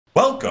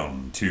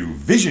Welcome to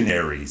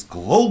Visionaries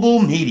Global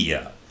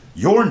Media,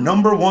 your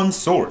number one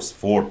source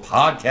for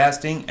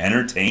podcasting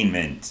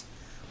entertainment.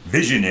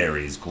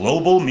 Visionaries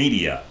Global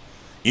Media,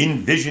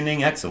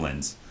 envisioning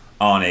excellence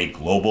on a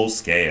global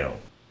scale.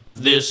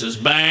 This is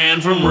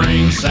Banned from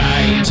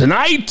Ringside.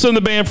 Tonight on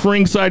the Banned from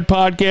Ringside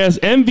podcast,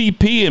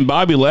 MVP and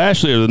Bobby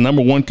Lashley are the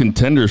number one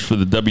contenders for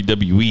the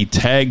WWE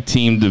Tag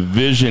Team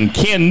division.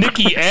 Can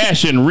Nikki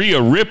Ash and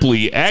Rhea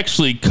Ripley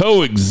actually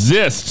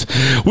coexist?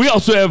 We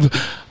also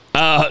have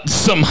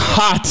some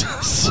hot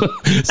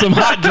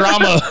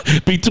drama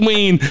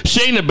between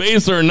Shayna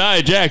Baszler and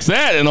Nia Jax.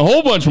 That and a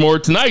whole bunch more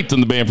tonight on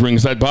the Banned from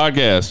Ringside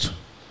podcast.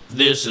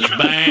 This is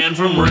Banned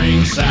from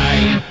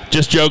Ringside.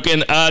 Just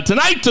joking.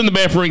 Tonight on the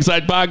Banned from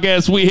Ringside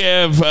podcast, we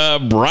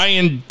have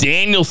Bryan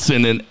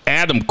Danielson and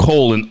Adam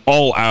Cole in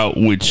All Out,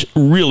 which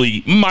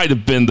really might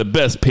have been the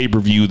best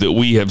pay-per-view that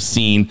we have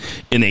seen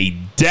in a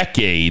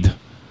decade.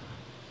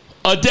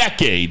 A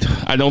decade.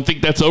 I don't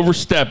think that's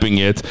overstepping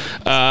it.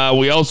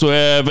 We also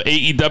have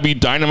AEW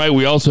Dynamite.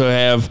 We also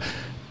have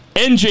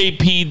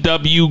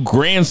NJPW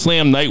Grand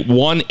Slam Night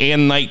 1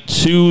 and Night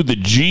 2. The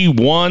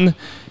G1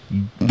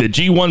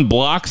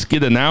 blocks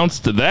get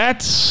announced to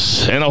that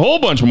and a whole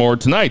bunch more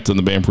tonight on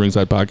the Banned from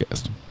Ringside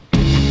podcast.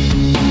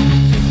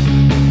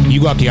 You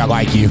lucky I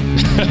like you.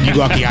 You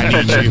lucky I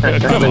need you.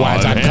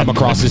 Otherwise, I'd come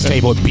across this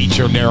table and beat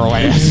your narrow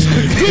ass.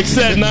 Fix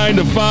that 9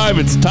 to 5.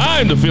 It's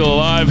time to feel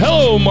alive.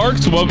 Hello,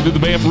 Marks. Welcome to the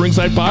Banned from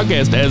Ringside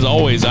podcast. As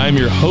always, I'm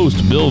your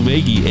host, Bill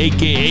Vagey,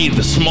 a.k.a.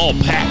 The Small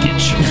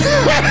Package.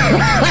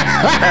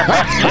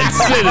 And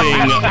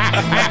sitting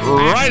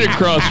right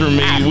across from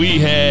me, we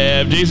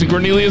have Jason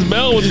Cornelius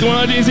Bell. What's going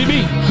on,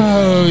 JCB?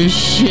 Oh,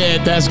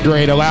 shit. That's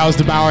great. Allow us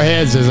to bow our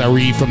heads as I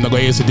read from the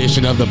latest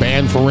edition of the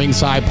Banned from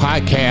Ringside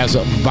podcast,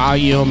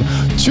 volume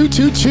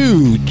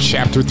 222,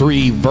 chapter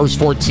 3, verse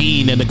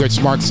 14. And the good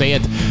smart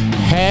saith,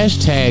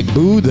 hashtag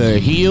boo the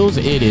heels.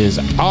 It is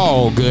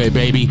all good,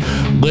 baby.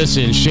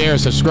 Listen, share,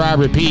 subscribe,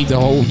 repeat the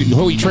whole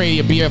Holy Trinity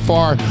of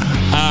BFR.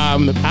 I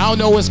don't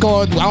know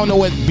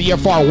what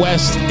BFR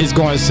West is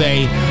going to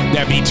say.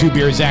 That be Two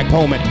Beer Zach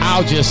Pullman.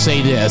 I'll just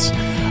say this.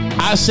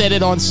 I said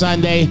it on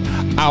Sunday.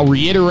 I'll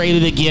reiterate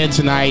it again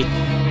tonight.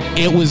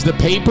 It was the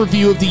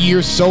pay-per-view of the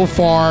year so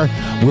far.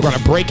 We're going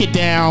to break it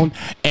down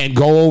and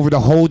go over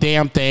the whole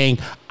damn thing.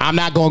 I'm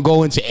not going to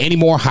go into any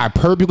more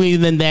hyperbole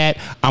than that.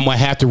 I'm going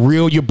to have to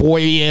reel your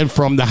boy in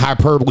from the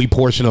hyperbole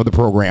portion of the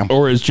program.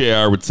 Or as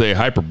JR would say,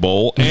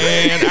 hyperbole.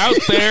 And out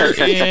there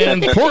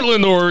in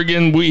Portland,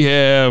 Oregon, we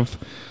have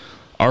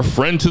our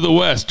friend to the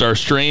west, our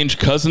strange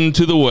cousin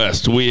to the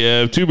west. We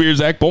have Two Beer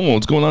Zach Pullman.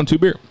 What's going on, Two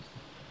Beer?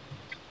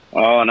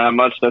 Oh, not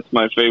much. That's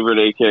my favorite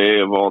AKA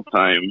of all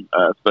time,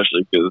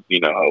 especially because you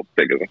know how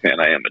big of a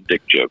fan I am of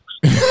dick jokes.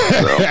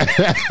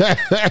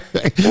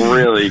 So,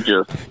 really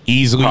just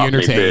easily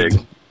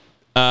entertained.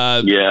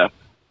 Yeah.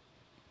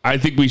 I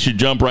think we should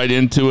jump right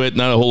into it.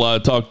 Not a whole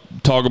lot of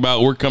talk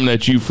about. We're coming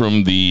at you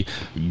from the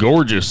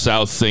gorgeous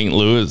South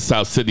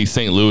City,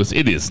 St. Louis.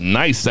 It is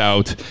nice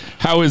out.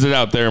 How is it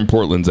out there in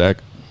Portland, Zach?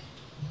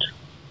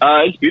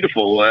 It's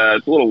beautiful.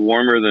 It's a little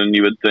warmer than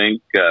you would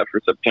think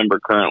for September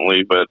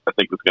currently, but I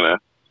think it's going to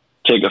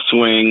take a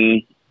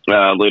swing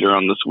later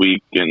on this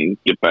week and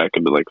get back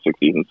into like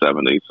 60s and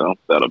 70s, so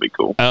that'll be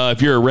cool.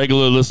 If you're a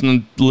regular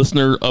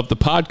listener of the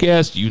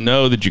podcast, you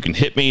know that you can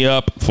hit me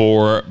up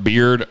for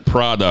beard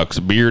products,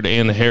 beard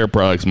and hair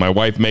products. My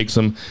wife makes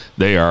them.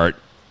 They are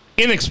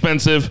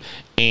inexpensive,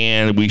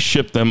 and we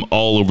ship them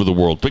all over the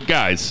world. But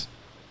guys,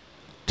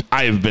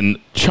 I have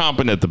been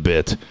chomping at the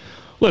bit.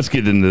 Let's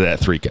get into that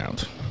 3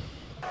 count.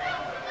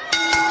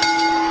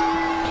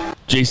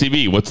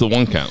 JCB, what's the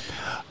 1 count?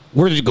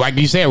 We're just, like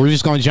you said, we're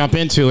just going to jump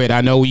into it.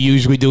 I know we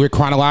usually do it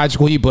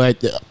chronologically,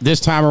 but this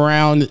time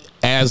around,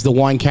 as the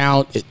 1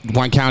 count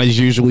is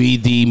usually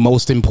the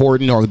most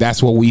important, or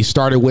that's what we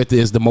started with,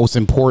 is the most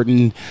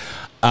important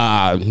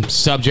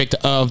subject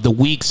of the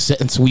week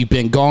since we've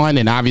been gone.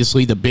 And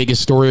obviously, the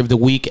biggest story of the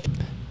week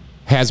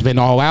has been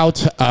All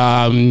Out.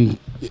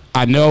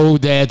 I know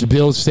that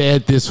Bill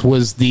said this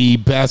was the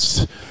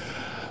best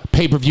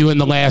pay-per-view in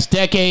the last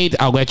decade.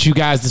 I'll let you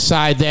guys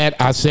decide that.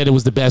 I said it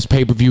was the best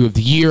pay-per-view of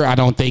the year. I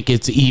don't think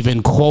it's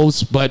even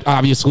close, but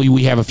obviously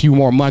we have a few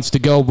more months to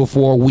go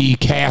before we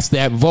cast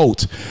that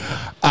vote.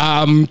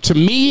 To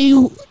me,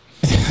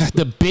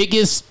 the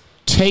biggest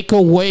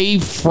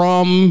takeaway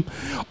from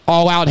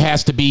All Out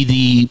has to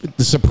be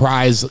the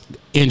surprise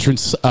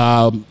entrance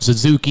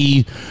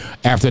Suzuki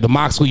after the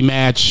Moxley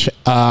match.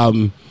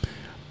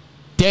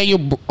 Daniel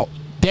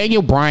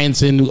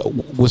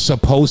Bryanson was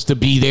supposed to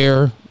be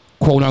there,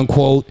 quote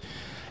unquote.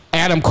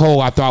 Adam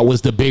Cole, I thought,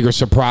 was the bigger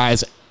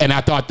surprise. And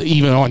I thought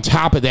even on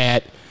top of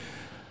that,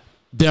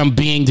 them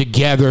being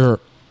together,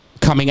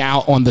 coming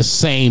out on the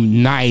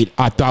same night,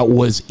 I thought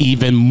was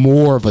even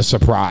more of a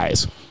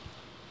surprise.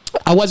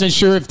 I wasn't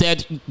sure if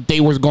that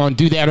they were going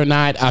to do that or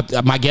not.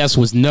 My guess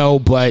was no,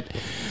 but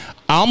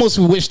I almost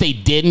wish they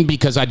didn't,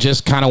 because I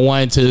just kind of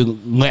wanted to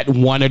let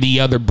one or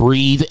the other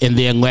breathe and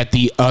then let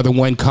the other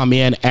one come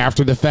in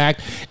after the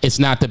fact. It's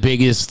not the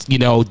biggest,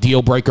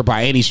 deal breaker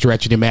by any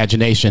stretch of the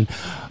imagination.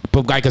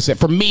 But like I said,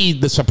 for me,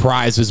 the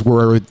surprises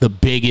were the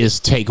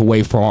biggest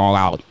takeaway from All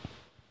Out.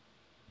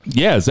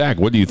 Yeah, Zach,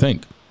 what do you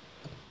think?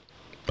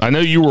 I know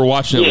you were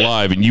watching it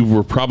live, and you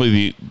were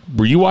probably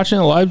were you watching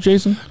it live,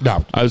 Jason?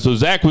 No. So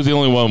Zach was the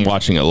only one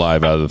watching it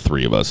live out of the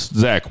three of us.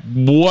 Zach,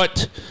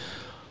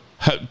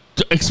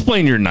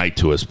 explain your night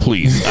to us,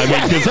 please. I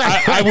mean, because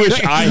I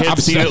wish I had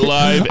seen it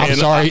live. I'm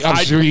sorry.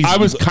 I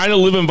was kind of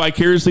living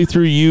vicariously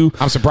through you.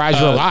 I'm surprised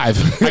you're alive.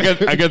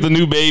 I got the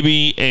new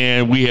baby,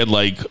 and we had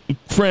like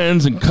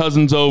friends and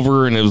cousins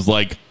over, and it was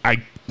like I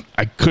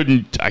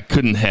couldn't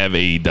have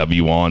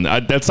AEW on.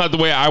 That's not the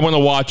way I want to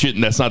watch it,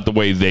 and that's not the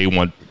way they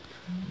want.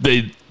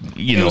 It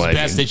was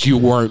best that you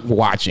weren't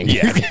watching.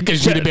 Yeah,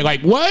 because you'd have been like,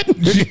 "What?"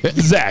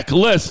 Zach,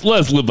 let's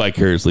live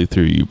vicariously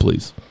through you,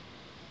 please.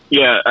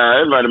 Yeah,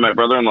 I invited my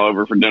brother-in-law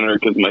over for dinner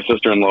because my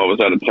sister-in-law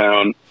was out of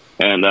town,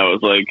 and I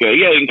was like, "Yeah,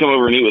 you can come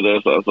over and eat with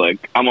us." I was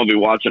like, "I'm gonna be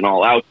watching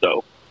All Out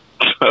though."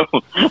 So,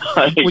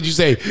 what'd you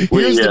say?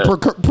 Here's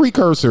the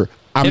precursor.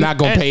 I'm not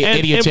gonna pay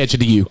any attention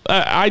to you.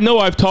 I know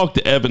I've talked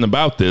to Evan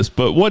about this,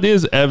 but what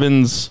is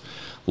Evan's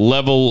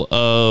level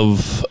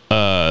of?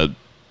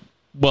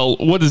 Well,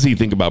 what does he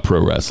think about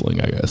pro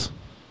wrestling, I guess?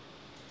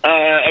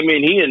 I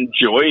mean, he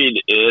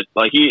enjoyed it.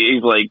 Like,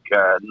 he's like,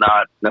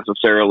 not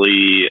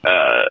necessarily,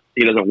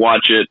 he doesn't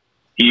watch it.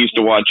 He used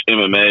to watch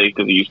MMA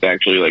because he used to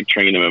actually like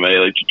train MMA,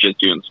 like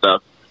jiu-jitsu and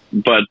stuff.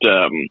 But,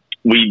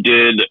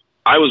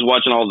 I was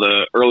watching all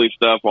the early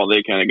stuff while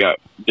they kind of got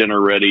dinner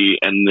ready.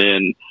 And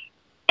then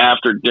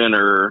after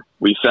dinner,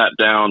 we sat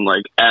down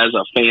like as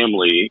a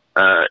family,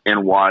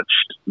 and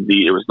watched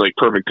it was like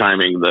perfect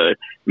timing. The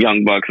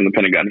Young Bucks and the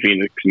Pentagon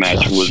Phoenix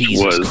match, which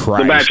was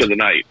the match of the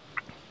night.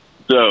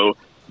 So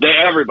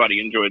everybody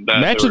enjoyed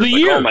that. Match of the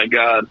year. Oh my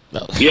God.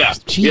 Yeah.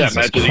 Jesus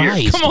match of the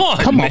Christ. year.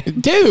 Come on,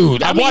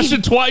 dude. I watched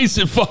it twice.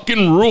 It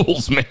fucking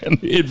rules, man.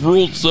 It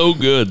ruled so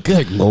good.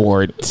 Good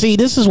Lord. See,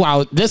 this is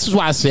why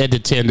I said to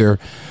Tinder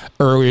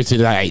earlier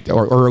tonight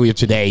or earlier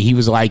today. He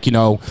was like,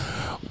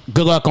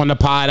 good luck on the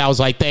pod. I was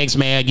like, thanks,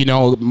 man. I'm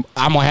going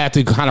to have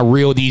to kind of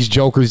reel these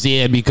jokers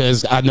in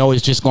because I know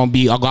it's just going to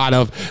be a lot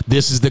of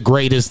this is the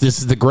greatest.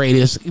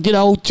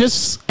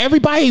 Just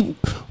everybody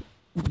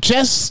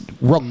just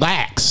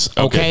relax,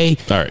 okay?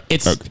 All right.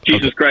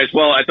 Jesus Christ.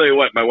 Well, I tell you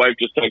what, my wife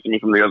just texted me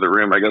from the other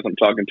room. I guess I'm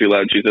talking too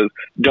loud. She says,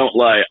 don't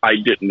lie, I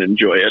didn't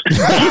enjoy it.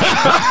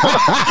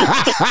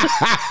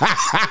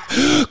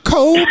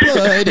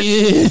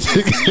 Cold-blooded.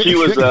 She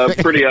was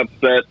pretty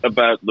upset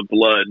about the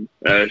blood.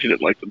 She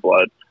didn't like the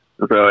blood.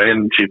 So,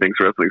 and she thinks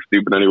wrestling's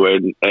stupid anyway.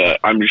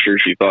 I'm sure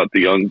she thought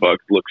the Young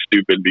Bucks looked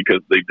stupid because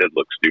they did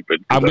look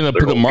stupid. I'm going to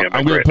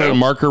put a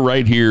marker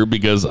right here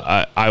because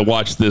I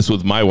watched this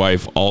with my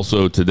wife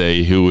also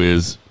today, who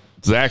is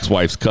Zach's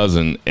wife's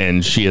cousin,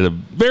 and she had a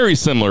very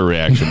similar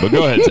reaction. But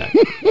go ahead, Zach.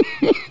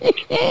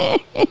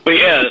 But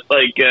yeah,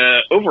 like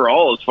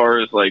overall, as far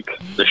as like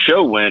the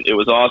show went, it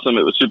was awesome.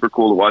 It was super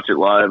cool to watch it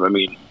live. I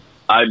mean,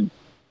 I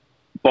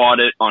bought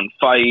it on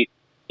Fight,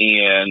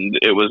 and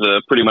it was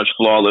a pretty much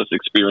flawless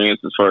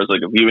experience as far as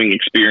like a viewing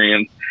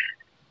experience.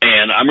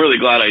 And I'm really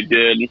glad I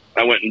did.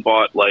 I went and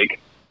bought like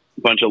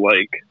a bunch of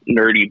like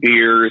nerdy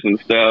beers and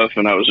stuff,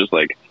 and I was just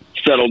like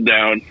settled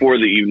down for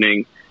the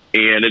evening,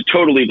 and it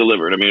totally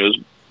delivered. I mean, it was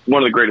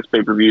one of the greatest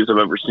pay-per-views I've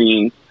ever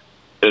seen.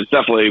 It's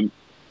definitely,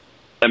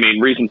 I mean,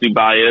 recency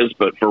bias,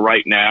 but for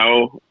right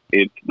now,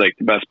 it's like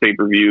the best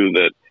pay-per-view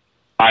that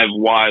I've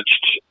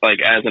watched like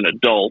as an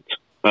adult.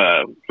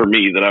 For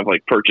me, that I've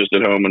like purchased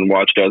at home and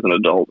watched as an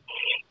adult.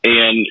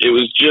 And it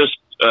was just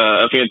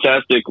a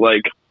fantastic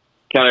like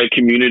kind of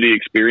community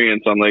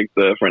experience on like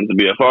the Friends of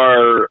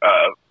BFR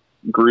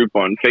group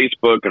on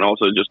Facebook and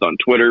also just on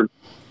Twitter.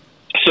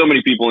 So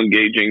many people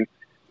engaging,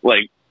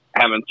 like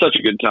having such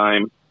a good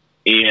time,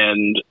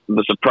 and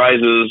the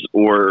surprises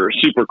were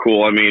super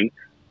cool. I mean,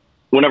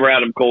 whenever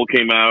Adam Cole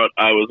came out,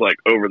 I was like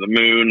over the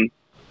moon.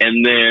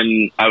 And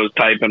then I was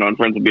typing on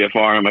Friends of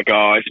BFR. I'm like, oh,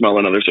 I smell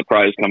another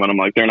surprise coming. I'm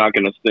like, they're not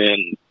going to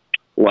send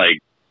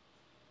like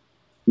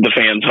the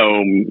fans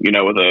home,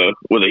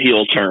 with a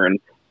heel turn.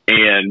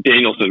 And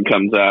Danielson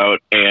comes out,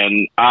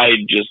 and I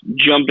just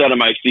jumped out of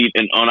my seat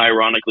and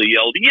unironically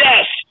yelled,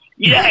 "Yes,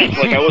 yes!"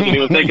 Like I wasn't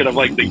even thinking of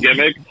like the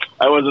gimmick.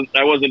 I wasn't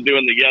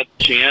doing the yes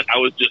chant. I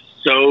was just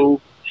so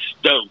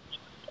stoked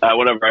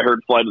whenever I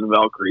heard Flight of the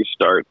Valkyries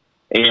start,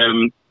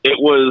 and it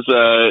was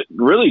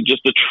really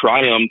just a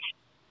triumph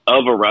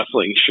of a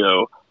wrestling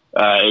show.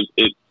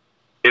 It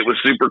was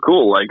super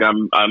cool. Like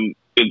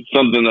it's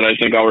something that I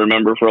think I'll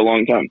remember for a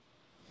long time.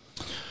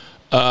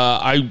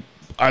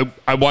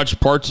 I watched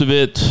parts of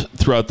it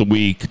throughout the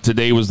week.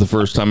 Today was the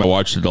first time I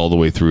watched it all the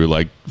way through.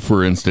 Like,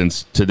 for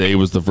instance, today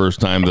was the first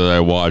time that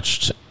I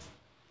watched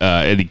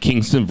Eddie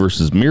Kingston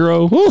versus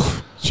Miro. Whew,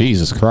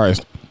 Jesus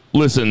Christ.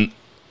 Listen,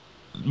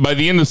 by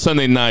the end of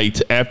Sunday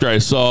night, after I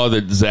saw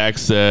that Zach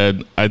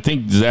said, I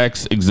think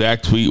Zach's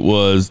exact tweet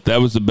was,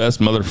 that was the best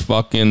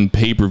motherfucking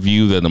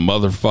pay-per-view that a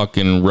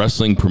motherfucking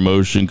wrestling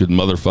promotion could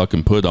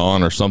motherfucking put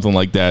on, or something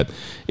like that.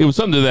 It was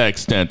something to that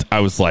extent. I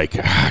was like,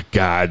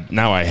 God,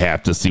 now I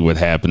have to see what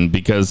happened,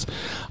 because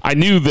I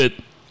knew that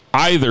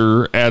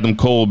either Adam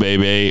Cole,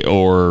 baby,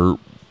 or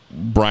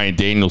Bryan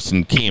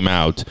Danielson came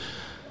out.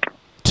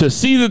 To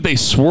see that they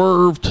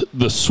swerved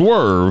the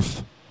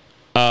swerve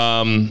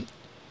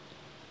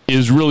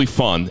is really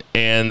fun.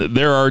 And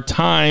there are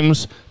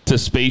times to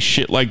space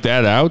shit like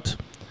that out.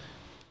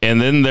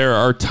 And then there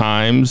are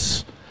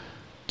times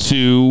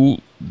to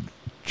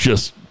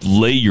just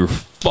lay your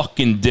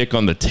fucking dick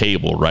on the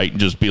table, right? And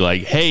just be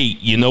like, hey,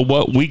 you know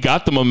what? We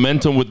got the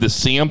momentum with the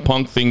CM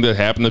Punk thing that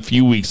happened a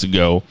few weeks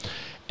ago.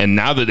 And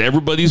now that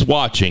everybody's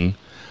watching,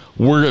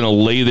 we're going to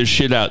lay this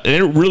shit out. And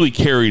it really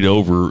carried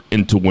over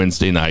into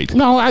Wednesday night.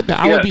 No, I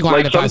would be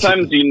lying like if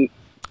sometimes you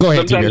Go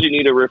ahead, sometimes you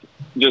need a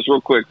just real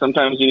quick.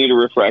 Sometimes you need a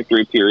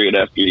refractory period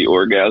after the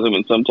orgasm,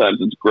 and sometimes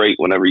it's great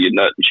whenever you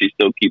nut and she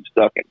still keeps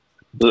sucking.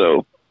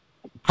 So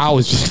I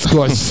was just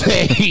going to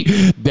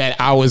say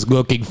that I was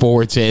looking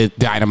forward to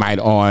Dynamite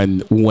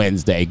on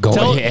Wednesday. Go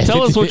ahead.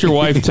 Tell us what your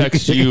wife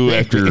texts you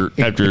after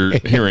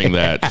hearing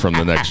that from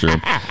the next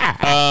room.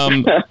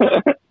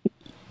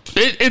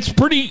 It's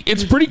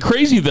pretty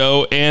crazy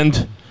though,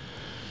 and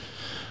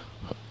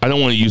I don't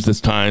want to use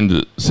this time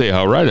to say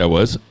how right I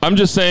was. I'm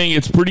just saying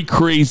it's pretty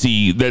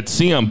crazy that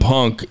CM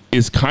Punk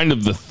is kind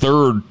of the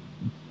third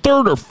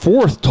or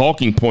fourth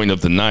talking point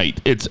of the night.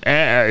 It's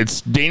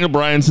Daniel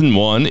Bryanson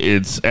 1,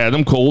 it's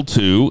Adam Cole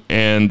 2,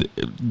 and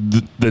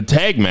the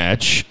tag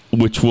match,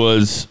 which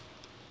was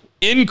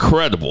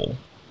incredible.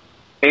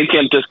 and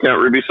can't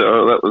discount Ruby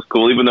Soho. That was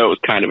cool, even though it was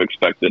kind of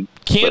expected.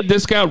 Can't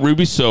discount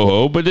Ruby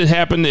Soho, but it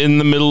happened in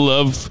the middle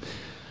of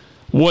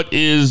what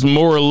is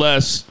more or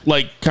less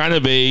like kind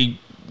of a,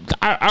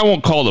 I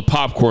won't call it a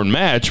popcorn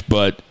match,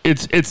 but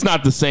it's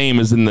not the same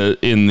as in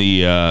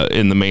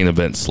the main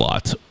event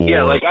slot.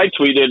 Yeah, like I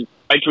tweeted,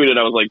 I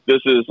was like,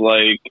 this is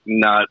like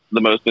not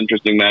the most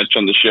interesting match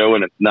on the show,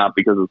 and it's not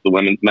because it's the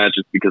women's match,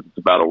 it's because it's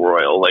a battle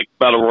royal. Like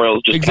battle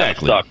royals just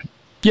exactly kind of suck.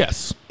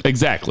 Yes,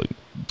 exactly.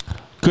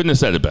 Couldn't have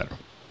said it better.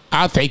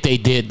 I think they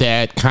did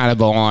that kind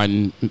of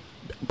on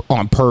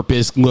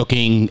purpose,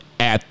 looking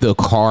at the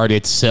card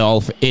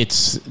itself.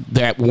 It's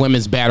that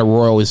women's battle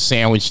royal is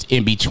sandwiched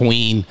in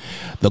between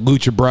the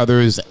Lucha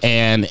Brothers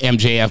and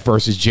MJF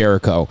versus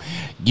Jericho.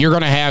 You're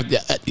going to have,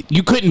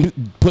 you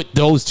couldn't put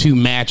those two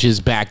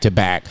matches back to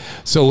back.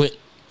 So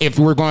if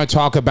we're going to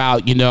talk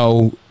about, you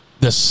know,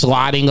 the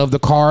slotting of the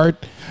card,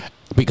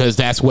 because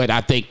that's what I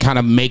think kind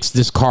of makes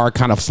this card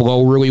kind of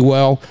flow really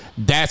well,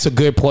 that's a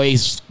good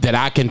place that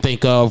I can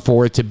think of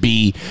for it to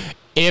be.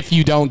 If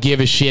you don't give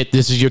a shit,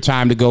 this is your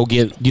time to go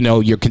get, you know,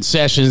 your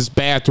concessions,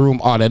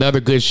 bathroom, all that other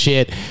good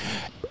shit.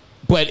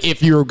 But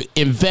if you're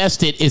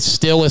invested, it's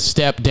still a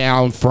step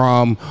down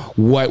from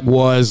what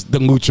was the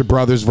Lucha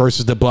Brothers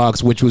versus the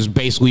Bucks, which was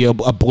basically a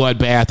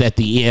bloodbath at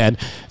the end.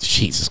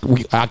 Jesus,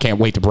 I can't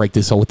wait to break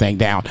this whole thing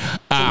down.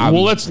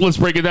 Well, let's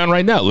break it down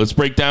right now. Let's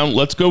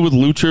go with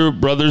Lucha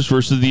Brothers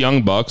versus the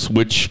Young Bucks,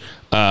 which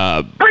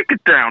Break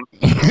it down.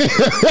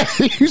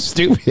 You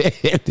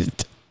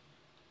stupid.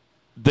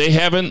 they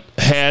haven't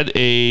had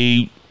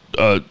a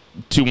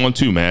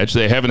 2-1-2 match.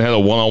 They haven't had a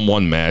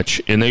 1-on-1 match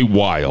in a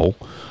while.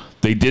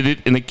 They did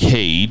it in a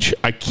cage.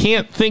 I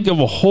can't think of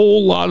a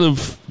whole lot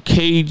of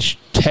cage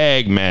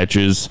tag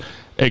matches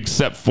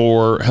except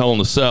for Hell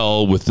in a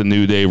Cell with the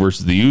New Day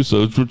versus the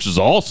Usos, which is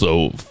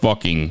also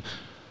fucking...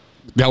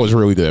 That was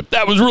really good.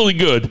 That was really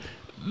good.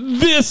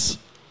 This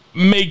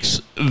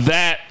makes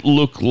that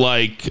look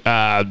like...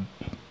 I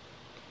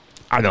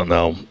don't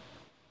know.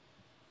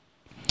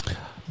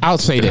 I'll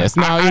say this.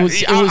 No,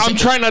 I'm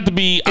trying not to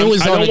be. It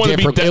was I on don't a want to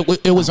be. different.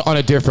 It was on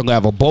a different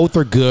level. Both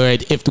are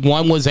good. If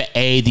one was an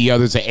A, the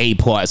other's an A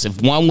plus. If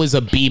one was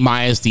a B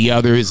minus, the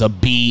other is a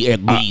B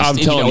at least. I'm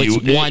telling you,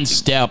 it's one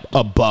step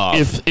above.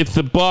 If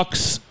the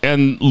Bucks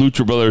and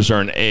Lucha Brothers are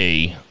an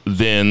A,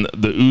 then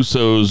the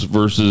Usos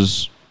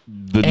versus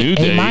the New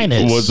Day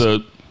was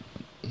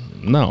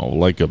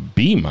like a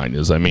B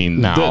minus. I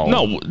mean,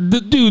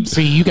 dude.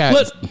 See, you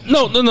guys.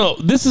 No.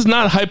 This is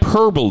not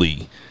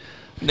hyperbole.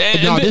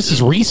 No, this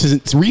is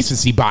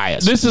recency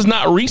bias. This is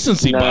not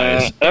recency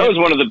bias. That was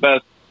one of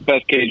the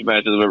best cage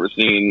matches I've ever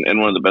seen, and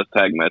one of the best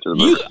tag matches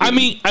I've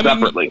ever seen.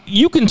 Separately.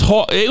 You can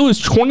talk. It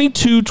was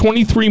 22,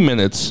 23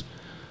 minutes,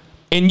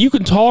 and you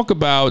can talk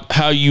about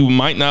how you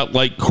might not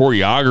like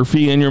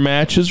choreography in your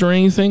matches or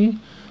anything,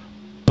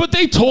 but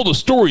they told a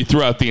story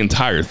throughout the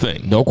entire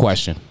thing. No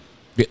question.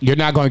 You're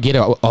not going to get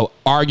an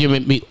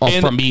argument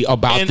from me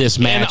about this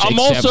match. I'm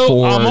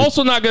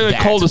also not going to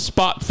call it a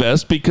spot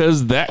fest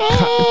because that.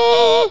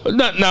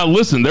 Now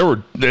listen, there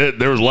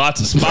was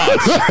lots of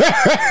spots.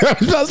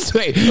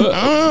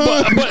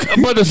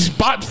 But a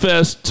spot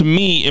fest to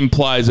me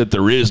implies that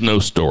there is no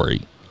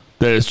story.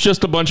 That it's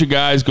just a bunch of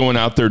guys going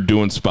out there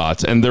doing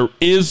spots, and there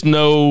is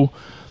no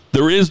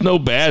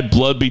bad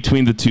blood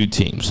between the two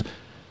teams.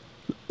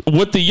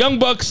 what the Young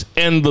Bucks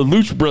and the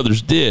Lucha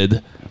Brothers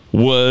did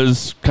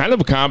was kind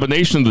of a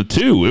combination of the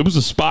two. It was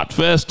a spot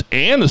fest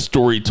and a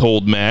story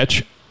told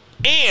match,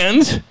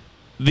 and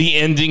the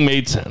ending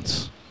made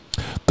sense.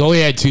 Go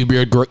ahead,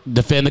 Two-Beard.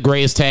 Defend the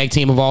greatest tag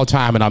team of all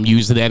time, and I'm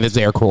using that as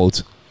air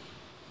quotes.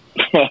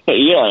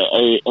 Yeah,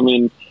 I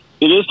mean,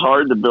 it is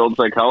hard to build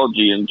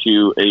psychology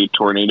into a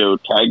tornado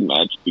tag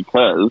match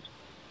because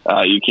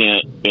you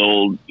can't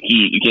build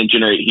heat. You can't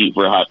generate heat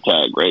for a hot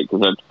tag, right?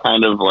 Because that's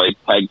kind of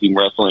like tag team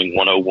wrestling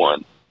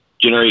 101.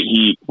 Generate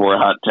heat for a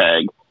hot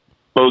tag.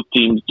 Both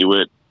teams do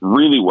it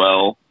really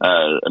well.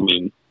 I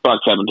mean,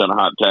 Bucks haven't done a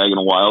hot tag in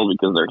a while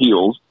because they're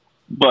heels,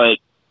 but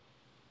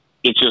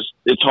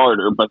it's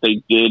harder. But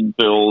they did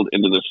build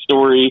into the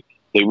story.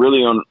 They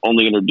really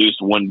only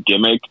introduced one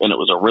gimmick, and it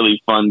was a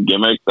really fun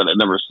gimmick that I'd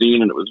never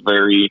seen, and it was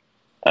very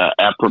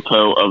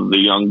apropos of the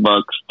Young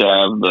Bucks to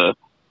have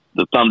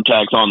the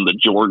thumbtacks on the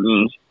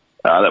Jordans.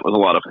 That was a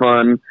lot of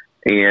fun.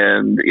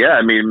 And, yeah,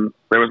 I mean,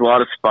 there was a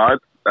lot of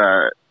spots.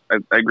 I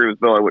agree with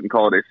Bill. I wouldn't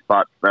call it a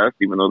spot fest,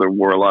 even though there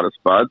were a lot of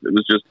spots. It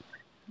was just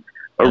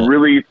a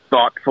really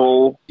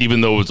thoughtful...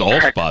 Even though it was all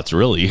spots,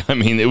 really. I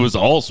mean, it was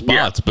all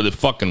spots, but it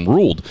fucking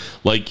ruled.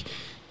 Like,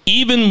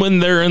 even when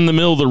they're in the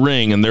middle of the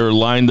ring and they're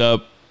lined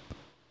up,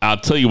 I'll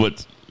tell you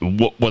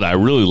what I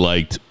really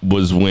liked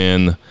was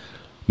when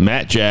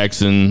Matt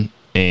Jackson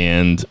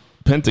and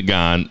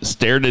Pentagon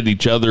stared at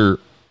each other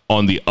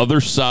on the other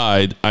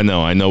side. I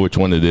know which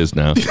one it is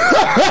now.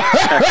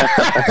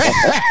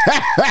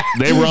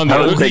 They were on the I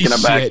was other taken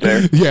aback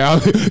there. Yeah,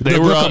 They the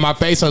were look on- on my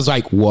face. I was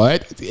like,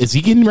 "What? Is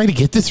he getting ready to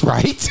get this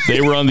right?"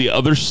 They were on the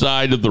other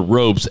side of the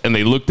ropes, and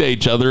they looked at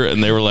each other,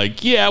 and they were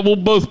like, "Yeah, we'll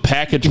both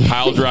package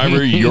pile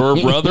driver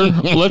your brother.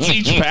 Let's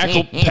each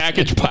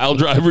package pile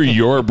driver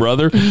your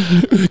brother."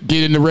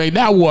 Get in the ring.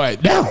 Now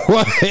what? Now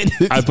what?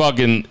 I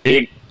fucking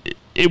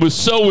it was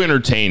so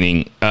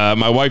entertaining.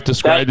 My wife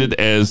described it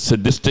as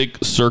sadistic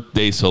Cirque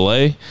du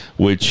Soleil,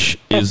 which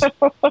is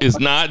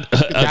not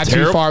a Not too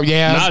terrible, far,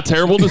 yeah. not a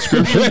terrible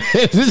description. Dude,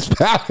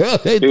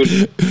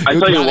 I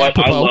tell you what,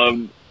 I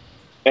loved,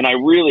 and I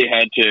really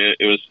had to.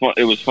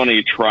 It was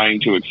funny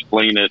trying to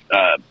explain it.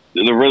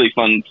 There's a really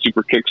fun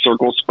super kick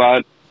circle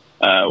spot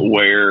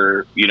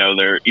where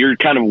you're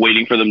kind of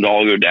waiting for them to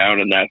all go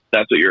down, and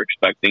that's what you're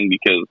expecting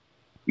because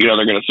they're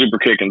going to super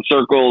kick in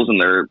circles and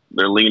they're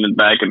leaning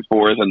back and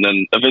forth, and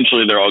then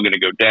eventually they're all going to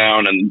go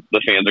down, and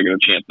the fans are going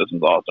to chant, "This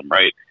is awesome!"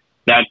 Right?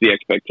 That's the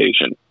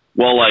expectation.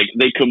 Well, like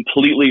they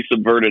completely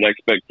subverted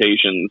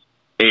expectations.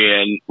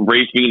 And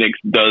Ray Phoenix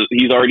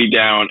he's already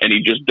down, and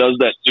he just does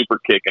that super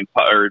kick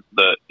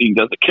he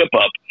does a kip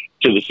up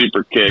to the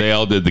super kick. They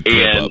all did the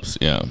kip ups,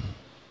 yeah.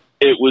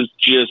 It was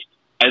just,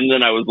 and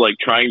then I was like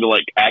trying to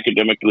like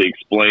academically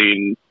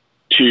explain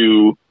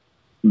to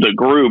the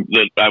group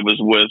that I was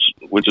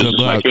with, which is just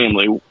my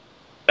family.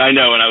 I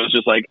know, and I was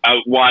just like,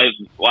 why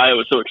I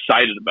was so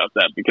excited about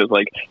that, because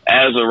like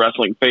as a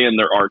wrestling fan,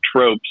 there are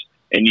tropes,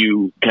 and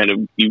you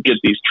get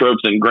these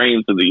tropes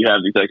ingrained so that you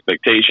have these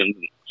expectations.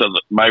 So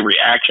my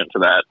reaction to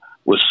that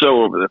was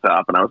so over the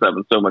top, and I was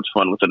having so much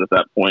fun with it at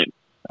that point.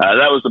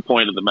 That was the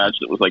point of the match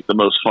that was like the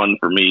most fun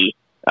for me,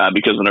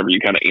 because whenever you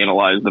kind of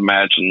analyze the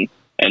match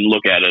and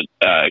look at it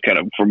kind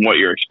of from what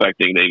you're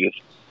expecting,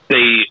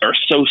 they are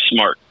so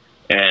smart,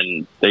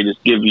 and they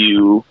just give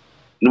you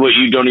what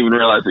you don't even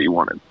realize that you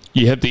wanted.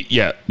 You have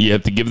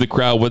to give the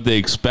crowd what they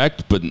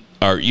expect,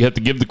 or you have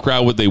to give the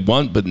crowd what they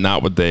want, but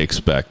not what they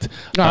expect.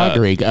 No, I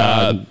agree.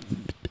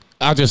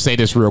 I'll just say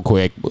this real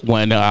quick.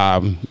 When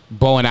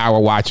Bo and I were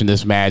watching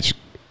this match,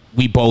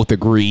 we both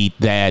agreed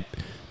that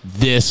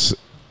this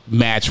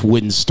match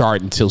wouldn't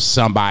start until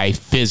somebody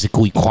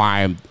physically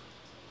climbed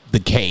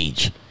the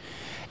cage.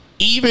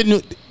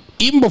 Even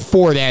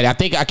before that,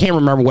 I can't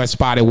remember what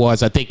spot it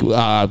was. I think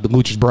the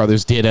Lucha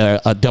Brothers did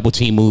a double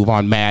team move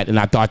on Matt, and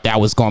I thought that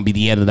was going to be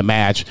the end of the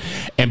match.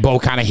 And Bo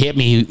kind of hit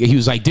me. He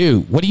was like,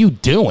 "Dude, what are you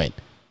doing?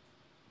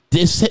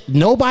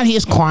 Nobody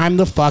has climbed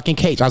the fucking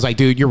cage." I was like,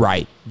 "Dude, you're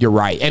right. You're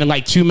right." And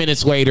like 2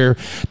 minutes later,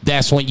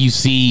 that's when you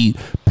see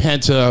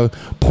Penta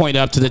point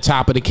up to the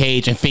top of the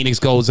cage and Phoenix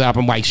goes up.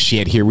 I'm like,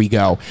 shit, here we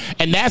go.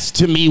 And that's,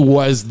 to me,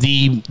 was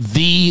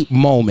the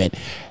moment.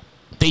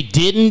 They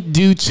didn't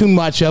do too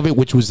much of it,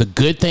 which was a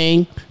good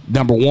thing.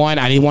 Number one,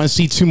 I didn't want to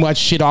see too much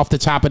shit off the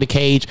top of the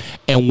cage.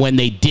 And when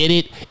they did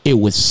it, it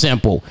was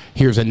simple.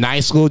 Here's a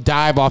nice little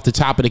dive off the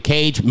top of the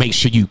cage. Make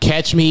sure you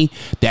catch me.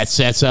 That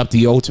sets up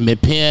the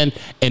ultimate pin,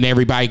 and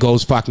everybody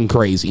goes fucking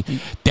crazy.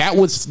 That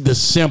was the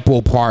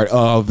simple part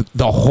of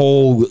the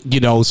whole,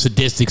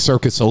 sadistic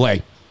Cirque du Soleil.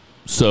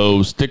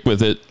 So stick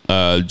with it,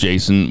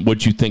 Jason.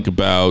 What you think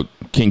about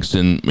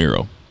Kingston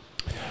Miro?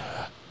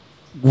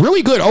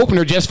 Really good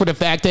opener, just for the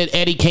fact that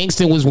Eddie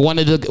Kingston was one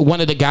of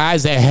the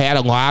guys that had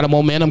a lot of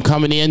momentum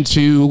coming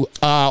into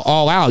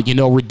All Out.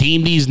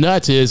 Redeem These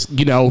Nuts is,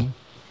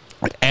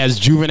 as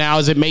juvenile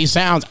as it may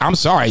sound, I'm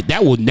sorry,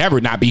 that will never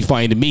not be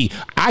funny to me.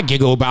 I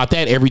giggle about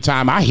that every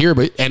time I hear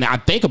it, and I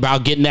think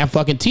about getting that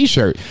fucking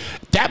t-shirt.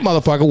 that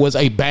motherfucker was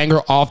a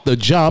banger off the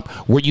jump,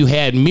 where you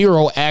had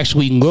Miro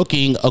actually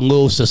looking a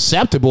little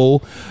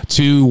susceptible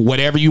to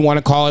whatever you want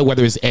to call it,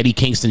 whether it's Eddie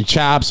Kingston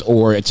chops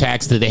or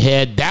attacks to the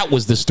head. That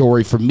was the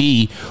story for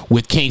me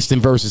with Kingston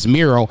versus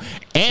Miro.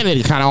 And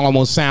it kind of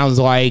almost sounds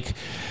like,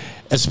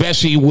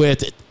 especially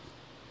with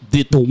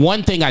the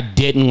one thing I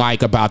didn't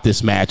like about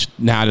this match,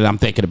 now that I'm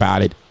thinking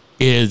about it,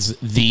 is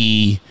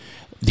the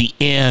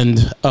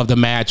end of the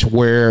match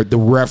where the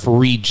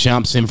referee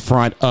jumps in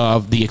front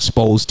of the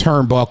exposed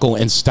turnbuckle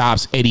and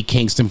stops Eddie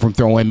Kingston from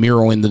throwing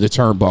Miro into the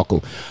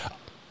turnbuckle.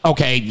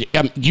 Okay,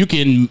 you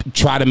can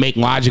try to make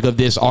logic of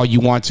this all you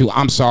want to.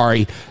 I'm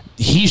sorry.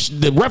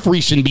 The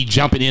referee shouldn't be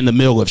jumping in the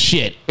middle of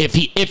shit. If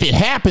it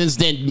happens,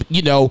 then,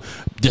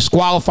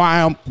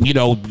 disqualify him,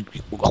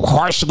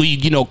 harshly,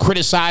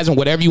 criticize him,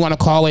 whatever you want to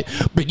call it.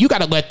 But you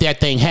got to let that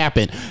thing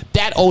happen.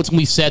 That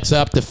ultimately sets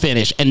up the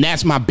finish, and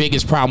that's my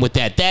biggest problem with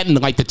that. That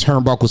and like the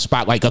turnbuckle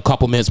spot, like a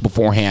couple minutes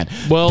beforehand.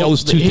 Well,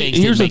 those two things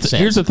didn't make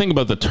sense. Here's the thing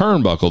about the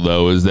turnbuckle,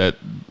 though, is that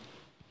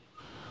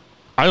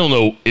I don't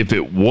know if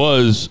it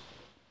was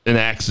an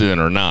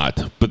accident or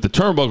not, but the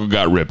turnbuckle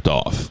got ripped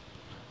off.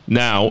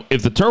 Now,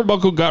 if the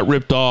turnbuckle got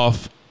ripped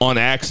off on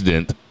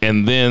accident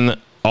and then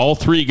all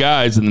three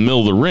guys in the middle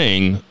of the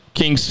ring,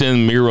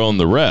 Kingston, Miro, and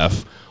the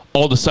ref,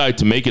 all decide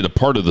to make it a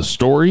part of the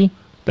story,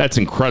 that's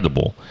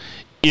incredible.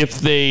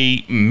 If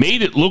they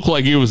made it look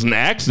like it was an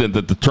accident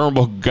that the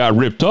turnbuckle got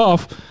ripped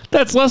off,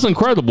 that's less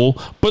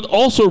incredible, but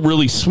also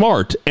really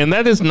smart. And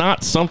that is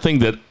not something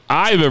that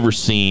I've ever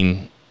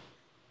seen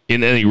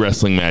in any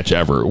wrestling match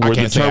ever, where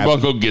the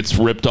turnbuckle gets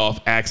ripped off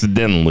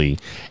accidentally,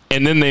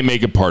 and then they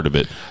make it part of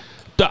it.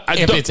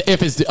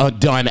 If it's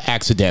done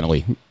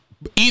accidentally.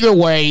 Either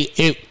way,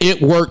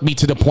 it worked me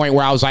to the point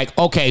where I was like,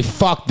 okay,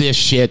 fuck this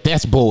shit.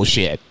 That's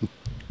bullshit.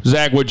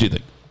 Zach, what'd you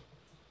think?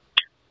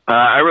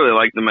 I really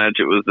liked the match.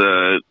 It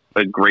was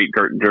a great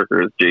curtain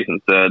jerker, as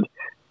Jason said.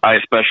 I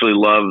especially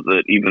love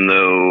that even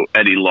though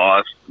Eddie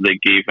lost, they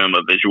gave him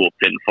a visual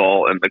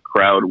pinfall, and the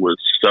crowd was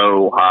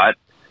so hot.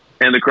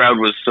 And the crowd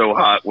was so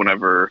hot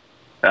whenever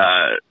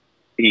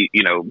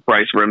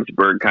Bryce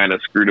Remsburg kind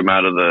of screwed him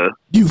out of the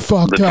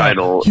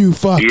title. You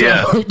fucked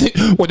up.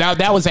 Well, now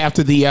that was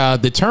after the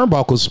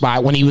turnbuckle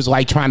spot when he was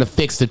like trying to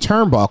fix the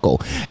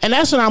turnbuckle, and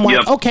that's when I'm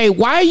like, okay,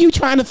 why are you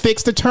trying to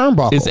fix the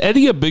turnbuckle? Is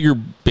Eddie a bigger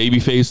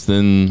babyface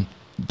than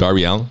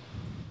Darby Allin?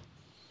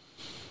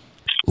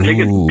 I think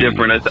it's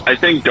different. I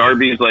think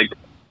Darby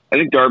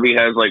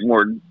has like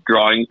more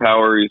drawing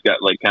power. He's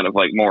got like kind of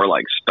like more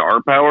like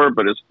star power,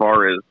 but as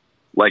far as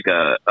like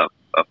a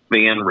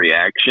fan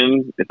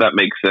reaction, if that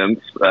makes sense,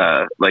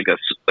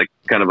 like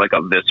kind of like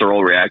a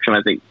visceral reaction.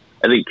 I think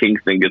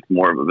Kingston gets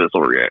more of a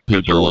visceral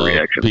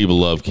reaction. People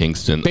love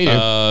Kingston.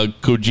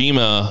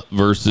 Kojima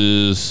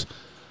versus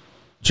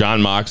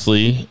Jon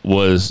Moxley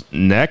was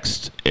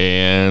next,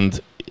 and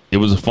it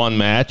was a fun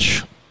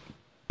match.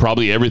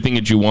 Probably everything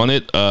that you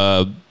wanted.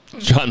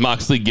 Jon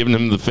Moxley giving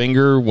him the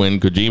finger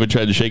when Kojima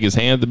tried to shake his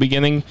hand at the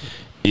beginning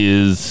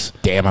is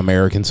damn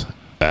Americans.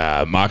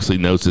 Moxley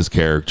knows his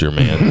character,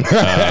 man.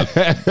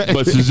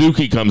 But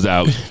Suzuki comes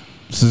out.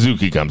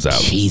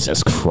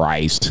 Jesus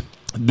Christ.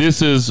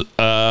 This is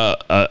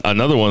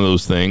another one of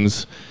those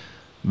things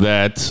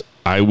that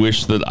I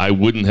wish that I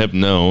wouldn't have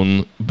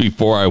known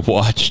before I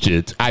watched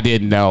it. I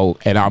didn't know,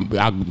 and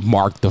I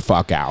marked the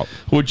fuck out.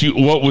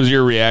 What was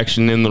your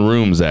reaction in the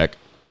room, Zach?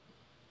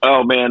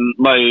 Oh, man,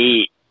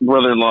 my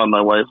brother-in-law and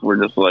my wife were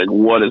just like,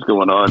 what is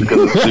going on?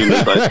 Because as soon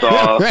as I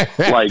saw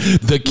like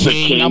the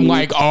king, I'm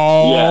like,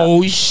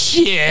 oh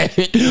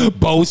shit.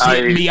 Both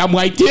hit me. I'm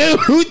like, dude,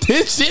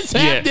 this shit's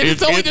happening.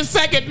 It's only the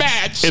second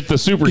match. If the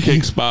super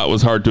kick spot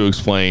was hard to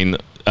explain,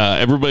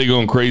 everybody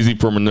going crazy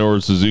for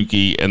Minoru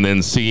Suzuki and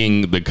then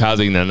seeing the Kaze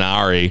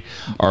Nanare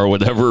or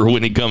whatever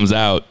when he comes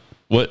out.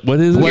 What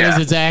is it? What is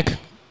it, Zach?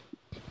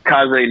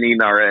 Kaze ni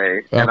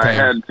Nare. And I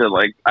had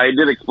to I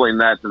did explain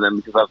that to them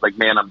because I was like,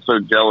 man, I'm so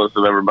jealous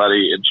of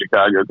everybody in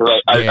Chicago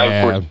because I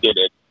of course get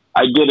it.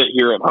 I get it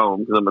here at home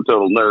because I'm a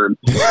total nerd.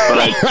 But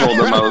I told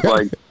them, I was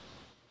like,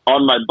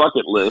 on my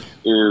bucket list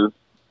is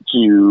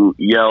to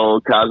yell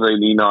Kaze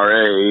ni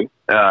Nare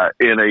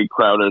in a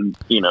crowded,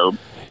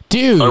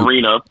 dude,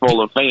 arena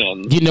full of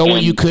fans. You know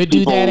where you could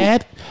do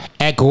that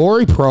at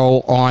Glory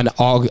Pro on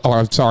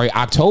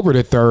October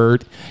the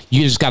 3rd.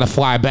 You just got to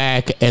fly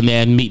back and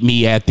then meet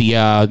me at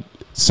the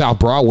South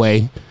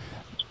Broadway.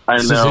 I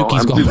know.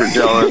 Suzuki's I'm super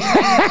jealous.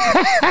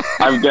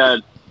 I've got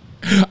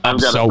a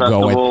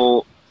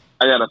festival.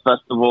 I got a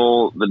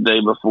festival the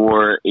day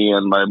before,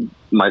 and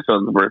my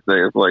son's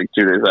birthday is like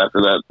 2 days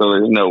after that. So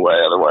there's no way.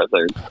 Otherwise,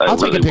 I'll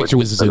take a picture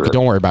with Suzuki.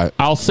 Don't worry about it.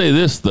 I'll say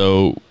this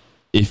though.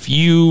 If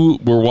you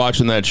were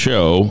watching that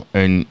show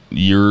and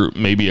you're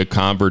maybe a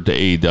convert to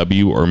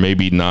AEW or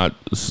maybe not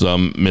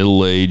some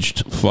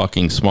middle-aged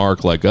fucking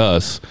smark like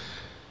us,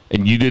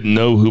 and you didn't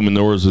know who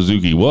Minoru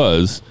Suzuki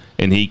was,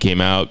 and he came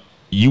out,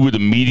 you would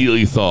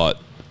immediately thought,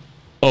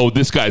 oh,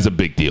 this guy's a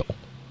big deal.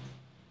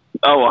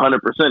 Oh, 100%,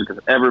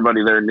 because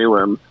everybody there knew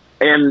him.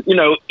 And, you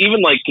know,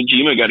 even like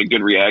Kojima got a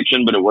good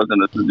reaction, but it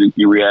wasn't a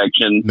Suzuki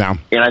reaction. No.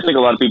 And I think a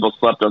lot of people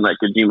slept on that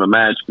Kojima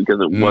match because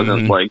it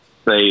wasn't like,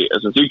 say, a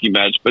Suzuki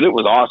match, but it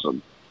was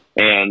awesome.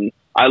 And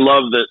I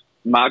love that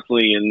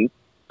Moxley and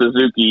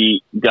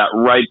Suzuki got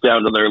right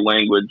down to their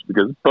language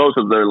because both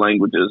of their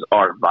languages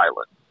are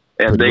violent.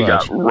 And Pretty they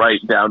much. got right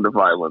down to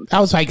violence. I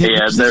was like,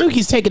 And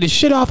Suzuki's taking his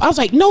shit off. I was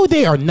like, no,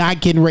 they are not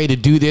getting ready to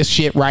do this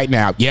shit right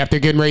now. Yep, they're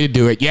getting ready to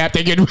do it. Yep,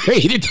 they're getting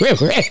ready to do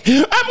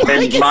it. I'm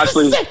like, it's the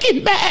Moxley's-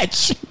 second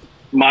match.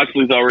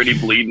 Moxley's already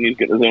bleeding. He's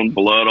getting his own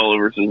blood all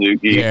over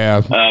Suzuki.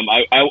 Yeah.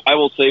 I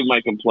will save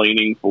my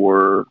complaining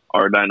for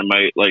our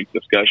Dynamite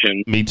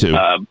discussion. Me too.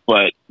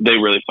 But they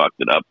really fucked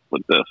it up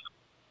with this.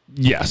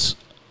 Yes.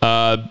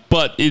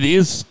 But it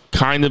is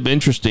kind of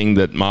interesting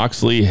that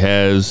Moxley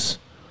has,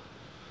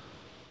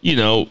 you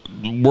know,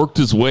 worked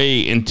his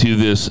way into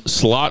this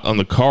slot on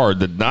the card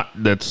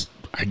that's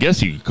I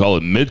guess you could call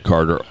it mid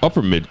card or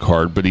upper mid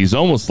card, but he's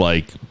almost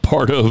like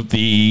part of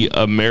the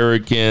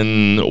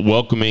American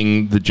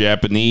welcoming the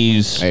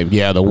Japanese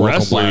Yeah, the welcome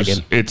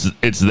wrestlers. wagon.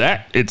 It's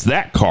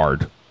that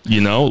card. You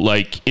know,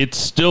 like it's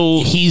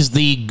still He's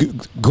the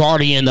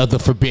guardian of the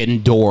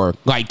forbidden door.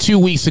 Like 2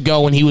 weeks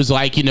ago when he was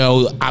like, you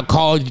know, I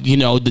called, you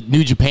know, the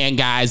New Japan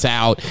guys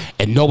out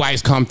and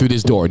nobody's come through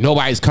this door.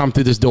 Nobody's come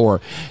through this door.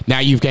 Now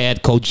you've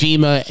had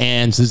Kojima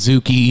and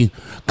Suzuki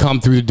come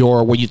through the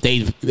door where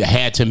they've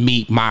had to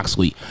meet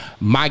Moxley.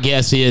 My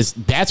guess is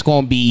that's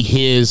going to be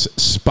his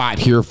spot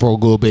here for a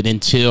little bit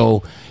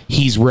until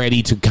he's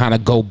ready to kind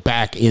of go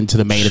back into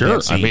the main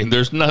event scene. I mean,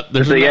 there's enough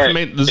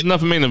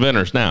main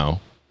eventers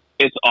now.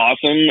 It's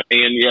awesome,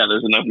 and yeah,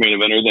 there's enough main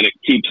eventers, and it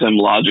keeps him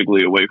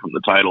logically away from the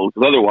title.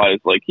 Because otherwise,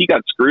 he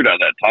got screwed on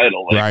that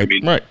title. Right, I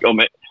mean, right.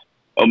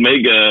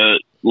 Omega,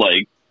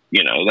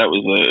 you know, it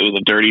was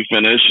a dirty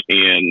finish,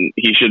 and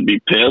he should be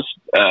pissed.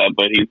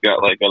 But he's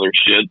got other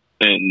shit,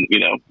 and you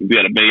know, he's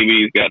got a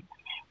baby, he's got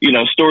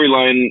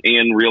storyline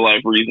and real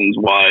life reasons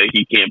why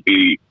he can't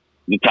be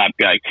the top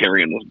guy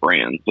carrying this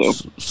brand.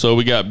 So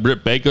we got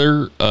Britt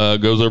Baker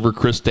goes over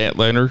Chris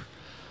Statlander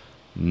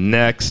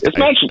next. This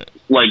match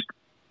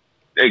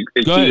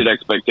exceeded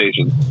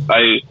expectations.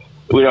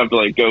 We don't have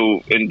to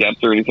go in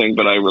depth or anything,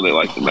 but I really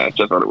liked the match.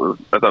 I thought it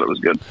was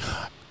good.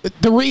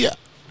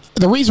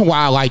 The reason why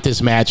I like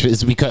this match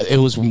is because it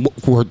was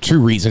for two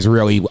reasons,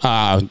 really.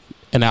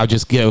 And I'll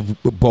just give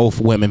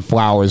both women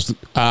flowers.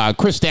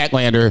 Chris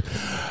Statlander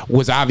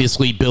was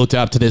obviously built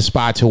up to this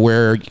spot to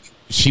where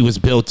she was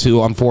built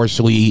to,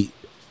 unfortunately,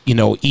 you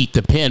know, eat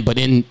the pin. But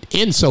in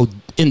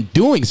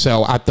doing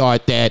so, I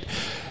thought that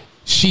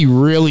she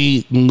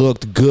really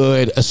looked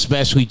good,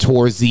 especially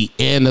towards the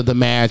end of the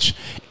match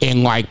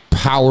in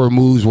power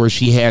moves where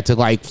she had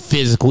to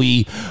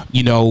physically,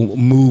 you know,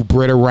 move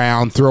Britt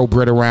around, throw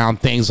Britt around,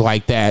 things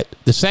like that.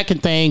 The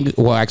second thing,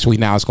 well, actually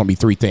now it's going to be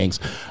three things.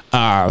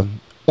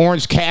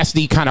 Orange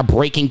Cassidy kind of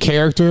breaking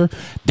character.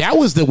 That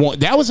was the one.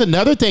 That was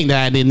another thing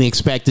that I didn't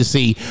expect to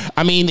see.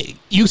 I mean,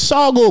 you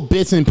saw little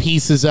bits and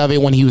pieces of it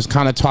when he was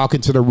kind of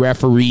talking to the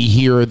referee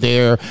here or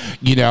there,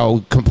 you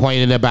know,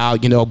 complaining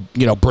about, you know,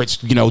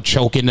 Britt's, you know,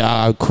 choking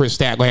Chris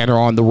Statlander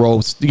on the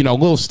ropes, you know,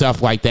 little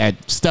stuff like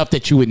that, stuff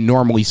that you would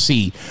normally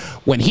see.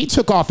 When he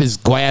took off his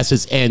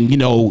glasses and, you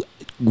know,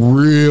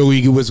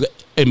 really was,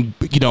 and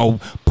you know,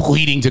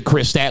 pleading to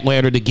Chris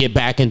Statlander to get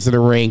back into the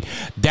ring,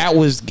 that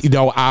was, you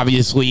know,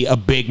 obviously a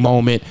big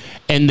moment.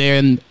 And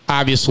then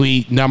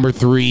obviously number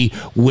three,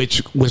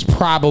 which was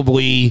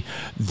probably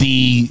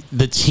the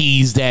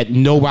tease that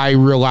nobody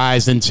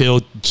realized until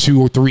 2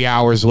 or 3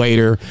 hours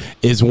later,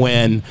 is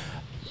when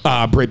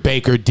Britt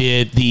Baker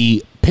did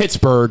the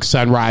Pittsburgh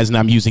Sunrise, and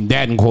I'm using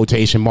that in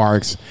quotation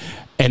marks.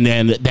 And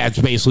then that's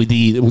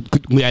basically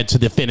led to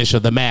the finish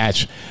of the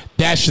match.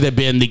 That should have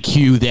been the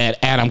cue that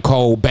Adam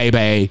Cole,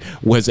 baby,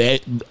 was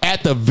at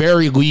the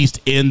very least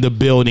in the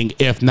building,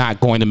 if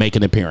not going to make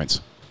an appearance.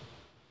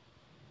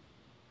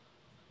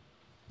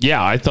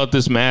 Yeah, I thought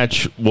this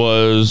match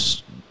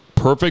was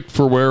perfect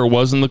for where it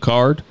was in the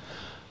card.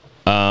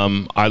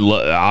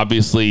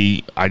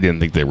 Obviously, I didn't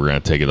think they were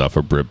going to take it off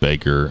of Britt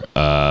Baker.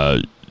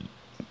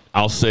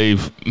 I'll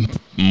save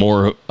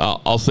more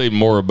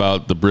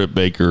about the Britt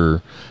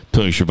Baker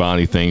Tony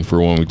Schiavone thing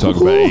for when we talk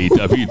about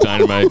AEW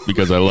Dynamite,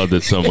 because I loved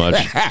it so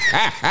much.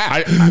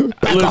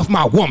 Back off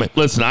my woman.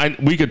 Listen,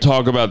 we could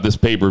talk about this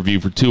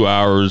pay-per-view for 2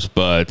 hours,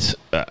 but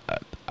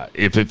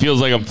if it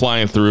feels like I'm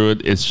flying through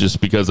it, it's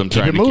just because I'm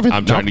trying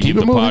to keep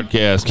the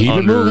podcast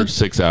under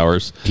 6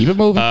 hours. Keep it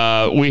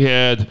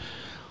moving.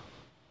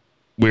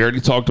 We already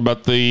talked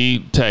about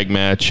the tag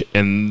match,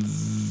 and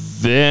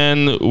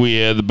then we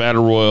had the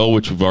Battle Royal,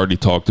 which we've already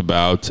talked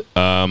about.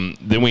 I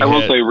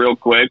will say real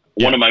quick,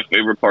 one of my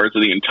favorite parts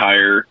of the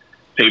entire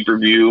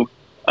pay-per-view,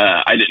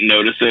 I didn't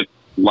notice it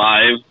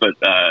live, but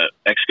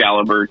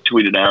Excalibur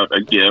tweeted out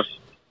a GIF,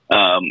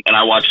 and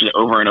I watched it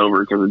over and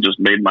over because it just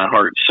made my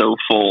heart so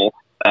full.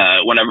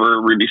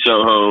 Whenever Ruby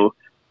Soho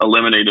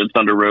eliminated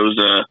Thunder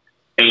Rosa,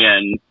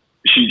 and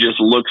she just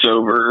looks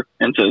over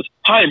and says,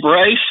 "Hi,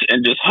 Bryce,"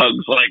 and just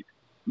hugs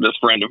this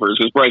friend of hers,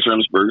 because Bryce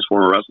Remsburg's a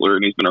former wrestler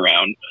and he's been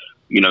around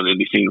they'd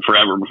be seen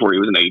forever before he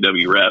was an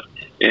AEW ref.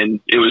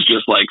 And it was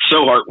just like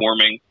so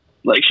heartwarming.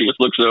 Like she just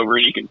looks over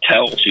and you can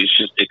tell she's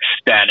just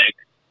ecstatic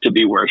to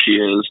be where she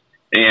is.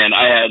 And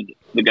I had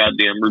the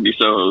goddamn Ruby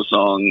Soho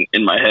song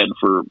in my head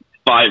for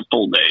 5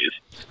 full days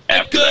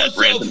after that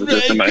randomly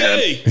just in my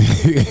head.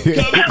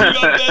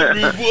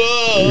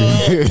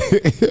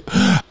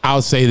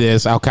 I'll say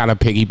this. I'll kind of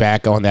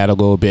piggyback on that a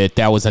little bit.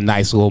 That was a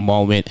nice little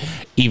moment,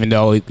 even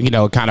though it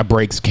kind of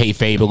breaks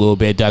kayfabe a little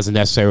bit. Doesn't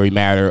necessarily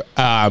matter.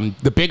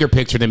 The bigger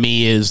picture to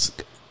me is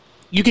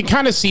you can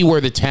kind of see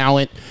where the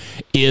talent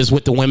is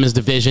with the women's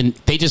division.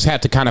 They just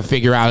have to kind of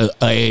figure out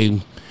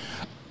a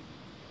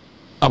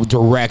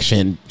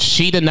direction.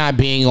 Sheeta not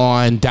being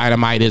on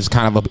Dynamite is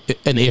kind of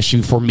an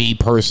issue for me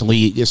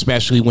personally,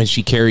 especially when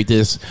she carried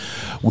this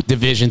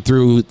division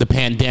through the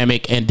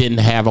pandemic and didn't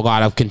have a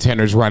lot of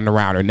contenders running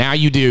around her. Now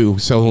you do.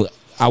 So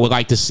I would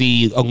like to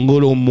see a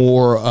little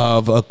more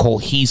of a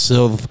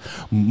cohesive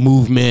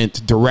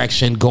movement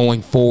direction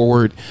going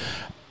forward.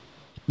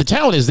 The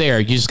talent is there.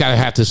 You just got to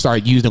have to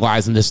start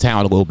utilizing this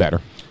talent a little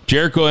better.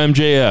 Jericho,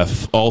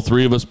 MJF. All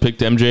 3 of us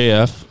picked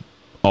MJF.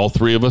 All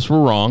 3 of us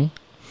were wrong.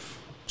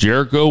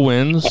 Jericho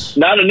wins.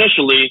 Not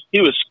initially.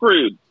 He was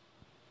screwed.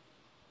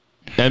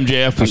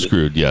 MJF was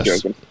screwed, yes.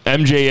 Joking.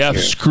 MJF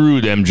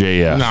screwed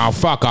MJF. No,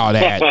 fuck all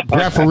that.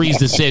 Referee's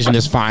decision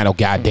is final,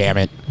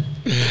 goddammit.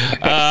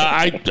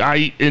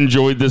 I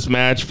enjoyed this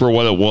match for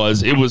what it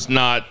was. It was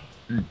not...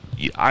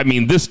 I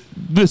mean, this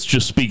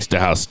just speaks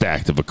to how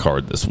stacked of a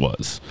card this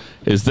was.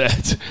 Is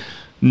that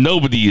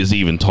nobody is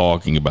even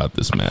talking about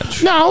this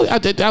match. No, I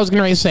was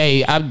going to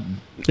say...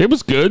 It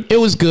was good. It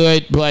was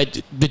good, but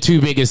the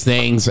 2 biggest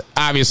things,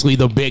 obviously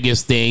the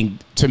biggest thing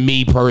to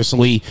me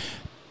personally,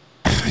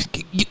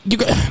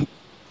 I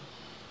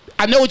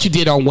know what you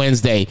did on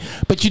Wednesday,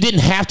 but you didn't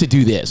have to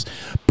do this.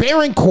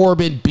 Baron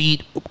Corbin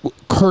beat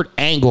Kurt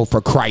Angle, for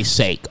Christ's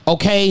sake,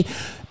 okay?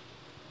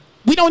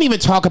 We don't even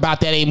talk about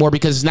that anymore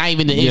because it's not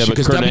even an issue.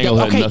 But Kurt Angle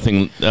had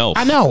nothing else.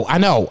 I know.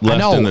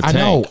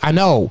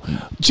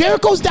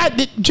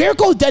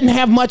 Jericho doesn't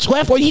have much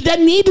left, or he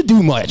doesn't need to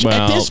do much. Well,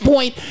 at this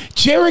point,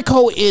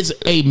 Jericho is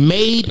a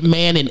made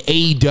man in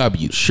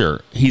AEW.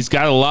 Sure. He's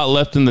got a lot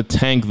left in the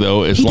tank,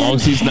 though, as long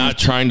as he's not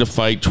trying to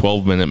fight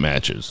 12-minute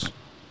matches.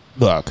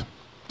 Look.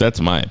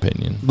 That's my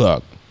opinion.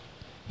 Look.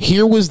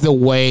 Here was the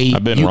way you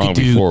could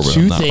do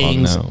 2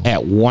 things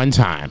at one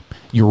time.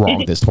 You're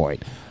wrong at this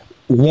point.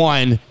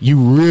 One, you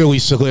really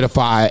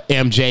solidify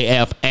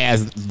MJF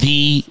as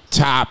the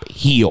top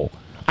heel.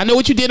 I know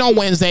what you did on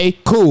Wednesday.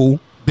 Cool.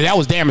 But that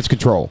was damage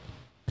control.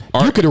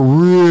 You could have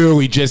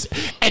really just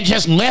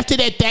left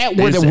it at that,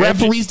 where the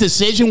referee's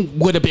decision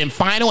would have been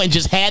final and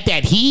just had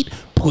that heat.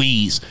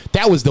 Please.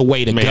 That was the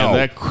way to go.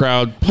 That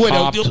crowd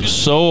popped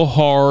so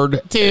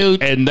hard.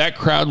 Dude. And that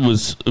crowd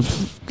was,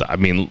 I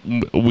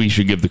mean, we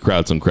should give the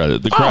crowd some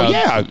credit. The crowd. Oh,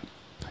 yeah.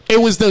 It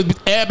was the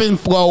ebb and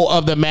flow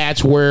of the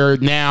match where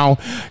now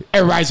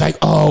everybody's like,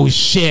 oh,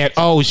 shit,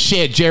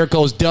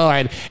 Jericho's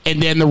done.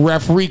 And then the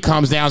referee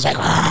comes down. It's like,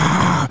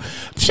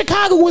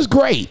 Chicago was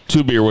great.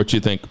 2Beer, what you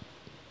think?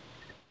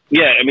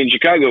 Yeah, I mean,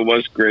 Chicago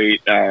was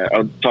great.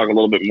 I'll talk a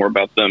little bit more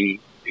about them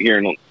here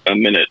in a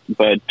minute.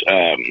 But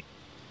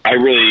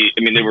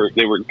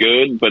they were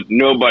good, but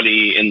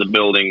nobody in the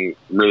building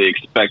really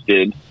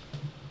expected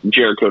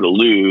Jericho to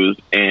lose.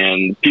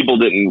 And people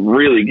didn't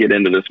really get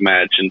into this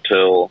match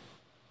until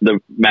the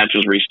match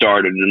was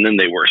restarted, and then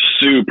they were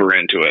super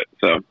into it.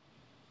 So,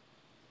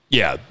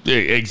 yeah,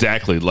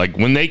 exactly. Like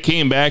when they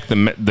came back,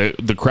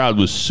 the crowd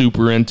was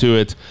super into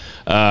it.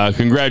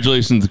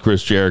 Congratulations to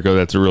Chris Jericho.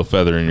 That's a real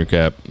feather in your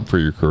cap for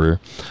your career.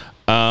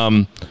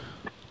 We'll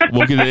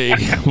get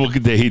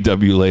to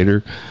AEW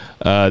later.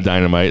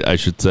 Dynamite, I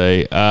should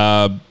say.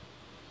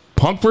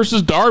 Punk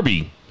versus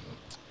Darby.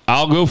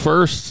 I'll go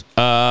first.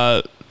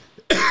 I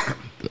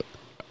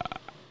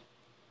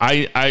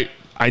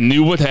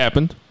knew what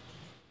happened.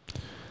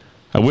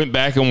 I went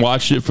back and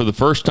watched it for the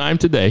first time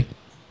today.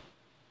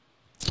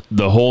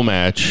 The whole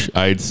match.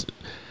 The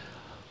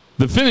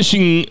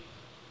finishing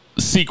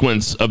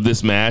sequence of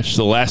this match,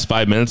 the last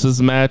 5 minutes of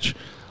the match,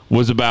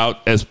 was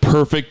about as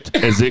perfect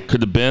as it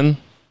could have been.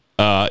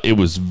 It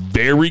was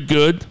very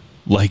good.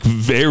 Like,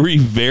 very,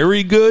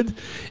 very good.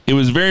 It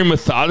was very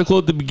methodical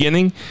at the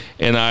beginning.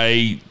 And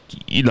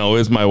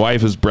as my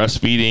wife is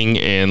breastfeeding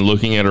and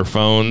looking at her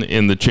phone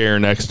in the chair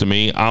next to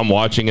me, I'm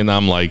watching and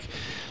I'm like,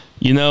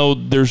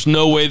 there's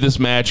no way this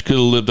match could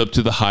have lived up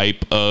to the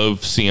hype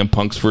of CM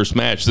Punk's first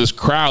match.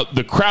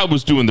 The crowd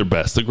was doing their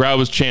best. The crowd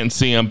was chanting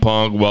CM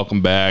Punk,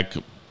 welcome back,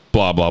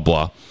 blah, blah,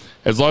 blah.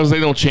 As long as they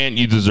don't chant,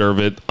 you deserve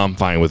it, I'm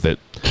fine with it.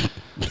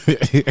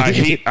 I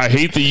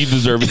hate the you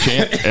deserve it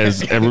chant,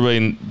 as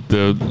everybody,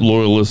 the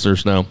loyal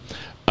listeners know.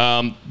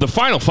 The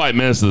final 5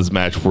 minutes of this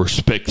match were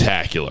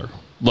spectacular.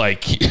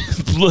 Like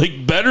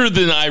better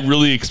than I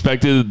really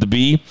expected it to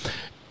be.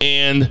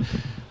 And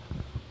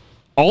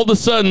all of a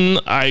sudden,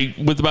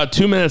 with about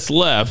 2 minutes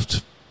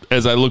left,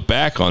 as I look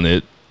back on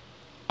it,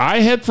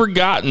 I had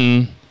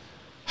forgotten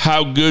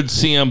how good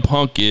CM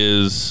Punk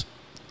is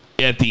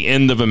at the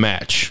end of a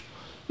match.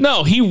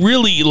 No, he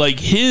really,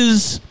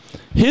 his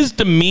his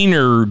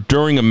demeanor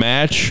during a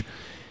match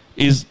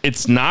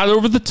it's not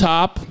over the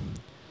top.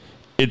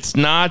 It's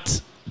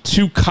not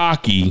too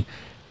cocky.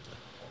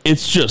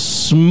 It's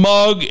just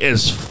smug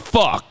as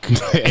fuck.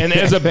 And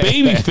as a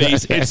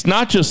babyface, it's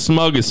not just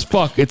smug as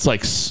fuck. It's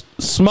like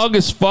smug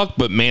as fuck,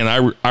 but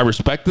man, I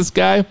respect this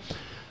guy.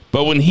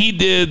 But when he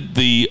did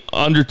the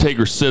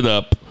Undertaker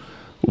sit-up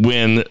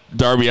when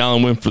Darby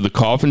Allin went for the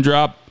coffin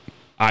drop,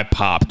 I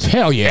popped.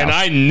 Hell yeah. And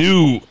I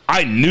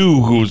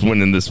knew who was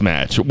winning this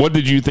match. What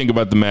did you think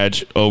about the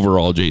match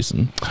overall,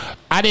 Jason?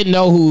 I didn't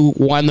know who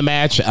won the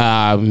match.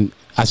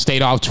 I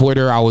stayed off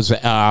Twitter. I was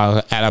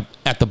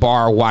at the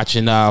bar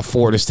watching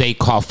Florida State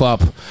cough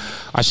up.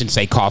 I shouldn't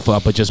say cough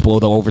up, but just blow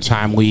the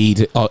overtime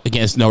lead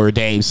against Notre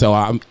Dame. So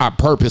I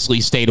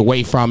purposely stayed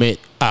away from it.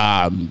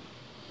 I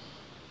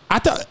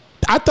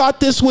thought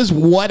this was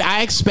what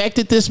I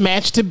expected this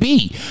match to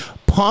be.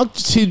 Punk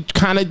to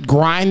kind of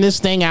grind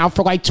this thing out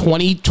for like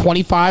 20,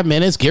 25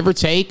 minutes, give or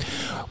take.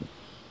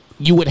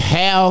 You would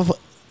have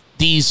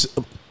these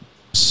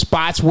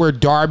spots where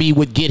Darby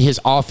would get his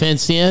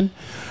offense in.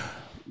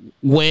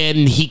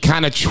 When he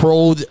kind of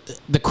trolled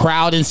the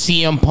crowd in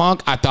CM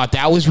Punk, I thought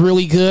that was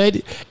really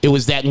good. It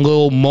was that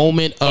little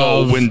moment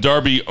of when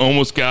Darby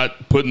almost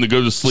got put in the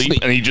go to sleep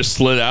and he just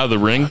slid out of the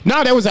ring. No,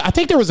 I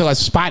think there was a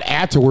spot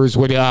afterwards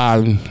where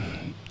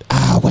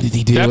what did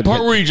he do? That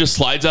part where he just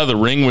slides out of the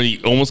ring when he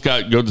almost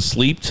got go to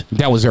sleep.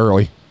 That was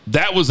early.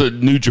 That was a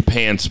New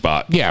Japan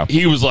spot. Yeah,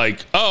 he was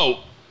like,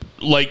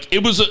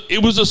 it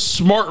was a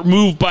smart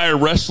move by a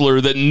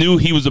wrestler that knew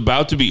he was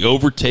about to be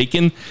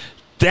overtaken.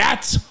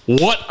 That's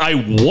what I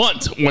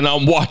want when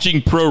I'm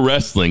watching pro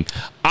wrestling.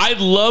 I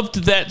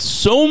loved that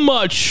so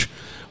much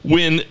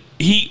when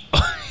he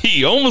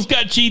almost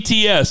got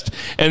GTS'd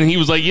and he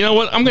was like, you know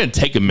what? I'm going to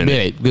take a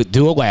minute.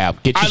 Do a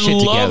lap. Get your shit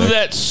together. I love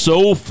that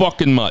so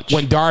fucking much.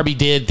 When Darby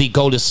did the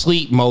go to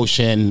sleep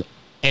motion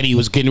and he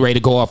was getting ready to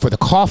go up for the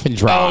coffin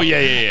drop. Oh,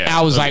 yeah.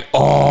 I was like,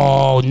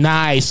 oh,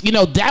 nice. You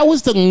know, that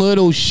was the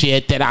little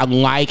shit that I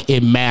like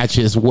in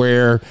matches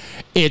where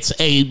it's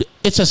a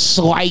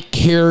slight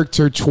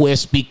character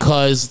twist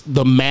because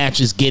the match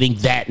is getting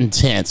that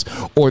intense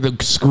or the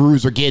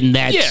screws are getting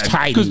that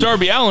tight. Because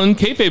Darby Allin,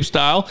 kayfabe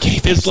style,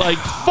 is like,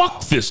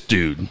 fuck this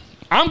dude.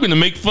 I'm going to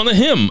make fun of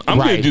him. I'm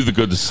going to do the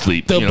go to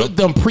sleep.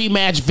 The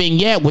pre-match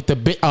vignette with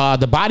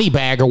the body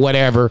bag or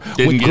whatever.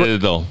 Didn't get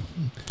it, though.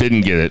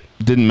 Didn't get it.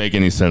 Didn't make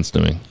any sense to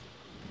me.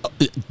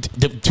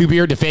 Two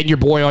Beer, defend your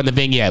boy on the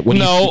vignette.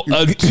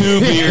 Two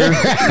Beer.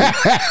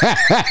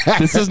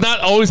 This does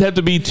not always have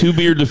to be Two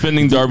Beer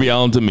defending Darby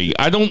Allin to me.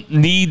 I don't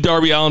need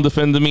Darby Allin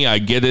defending me. I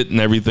get it and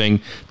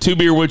everything. Two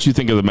Beer, what you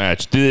think of the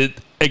match? Did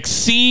it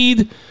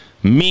exceed,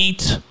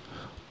 meet,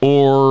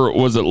 or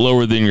was it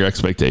lower than your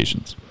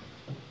expectations?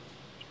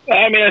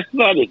 I mean, I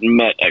thought it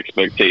met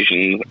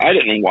expectations. I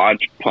didn't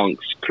watch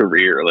Punk's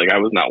career. Like, I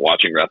was not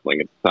watching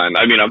wrestling at the time.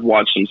 I mean, I've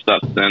watched some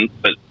stuff since,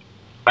 but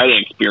I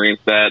didn't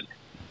experience that.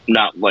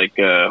 Not like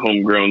a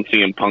homegrown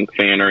CM Punk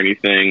fan or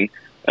anything.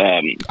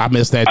 I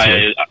missed that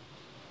too.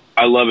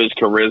 I love his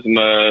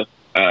charisma.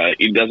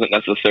 He doesn't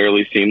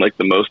necessarily seem like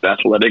the most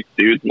athletic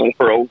dude in the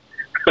world.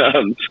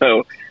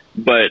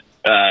 But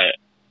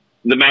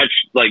the match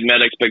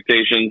met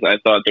expectations. I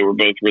thought they were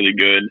both really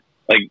good.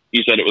 Like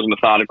you said, it was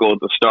methodical at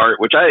the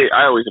start, which I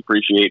always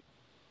appreciate,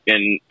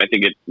 and I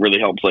think it really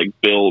helps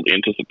build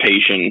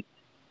anticipation.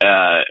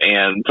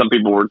 And some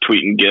people were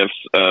tweeting GIFs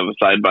of a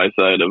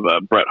side-by-side of a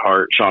Bret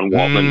Hart, Sean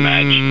Waltman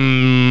match.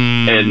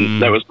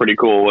 And that was pretty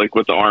cool,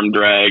 with the arm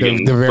drag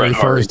and the very Bret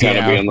Hart first, kind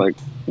of being like,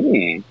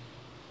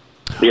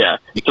 Yeah,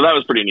 so that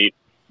was pretty neat.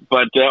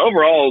 But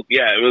overall,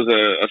 it was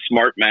a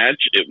smart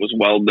match. It was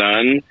well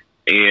done.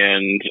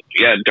 And,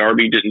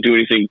 Darby didn't do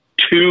anything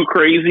too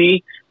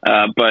crazy.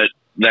 But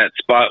that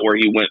spot where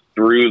he went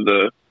through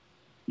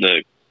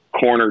the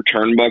corner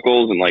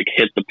turnbuckles and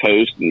hit the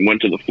post and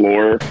went to the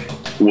floor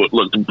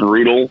looked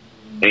brutal.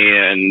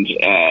 And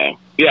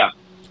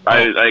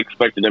I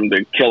expected him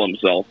to kill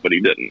himself, but he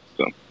didn't.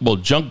 So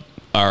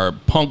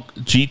Punk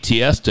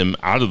GTS'd him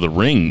out of the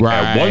ring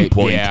at one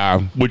point,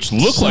 which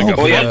looked like a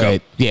fuck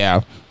up.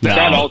 Yeah,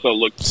 that also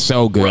looked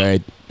so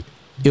good.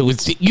 It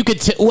was, you could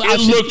it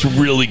looked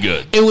really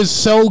good. It was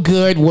so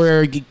good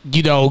where,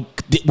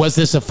 was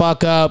this a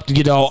fuck up?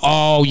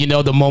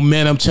 The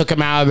momentum took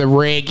him out of the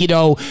ring.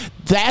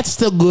 That's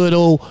the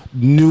little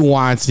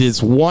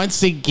nuances.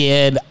 Once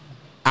again,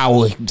 I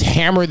will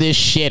hammer this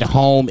shit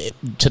home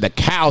to the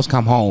cows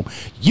come home.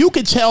 You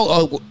could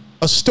tell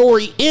a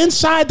story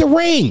inside the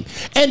ring,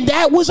 and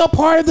that was a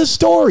part of the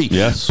story.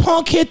 Yes.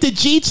 Punk hit the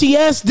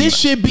GTS. This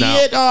should be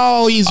it.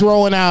 Oh, he's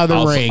rolling out of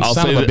the ring.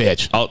 Son of a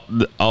bitch.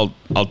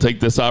 I'll take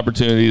this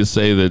opportunity to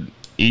say that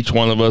each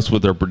one of us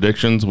with our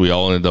predictions, we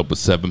all ended up with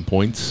 7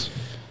 points.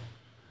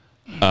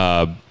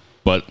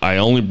 But I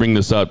only bring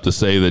this up to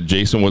say that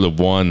Jason would have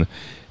won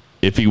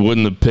if he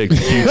wouldn't have picked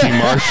QT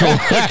Marshall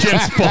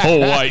against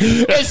Paul White.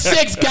 There's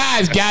 6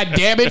 guys,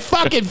 goddammit.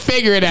 Fucking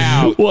figure it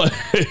out. Well,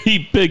 he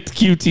picked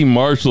QT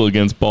Marshall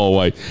against Paul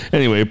White.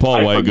 Anyway,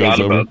 Paul White goes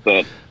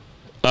over.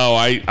 Oh,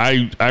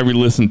 I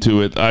re-listened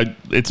to it.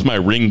 It's my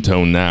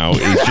ringtone now.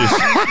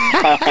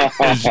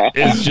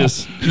 It's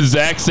just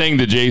Zach saying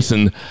to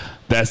Jason,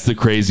 "That's the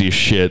craziest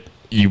shit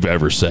you've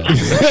ever said."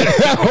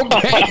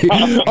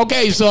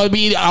 Okay. So I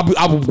mean,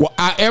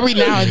 I every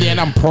now and then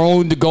I'm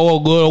prone to go a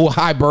little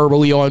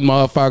hyperbole on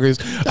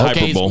motherfuckers.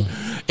 Okay, Hyperbole.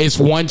 it's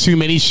one too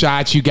many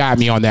shots. You got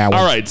me on that one.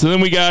 All right, so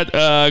then we got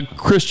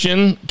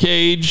Christian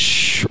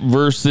Cage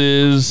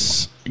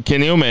versus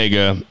Kenny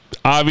Omega.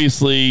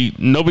 Obviously,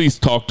 nobody's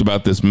talked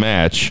about this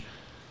match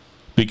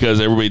because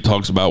everybody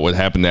talks about what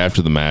happened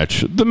after the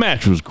match. The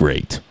match was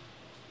great.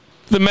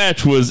 The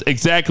match was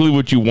exactly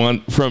what you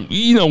want from,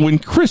 when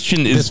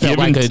Christian is This felt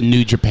given like a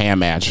New Japan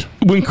match.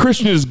 when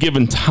Christian is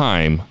given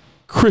time,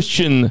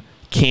 Christian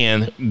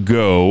can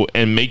go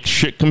and make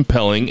shit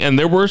compelling, and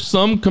there were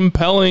some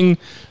compelling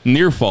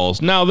near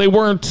falls. Now they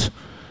weren't.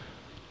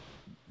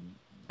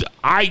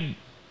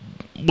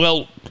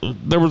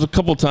 There was a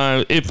couple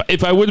times.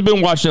 If I would have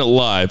been watching it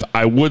live,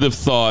 I would have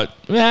thought,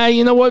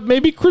 you know what?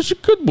 Maybe Christian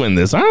could win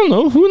this. I don't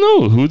know. Who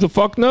knows? Who the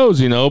fuck knows?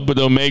 But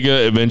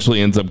Omega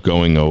eventually ends up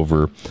going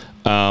over.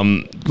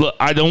 Look,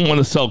 I don't want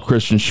to sell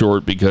Christian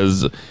short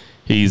because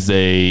he's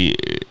a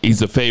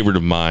favorite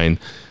of mine.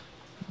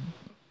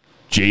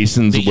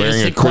 Jason's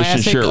wearing a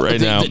Christian shirt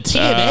right now. The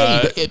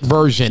TNA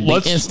version,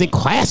 the instant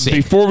classic.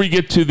 Before we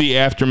get to the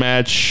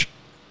aftermatch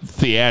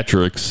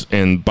theatrics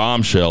and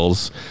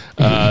bombshells,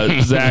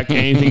 Zach,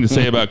 anything to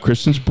say about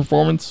Christian's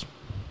performance?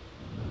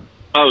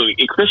 Oh,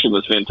 Christian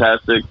was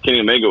fantastic.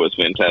 Kenny Omega was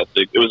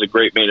fantastic. It was a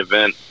great main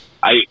event.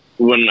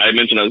 When I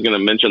mentioned I was going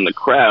to mention the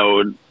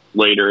crowd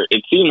later,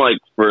 it seemed like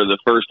for the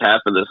first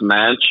half of this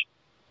match,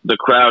 the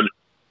crowd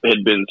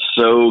had been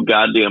so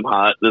goddamn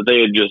hot that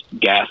they had just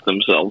gassed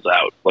themselves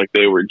out. Like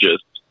they were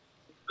just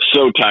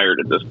so tired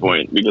at this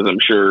point because I'm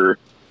sure,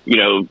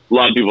 a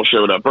lot of people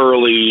showed up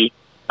early.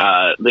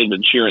 They've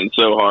been cheering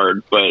so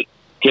hard, but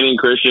Kenny and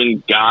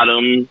Christian got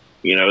them.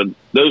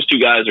 Those two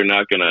guys are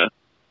not going to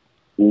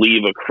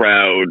leave a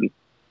crowd,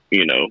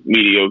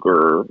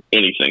 mediocre or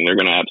anything. They're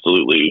going to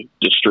absolutely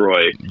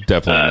destroy.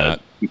 Definitely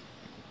not.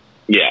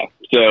 Yeah.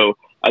 So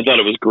I thought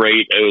it was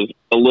great. It was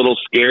a little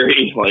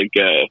scary. Like,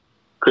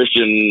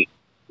 Christian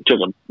took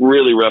a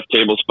really rough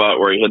table spot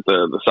where he hit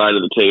the side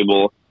of the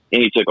table,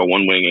 and he took a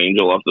one-wing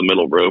angel off the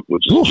middle rope,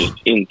 which is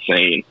just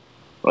insane.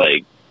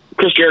 Like,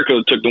 Chris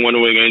Jericho took the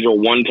one-wing angel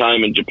one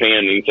time in Japan,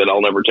 and he said,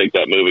 "I'll never take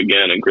that move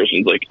again." And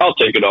Christian's like, "I'll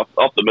take it off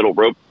the middle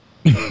rope."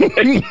 He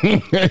ended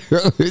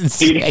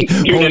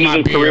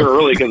his career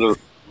early because of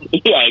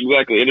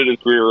exactly. Ended his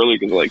career early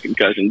because of like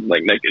concussions,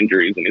 like neck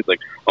injuries, and he's like,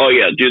 "Oh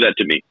yeah, do that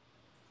to me."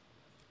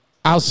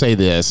 I'll say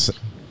this.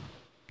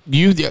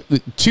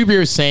 Two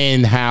Beers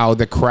saying how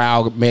the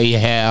crowd may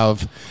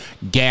have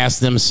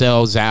gassed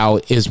themselves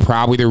out is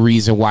probably the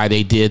reason why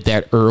they did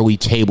that early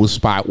table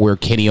spot where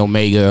Kenny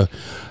Omega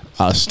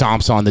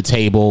stomps on the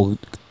table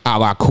a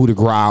la coup de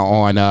grace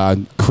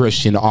on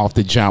Christian off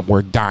the jump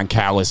where Don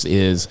Callis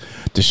is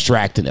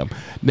distracting him.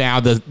 Now,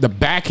 the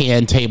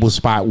backhand table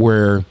spot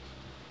where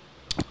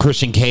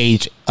Christian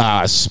Cage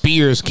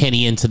spears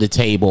Kenny into the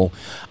table,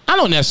 I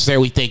don't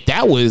necessarily think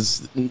that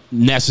was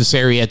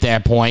necessary at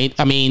that point.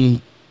 I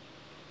mean,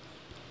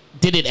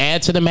 did it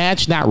add to the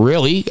match? Not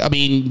really. I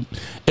mean,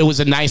 it was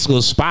a nice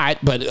little spot,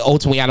 but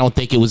ultimately I don't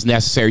think it was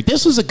necessary.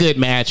 This was a good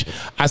match.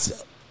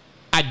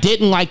 I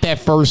didn't like that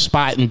first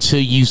spot until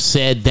you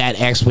said that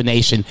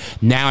explanation.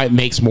 Now it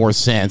makes more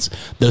sense.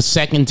 The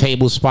second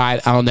table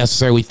spot, I don't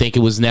necessarily think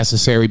it was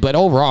necessary, but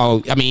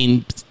overall, I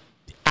mean,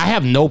 I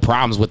have no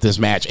problems with this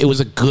match. It was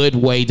a good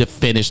way to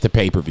finish the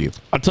pay-per-view.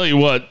 I'll tell you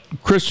what,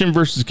 Christian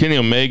versus Kenny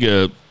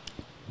Omega.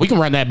 We can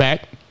run that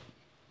back.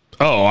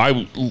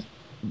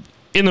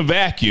 In a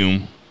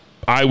vacuum,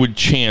 I would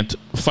chant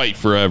 "fight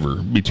forever"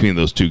 between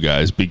those two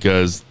guys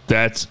because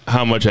that's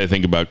how much I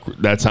think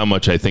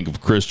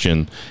of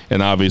Christian,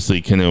 and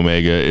obviously Kenny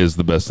Omega is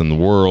the best in the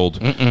world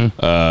according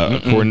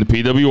to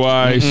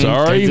PWI.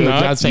 Sorry,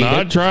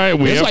 not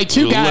trying. There's like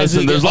two guys.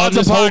 Listen, there's lots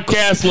of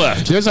podcasts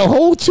left. There's a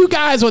whole two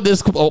guys on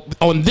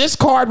this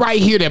card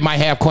right here that might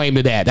have claim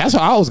to that. That's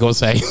what I was gonna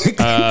say.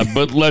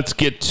 But let's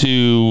get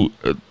to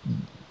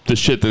the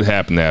shit that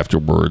happened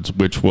afterwards,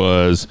 which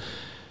was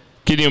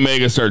Kenny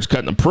Omega starts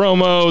cutting a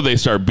promo. They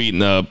start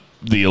beating up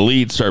the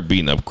Elite, start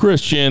beating up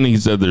Christian. He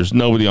said, "There's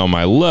nobody on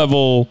my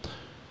level."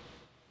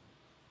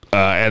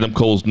 Adam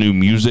Cole's new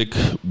music,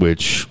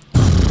 which,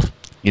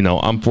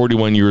 I'm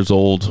 41 years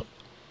old.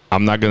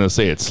 I'm not going to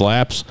say it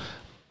slaps.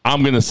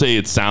 I'm going to say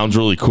it sounds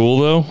really cool,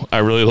 though. I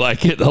really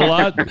like it a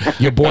lot.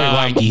 Your boy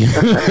Lanky.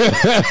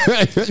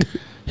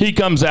 He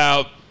comes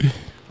out,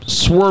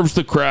 swerves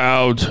the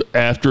crowd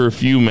after a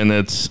few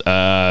minutes.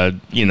 I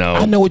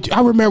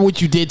remember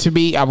what you did to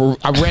me. I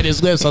read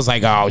his lips. I was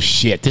like, "Oh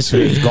shit, this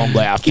is gonna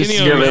laugh." They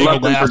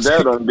left him for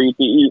dead on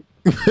BTE.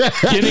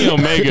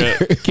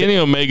 Kenny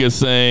Omega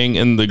saying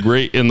in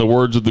the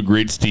words of the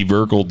great Steve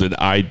Urkel, "Did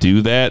I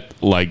do that?"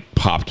 Like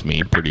popped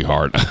me pretty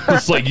hard.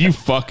 It's like, you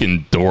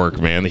fucking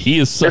dork, man. He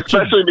is such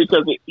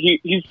because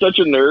he's such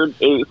a nerd,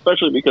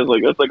 especially because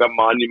like that's like a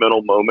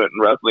monumental moment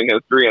in wrestling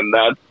history, and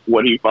that's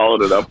what he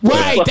followed it up with.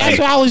 Right, that's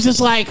why I was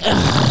just like,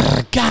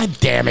 God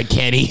damn it,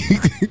 Kenny.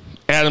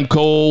 Adam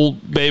Cole,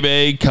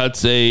 baby,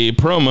 cuts a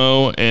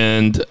promo,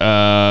 and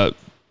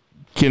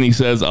Kenny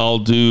says, "I'll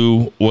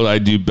do what I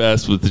do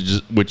best,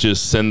 which is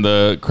send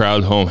the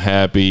crowd home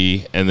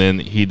happy." And then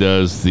he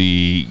does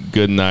the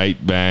good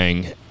night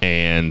bang,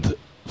 and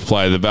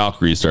Fly the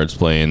Valkyrie starts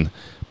playing.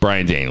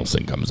 Bryan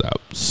Danielson comes out.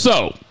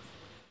 So,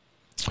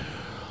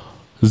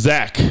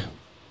 Zach,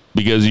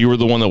 because you were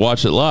the one that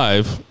watched it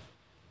live,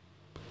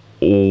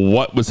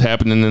 what was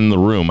happening in the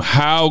room?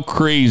 How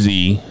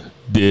crazy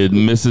did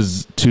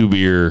Mrs.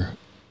 Two-Beer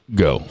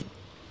go?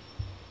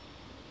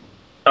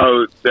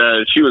 Oh,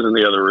 she was in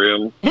the other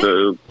room,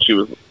 so she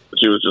was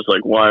just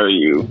like, "Why are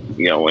you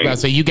yelling?"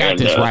 So you got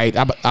this right.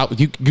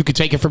 You can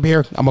take it from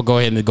here. I'm gonna go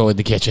ahead and go in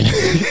the kitchen.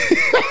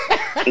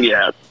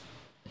 yeah.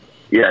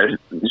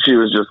 She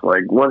was just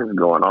like, "What is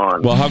going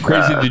on?" Well, how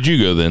crazy did you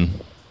go then?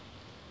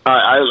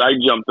 I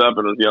jumped up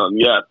and was yelling,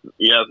 "Yes,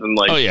 yes!" And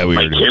like,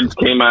 my kids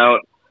came out.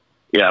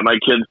 Yeah, my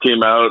kids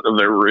came out of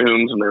their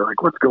rooms and they were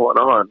like, "What's going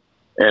on?"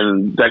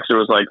 And Dexter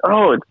was like,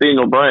 "Oh, it's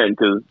Daniel Bryan,"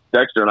 because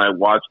Dexter and I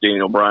watched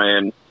Daniel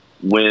Bryan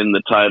win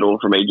the title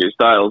from AJ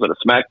Styles at a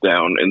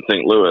SmackDown in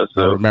St. Louis.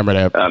 So I remember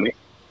that.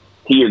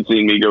 He had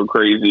seen me go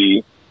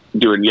crazy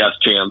doing yes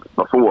chants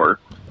before.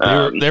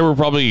 They were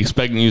probably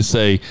expecting you to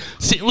say,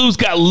 "St. Louis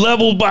got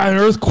leveled by an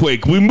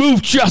earthquake. We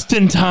moved just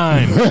in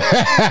time."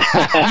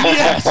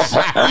 Yes,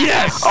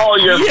 yes. All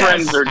your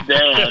friends are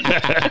dead.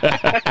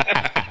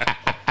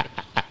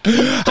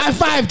 High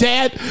five,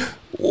 Dad.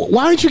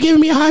 Why aren't you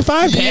giving me a high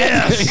five,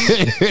 Dad?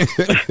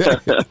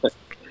 Yes.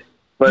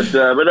 But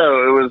no,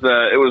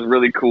 it was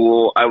really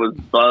cool. I was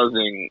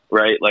buzzing,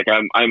 right? Like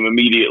I'm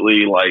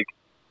immediately like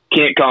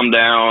can't calm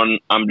down.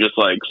 I'm just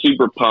like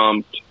super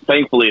pumped.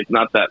 Thankfully, it's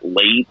not that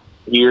late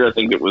here. I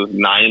think it was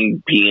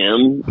 9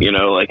 p.m.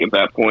 Like at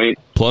that point,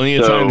 plenty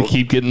of time to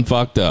keep getting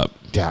fucked up.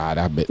 God,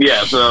 I bet.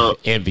 Yeah, so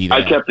envy that.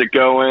 I kept it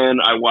going.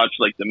 I watched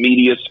like the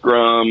media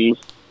scrums,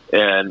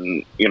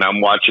 and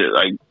I'm watching.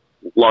 I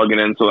logging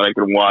in so that I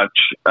could watch,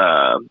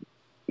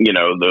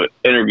 the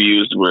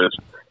interviews with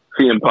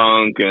CM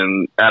Punk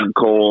and Adam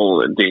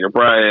Cole and Daniel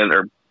Bryan,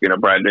 or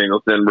Bryan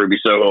Danielson, Ruby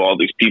Soho, all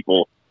these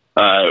people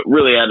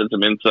really added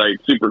some insight.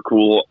 Super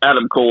cool.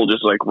 Adam Cole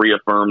just like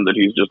reaffirmed that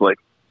he's just like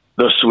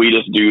the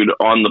sweetest dude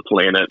on the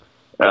planet.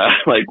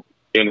 Like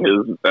in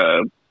his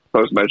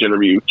post-match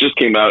interview, just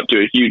came out to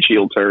a huge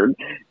heel turn,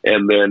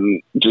 and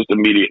then just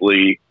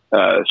immediately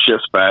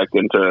shifts back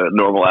into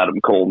normal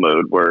Adam Cole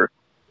mode, where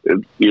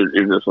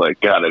you're just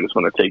like, God, I just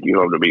want to take you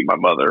home to meet my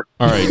mother.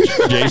 All right,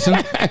 Jason.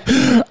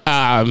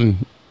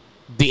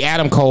 The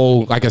Adam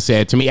Cole, like I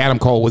said, to me, Adam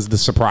Cole was the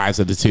surprise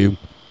of the two.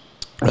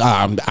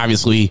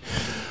 Obviously,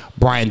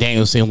 Bryan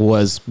Danielson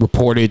was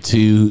reported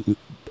to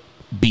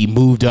be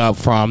moved up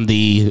from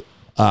the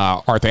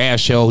Arthur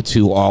Ashe show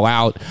to All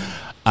Out.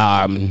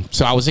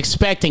 So I was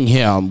expecting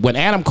him. When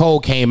Adam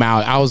Cole came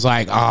out, I was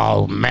like,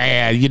 oh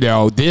man,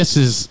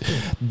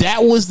 that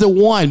was the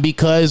one,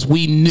 because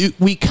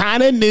we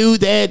kind of knew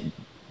that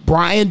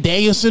Bryan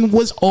Danielson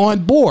was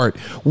on board.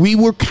 We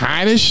were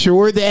kind of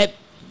sure that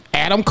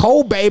Adam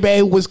Cole,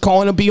 baby, was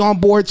going to be on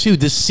board too.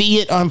 To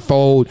see it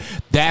unfold,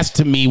 that's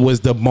to me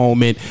was the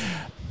moment.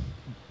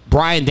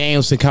 Bryan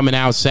Danielson coming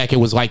out second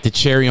was like the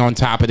cherry on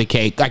top of the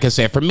cake. Like I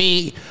said, for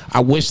me, I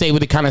wish they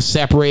would have kind of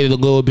separated a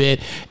little bit.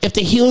 If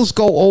the heels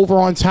go over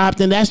on top,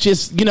 then that's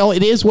just,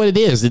 it is what it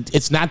is.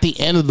 It's not the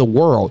end of the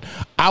world.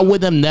 I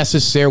wouldn't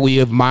necessarily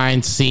have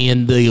mind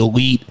seeing the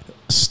Elite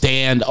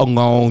stand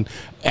alone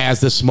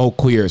as the smoke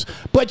clears.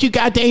 But you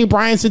got Daniel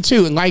Bryanson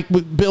too, and like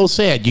Bill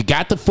said, you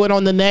got the foot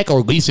on the neck, or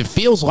at least it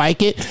feels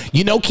like it.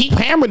 Keep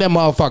hammering them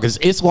motherfuckers.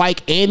 It's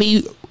like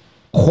any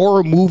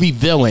horror movie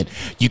villain.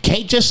 You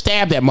can't just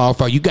stab that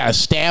motherfucker. You got to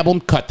stab him,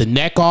 cut the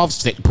neck off,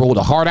 pull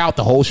the heart out,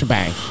 the whole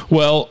shebang.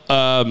 Well,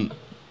 I'm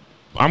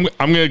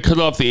going to cut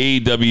off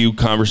the AEW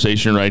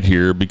conversation right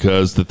here,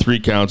 because the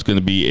 3 count's going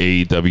to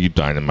be AEW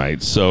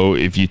Dynamite. So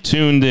if you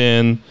tuned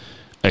in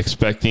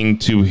expecting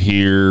to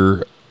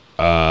hear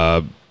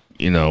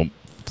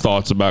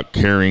thoughts about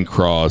Karrion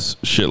Kross,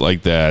 shit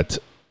like that,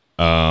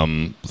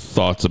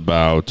 thoughts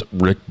about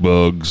Rick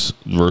Boogs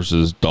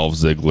versus Dolph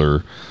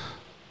Ziggler,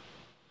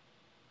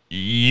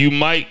 you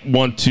might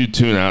want to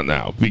tune out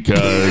now,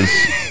 because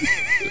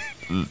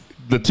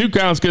the 2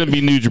 count's going to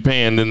be New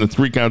Japan, and the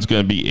 3 count's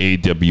going to be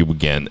AEW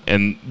again.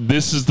 And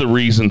this is the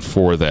reason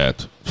for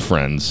that,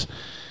 friends,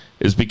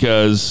 is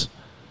because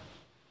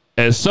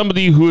as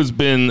somebody who has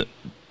been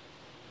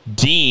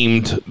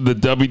deemed the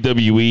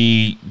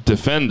WWE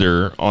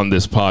defender on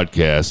this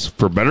podcast,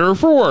 for better or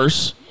for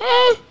worse,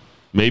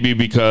 maybe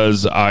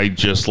because I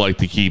just like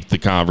to keep the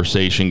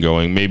conversation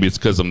going. Maybe it's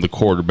because I'm the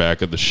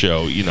quarterback of the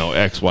show,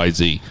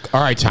 XYZ.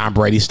 All right, Tom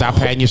Brady, stop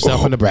patting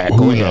yourself on the back.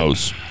 Who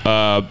knows?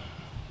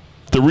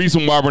 the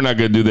reason why we're not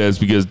going to do that is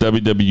because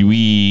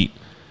WWE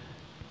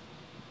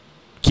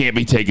can't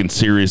be taken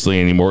seriously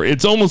anymore.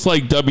 It's almost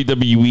like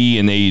WWE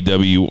and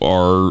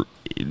AEW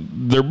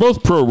they're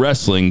both pro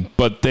wrestling,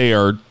 but they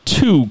are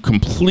two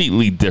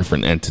completely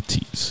different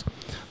entities.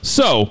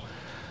 So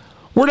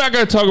we're not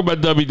going to talk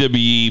about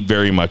WWE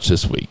very much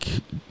this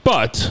week,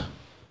 but...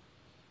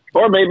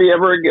 Or maybe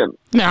ever again.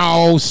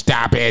 No,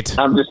 stop it.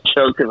 I'm just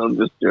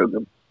joking.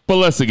 But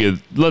let's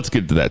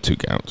get to that 2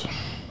 count.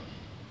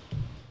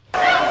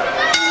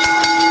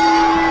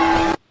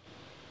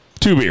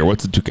 2 beer.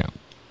 What's the 2 count?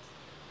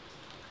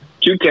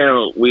 2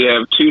 count. We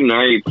have 2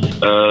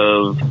 nights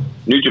of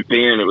New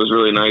Japan. It was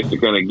really nice to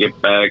kind of get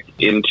back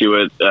into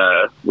it.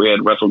 We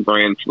had Wrestle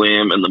Grand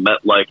Slam in the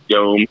MetLife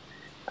Dome.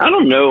 I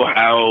don't know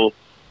how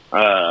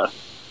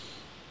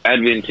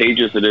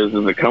advantageous it is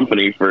as a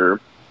company for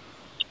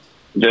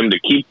them to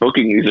keep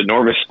booking these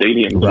enormous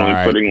stadiums and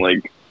only putting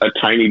like a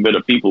tiny bit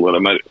of people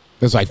in them.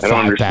 There's like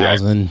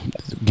 5,000,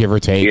 give or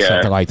take,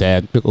 something like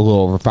that. A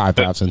little over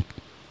 5,000.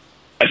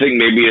 I think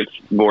maybe it's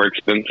more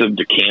expensive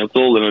to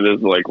cancel than it is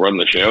to like run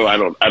the show. I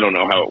don't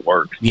know how it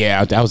works.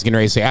 Yeah, I was getting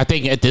ready to say. I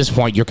think at this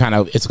point you're kind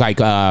of, it's like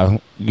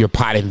you're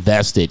pot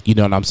invested. You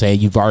know what I'm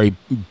saying? You've already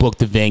booked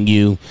the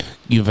venue,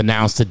 you've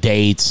announced the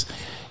dates.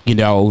 You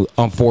know,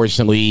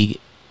 unfortunately,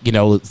 you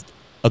know,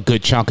 a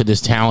good chunk of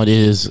this talent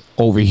is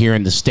over here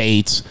in the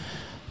States.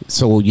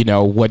 So, you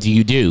know, what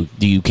do? Do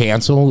you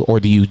cancel, or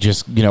do you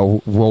just, you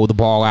know, roll the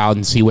ball out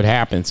and see what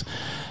happens?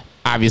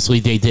 Obviously,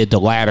 they did the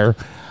latter.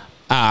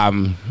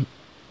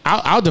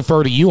 I'll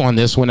defer to you on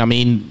this one. I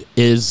mean,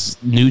 is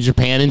New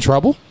Japan in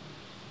trouble?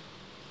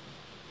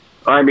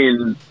 I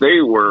mean,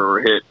 they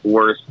were hit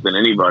worse than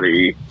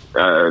anybody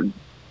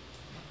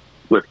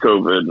with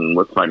COVID and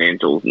with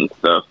financials and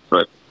stuff,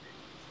 but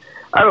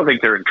I don't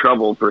think they're in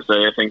trouble per se.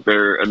 I think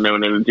they're a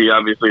known entity.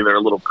 Obviously, they're a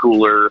little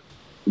cooler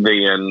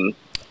than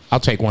I'll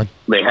take one.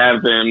 They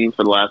have been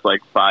for the last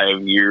like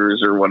 5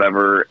 years or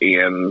whatever,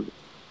 and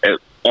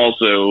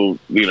also,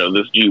 you know,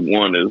 this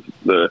G1 is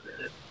the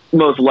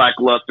most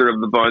lackluster of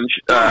the bunch.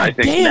 I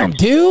think. Damn,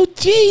 dude,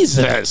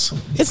 Jesus,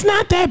 it's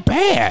not that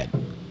bad.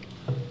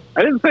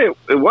 I didn't say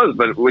it was,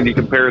 but when you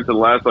compare it to the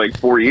last like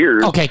 4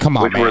 years, okay, come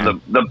on, which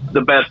man. were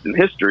the best in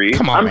history.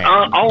 Come on,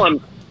 man.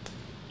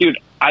 Dude,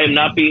 I am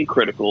not being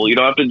critical. You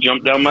don't have to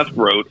jump down my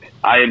throat.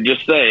 I am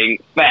just saying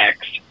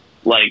facts.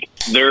 Like,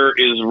 there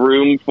is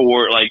room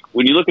for, like,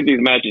 when you look at these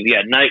matches,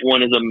 yeah, night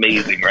 1 is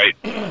amazing, right?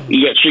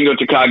 You got Shingo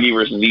Takagi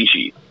versus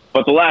Ishii.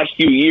 But the last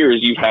few years,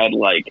 you've had,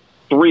 like,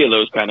 3 of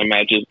those kind of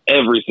matches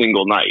every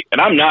single night.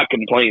 And I'm not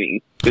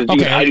complaining, because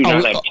I do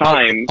not have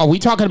time. Are we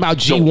talking about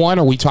G1, or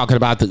are we talking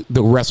about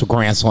the Wrestle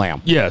Grand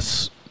Slam?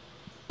 Yes.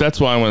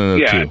 That's why I wanted to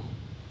know, too.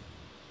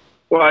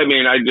 Well, I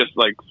mean, I just,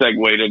 like,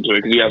 segued into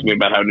it, because you asked me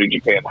about how New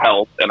Japan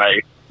health, and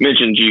I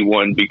mentioned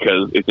G1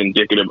 because it's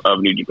indicative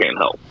of New Japan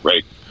health,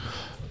 right?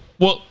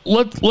 Well,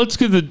 let's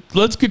get to the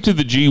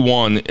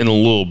G1 in a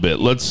little bit.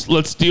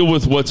 Let's deal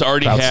with what's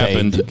already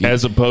happened,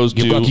 as opposed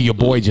to. You're lucky your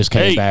boy just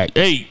came back.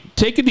 Hey,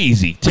 take it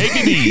easy. Take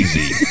it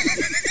easy.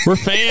 We're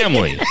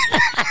family.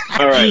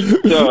 All right,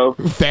 so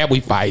family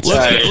fights.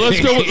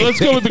 Let's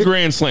go with the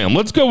Grand Slam.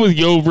 Let's go with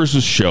Yo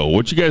versus Show.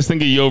 What you guys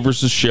think of Yo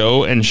versus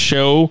Show? And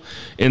Show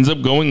ends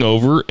up going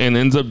over and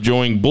ends up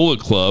joining Bullet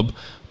Club.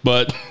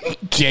 But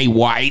Jay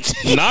White,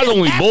 not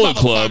only Bullet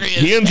Club,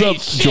 he ends up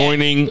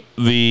joining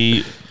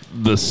the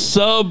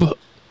sub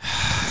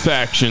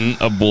faction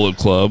of Bullet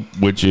Club,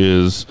 which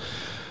is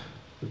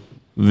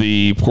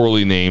the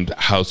poorly named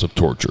House of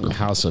Torture.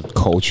 House of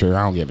Culture.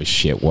 I don't give a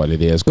shit what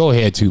it is. Go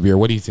ahead, Two Beer.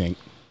 What do you think?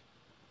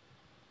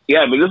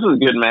 Yeah, but this was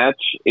a good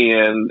match,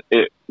 and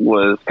it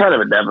was kind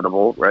of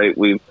inevitable, right?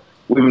 We've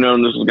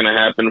known this was going to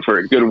happen for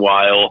a good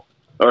while,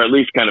 or at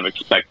least kind of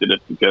expected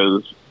it,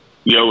 because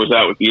Yo was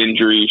out with the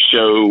injury.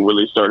 Show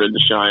really started to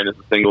shine as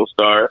a single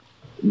star.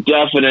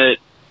 Definite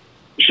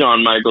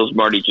Shawn Michaels,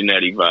 Marty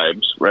Jannetty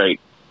vibes, right?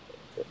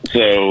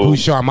 So who's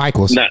Shawn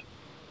Michaels?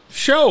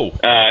 Show.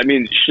 I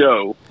mean,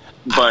 Show.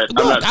 But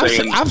I'm not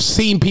saying. I've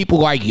seen people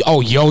like,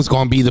 oh, Yo's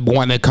going to be the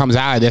one that comes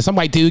out of this. I'm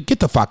like, dude, get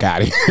the fuck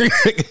out of here.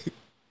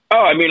 Oh,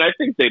 I mean, I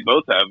think they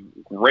both have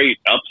great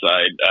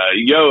upside.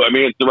 Yo, I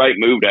mean, it's the right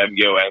move to have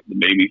Yo as the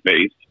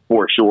babyface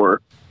for sure,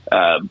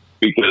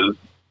 because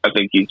I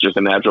think he's just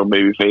a natural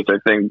babyface. I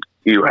think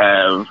you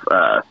have,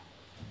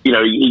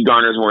 he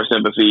garners more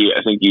sympathy.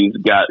 I think he's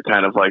got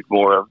kind of like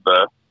more of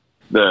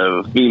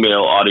the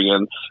female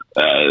audience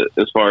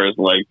as far as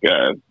like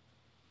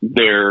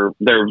their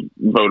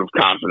vote of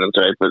confidence,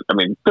 right? But I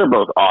mean, they're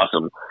both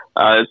awesome.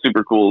 It's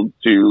super cool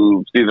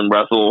to see them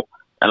wrestle,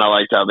 and I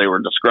liked how they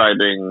were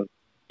describing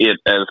it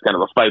as kind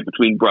of a fight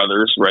between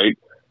brothers, right?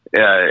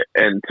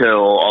 Until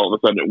all of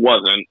a sudden it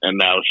wasn't, and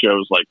now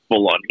Show's like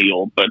full on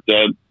heel. But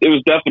it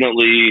was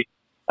definitely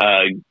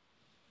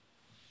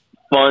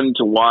fun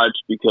to watch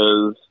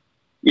because,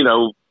 you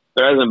know,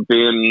 there hasn't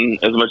been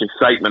as much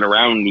excitement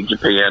around New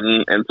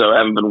Japan, and so I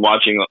haven't been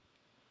watching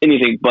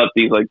anything but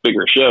these like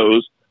bigger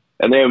shows,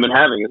 and they haven't been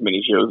having as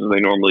many shows as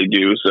they normally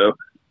do. So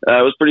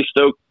I was pretty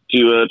stoked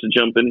to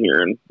jump in here,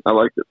 and I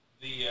liked it.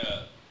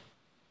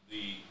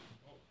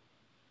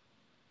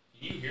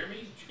 you hear me?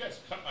 Did you guys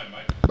cut my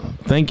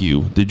mic? Thank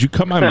you. Did you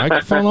cut my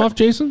microphone off,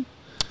 Jason?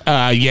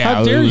 Yeah,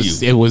 How dare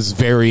it was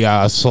very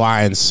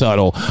sly and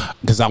subtle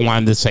because I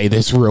wanted to say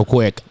this real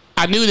quick.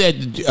 I knew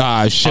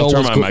that Show I'll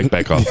turn was my mic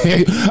back off.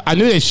 I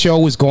knew that Show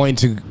was going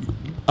to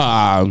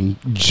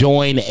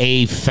join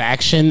a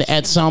faction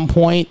at some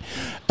point,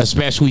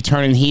 especially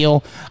turning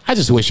heel. I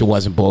just wish it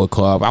wasn't Bullet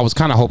Club. I was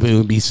kind of hoping it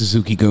would be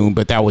Suzuki-gun,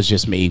 but that was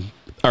just me.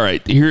 All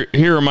right, here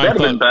are my That'd have thoughts.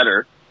 been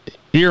better.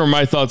 Here are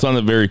my thoughts on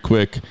it very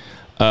quick.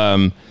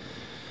 I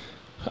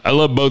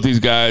love both these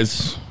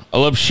guys. I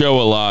love Show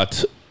a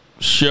lot.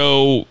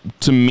 Show,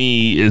 to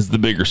me, is the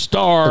bigger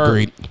star.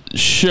 Agreed.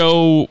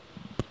 Show,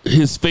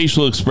 his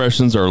facial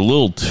expressions are a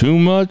little too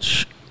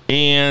much.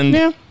 And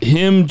Yeah.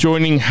 him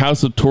joining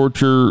House of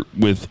Torture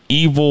with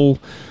Evil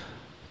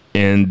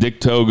and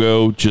Dick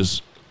Togo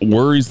just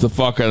worries the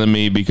fuck out of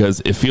me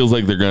because it feels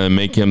like they're going to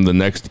make him the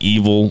next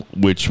Evil,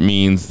 which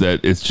means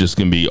that it's just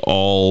going to be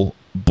all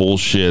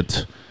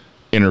bullshit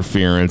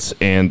interference.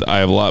 And I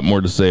have a lot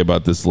more to say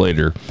about this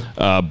later,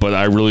 but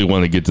I really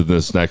want to get to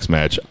this next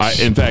match.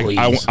 In fact,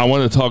 Please. I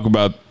want to talk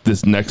about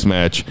this next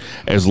match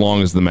as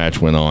long as the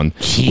match went on,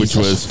 Jesus which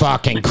was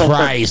fucking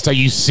Christ. Are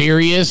you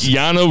serious?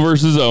 Yano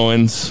versus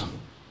Owens.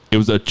 It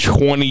was a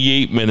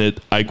 28-minute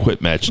I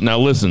Quit match. Now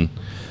listen,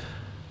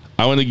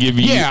 I want to give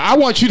you. Yeah, I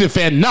want you to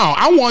defend. No,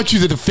 I want you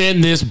to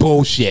defend this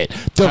bullshit.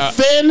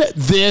 Defend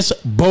this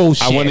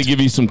bullshit. I want to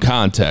give you some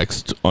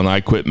context on I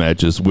Quit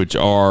matches, which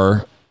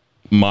are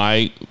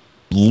my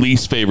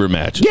least favorite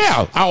matches.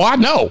 Yeah. Oh, I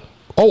know.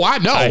 Oh, I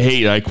know. I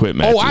hate I Quit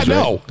matches. Oh, I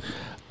know.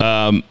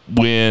 Right?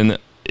 When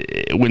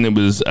it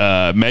was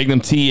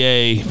Magnum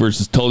TA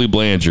versus Tully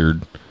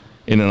Blanchard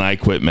in an I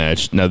Quit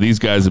match. Now these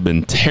guys have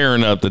been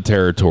tearing up the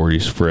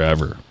territories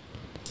forever.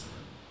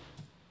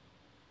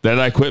 That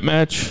I Quit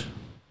match,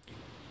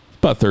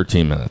 about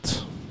 13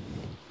 minutes.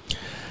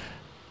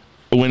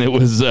 When it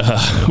was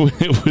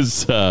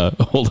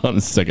hold on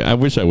a second. I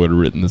wish I would have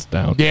written this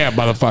down. Yeah,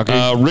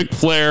 motherfucker. Ric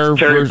Flair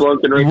Terry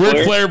Funk and Ric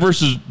Flair? Flair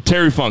versus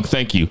Terry Funk.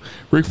 Thank you.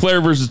 Ric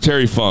Flair versus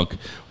Terry Funk,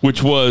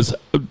 which was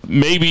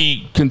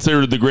maybe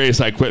considered the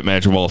greatest I Quit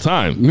match of all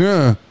time.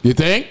 Yeah. You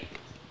think?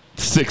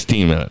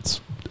 16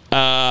 minutes.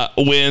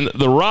 When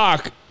The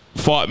Rock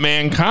fought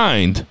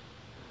Mankind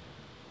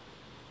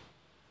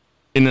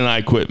in an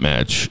I Quit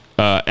match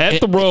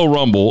at the Royal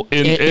Rumble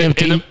in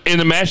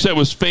a match that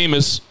was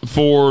famous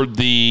for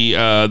the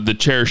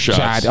chair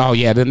shots. Oh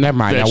yeah, never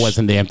mind. That That's-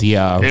 wasn't the empty.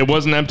 It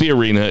wasn't empty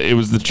arena. It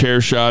was the chair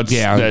shots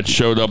that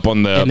showed up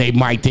on the and they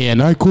mic'd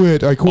in. I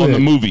quit. on the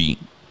movie.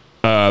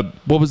 What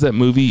was that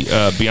movie?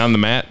 Beyond the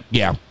Mat.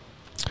 Yeah.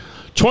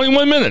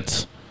 21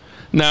 minutes.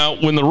 Now,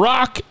 when The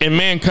Rock and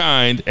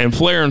Mankind and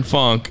Flair and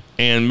Funk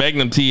and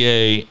Magnum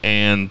TA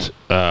and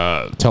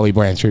Tully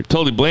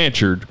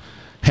Blanchard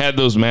had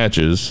those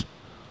matches,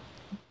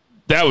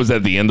 that was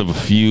at the end of a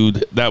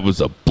feud. That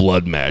was a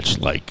blood match.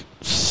 Like,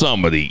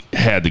 somebody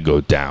had to go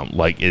down.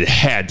 Like, it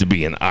had to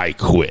be an I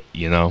Quit,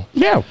 you know?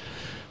 Yeah.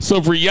 So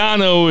for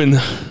Yano and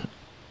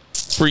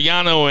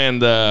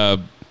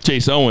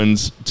Chase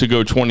Owens to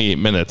go 28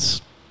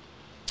 minutes,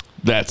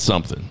 that's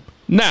something.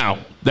 Now,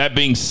 that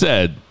being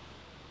said,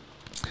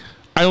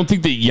 I don't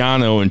think that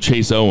Yano and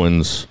Chase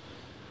Owens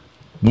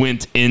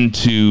went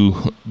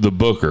into the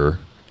booker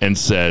and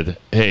said,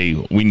 hey,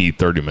 we need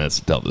 30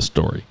 minutes to tell this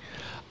story.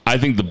 I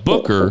think the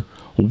booker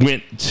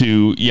went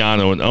to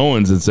Yano and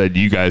Owens and said,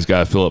 you guys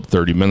got to fill up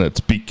 30 minutes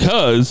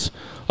because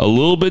a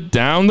little bit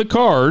down the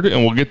card,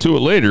 and we'll get to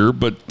it later,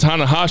 but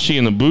Tanahashi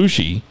and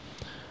Ibushi,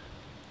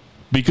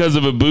 because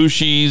of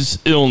Ibushi's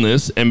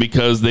illness and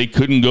because they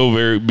couldn't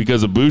go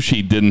because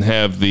Ibushi didn't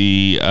have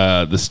the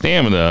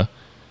stamina,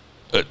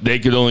 they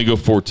could only go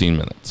 14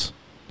 minutes.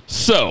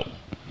 So,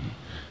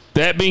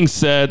 that being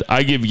said,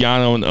 I give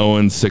Yano and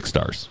Owens 6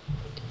 stars.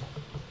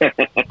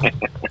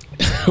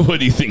 What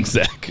do you think,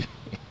 Zach?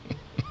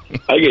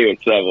 I gave it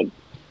 7.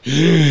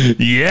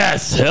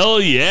 Yes, hell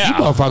yeah. You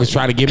motherfuckers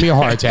trying to give me a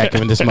heart attack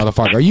in this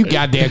motherfucker. Are you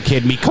goddamn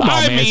kidding me? Come on,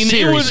 I man. mean,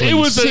 Seriously. it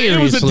was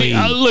Seriously.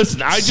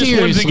 listen, I just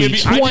wanted to Seriously. give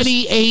you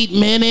 28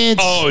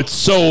 minutes. Oh, it's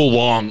so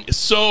long.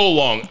 So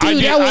long.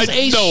 Dude, that was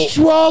a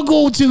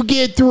struggle to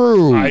get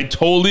through. I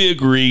totally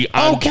agree.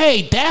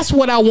 Okay, that's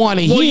what I want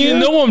to hear. Well, you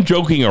know I'm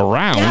joking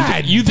around.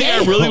 God You think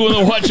damn. I really want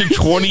to watch a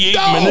 28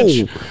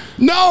 minutes?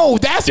 No,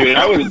 that's Dude, what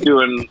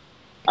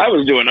I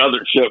was doing other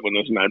shit when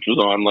this match was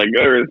on. Like,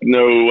 there is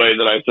no way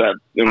that I sat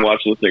and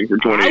watched this thing for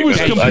 28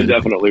 minutes. I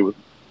definitely was.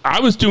 I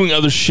was doing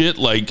other shit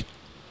like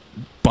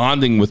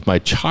bonding with my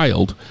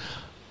child,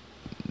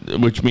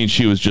 which means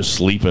she was just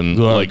sleeping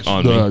like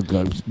on me.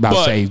 About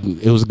to say,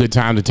 it was a good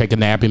time to take a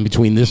nap in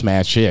between this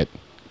match. Shit.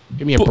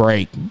 Give me a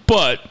break.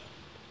 But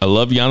I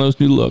love Yano's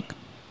new look.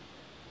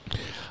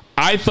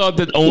 I thought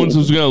that Owens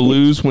was going to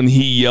lose when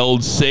he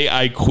yelled, "Say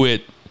I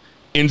quit,"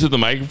 into the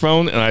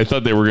microphone, and I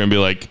thought they were going to be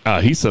like,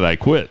 he said I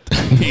quit.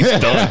 He's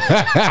done.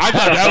 I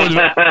thought that would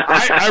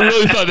I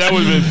really thought that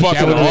would have been fucking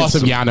That would have been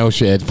awesome. some Yano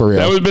shit, for real.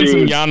 That would have been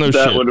some Yano that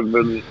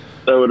shit.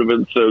 That would have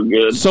been so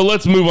good. So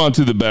let's move on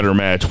to the better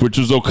match, which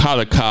is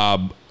Okada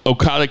Cobb.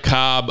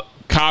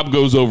 Cobb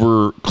goes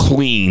over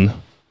clean.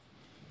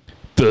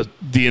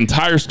 the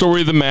entire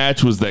story of the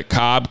match was that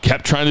Cobb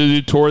kept trying to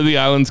do Tour of the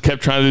Islands, did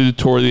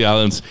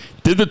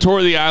the Tour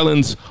of the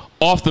Islands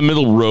off the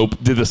middle rope,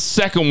 did the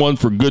second one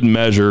for good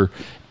measure,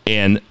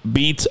 and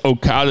beats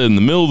Okada in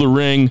the middle of the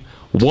ring.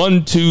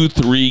 1, 2,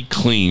 3,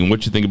 clean.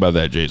 What you think about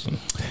that, Jason?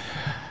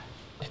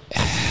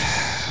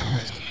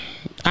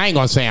 I ain't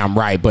gonna say I'm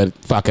right, but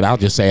fuck it, I'll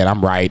just say it.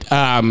 I'm right.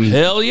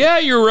 Hell yeah,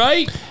 you're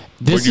right.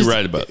 What you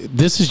right about?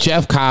 This is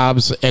Jeff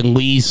Cobb's at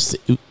least.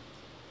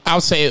 I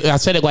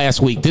said it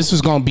last week. This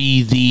is going to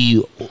be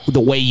the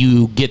way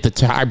you get the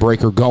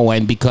tiebreaker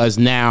going, because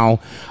now,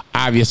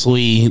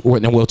 obviously,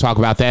 and we'll talk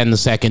about that in a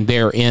second.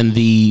 They're in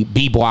the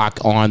B block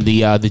on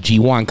the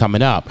G1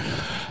 coming up.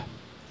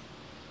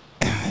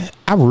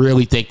 I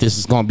really think this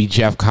is going to be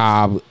Jeff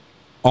Cobb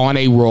on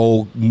a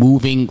roll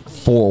moving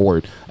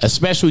forward,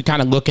 especially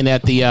kind of looking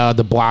at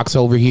the blocks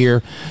over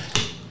here.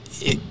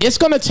 It's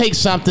going to take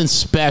something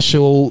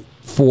special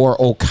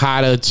for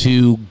Okada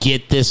to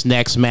get this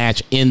next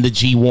match in the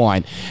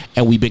G1.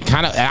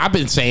 And I've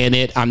been saying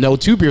it. I know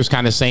Two Beer's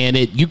kind of saying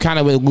it. You kind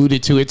of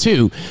alluded to it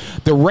too.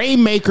 The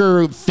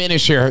Rainmaker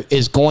finisher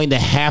is going to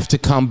have to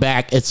come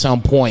back at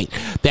some point.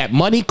 That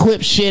money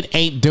clip shit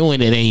ain't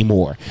doing it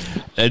anymore.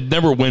 It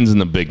never wins in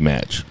the big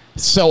match.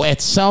 So at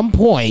some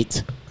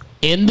point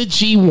in the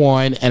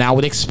G1, and I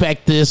would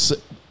expect this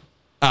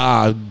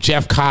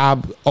Jeff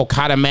Cobb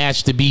Okada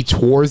match to be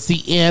towards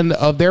the end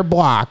of their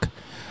block,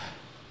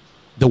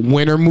 the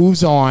winner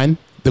moves on,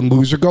 the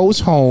loser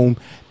goes home.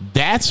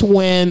 That's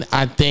when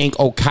I think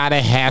Okada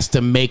has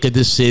to make a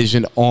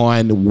decision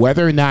on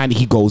whether or not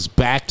he goes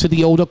back to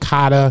the old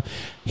Okada,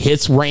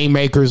 hits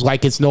Rainmakers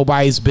like it's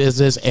nobody's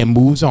business, and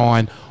moves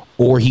on,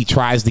 or he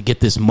tries to get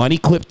this money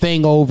clip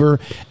thing over.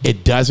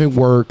 It doesn't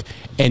work,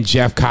 and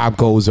Jeff Cobb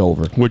goes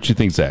over. What you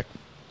think, Zach?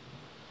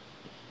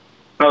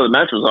 Oh, the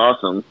match was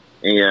awesome,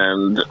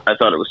 and I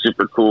thought it was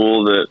super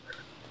cool that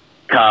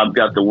Cobb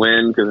got the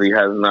win because he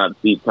has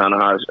not beat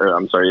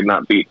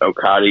not beat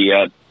Okada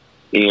yet.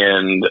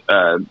 And,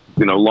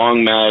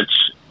 long match,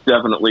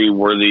 definitely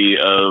worthy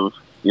of,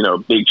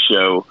 big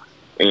show.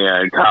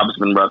 And Cobb's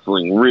been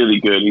wrestling really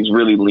good. He's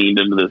really leaned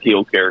into this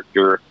heel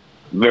character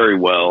very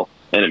well,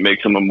 and it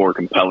makes him a more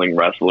compelling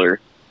wrestler.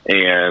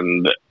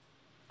 And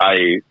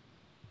I,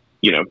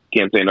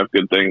 can't say enough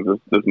good things.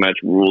 This match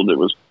ruled. It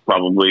was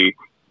probably,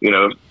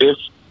 if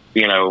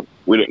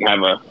we didn't have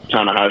a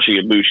Tanahashi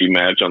Ibushi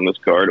match on this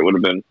card, it would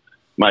have been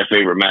my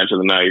favorite match of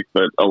the night.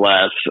 But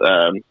alas,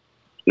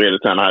 we had a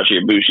Tanahashi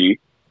Ibushi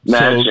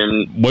match.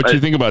 So what do you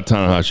think about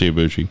Tanahashi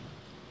Ibushi?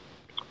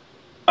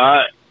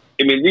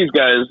 These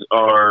guys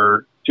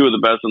are two of the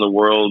best in the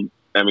world.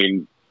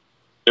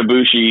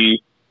 Ibushi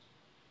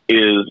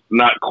is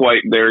not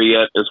quite there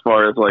yet as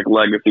far as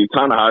legacy.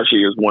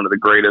 Tanahashi is one of the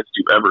greatest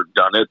to ever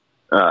done it.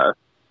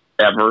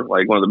 Ever,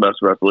 one of the best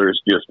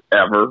wrestlers just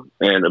ever.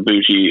 And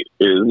Ibushi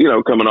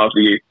is, coming off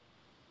the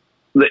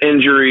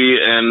injury,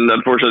 and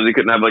unfortunately they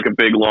couldn't have a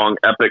big, long,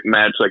 epic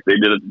match like they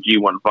did at the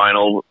G1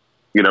 final,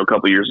 a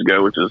couple years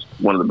ago, which is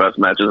one of the best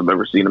matches I've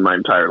ever seen in my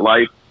entire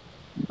life.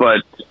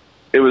 But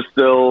it was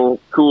still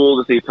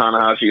cool to see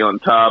Tanahashi on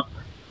top.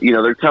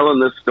 They're telling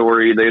this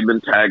story. They had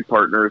been tag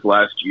partners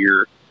last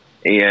year,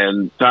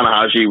 and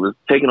Tanahashi was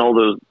taking all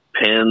those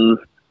pins,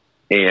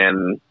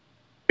 and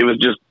it was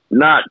just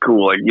not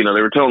cool. They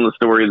were telling the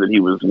story that he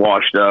was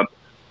washed up,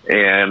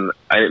 and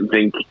I didn't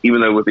think,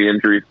 even though with the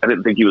injuries, I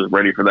didn't think he was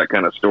ready for that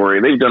kind of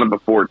story. They've done it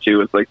before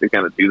too. It's they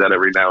kind of do that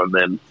every now and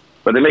then,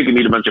 but they make him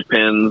eat a bunch of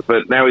pins.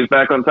 But now he's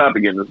back on top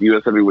again as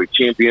U.S. Heavyweight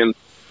Champion,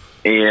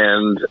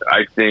 and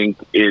I think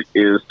it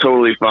is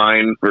totally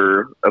fine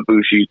for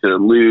Ibushi to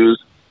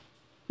lose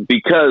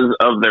because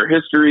of their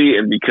history,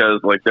 and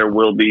because there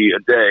will be a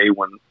day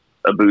when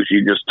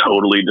Ibushi just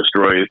totally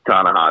destroys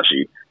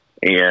Tanahashi,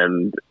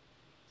 and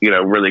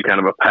really kind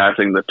of a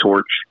passing the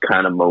torch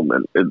kind of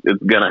moment.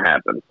 It's going to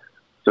happen.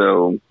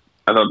 So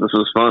I thought this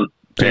was fun.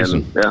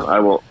 Jason. And I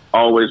will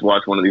always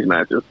watch one of these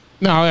matches.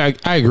 No,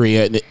 I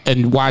agree.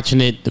 And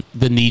watching it,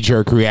 the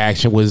knee-jerk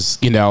reaction was,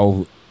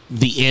 the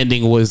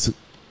ending was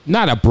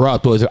not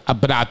abrupt,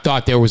 but I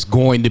thought there was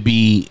going to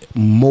be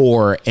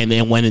more. And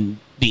then when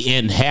the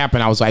end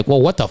happened, I was like,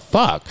 well, what the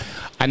fuck?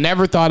 I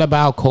never thought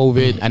about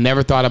COVID. I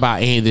never thought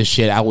about any of this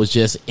shit. I was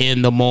just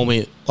in the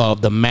moment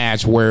of the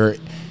match where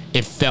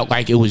it felt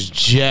like it was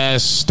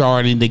just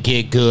starting to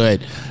get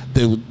good.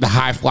 The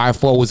High Fly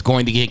 4 was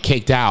going to get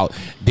kicked out.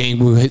 Then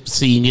we'll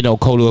see,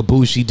 Kota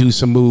Ibushi do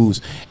some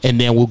moves,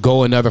 and then we'll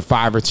go another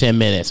 5 or 10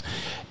 minutes.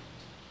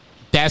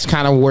 That's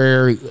kind of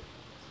where,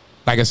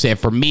 like I said,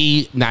 for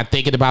me, not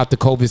thinking about the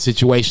COVID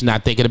situation,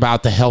 not thinking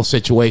about the health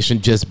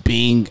situation, just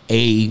being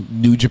a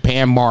New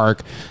Japan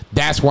mark,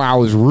 that's where I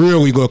was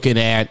really looking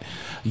at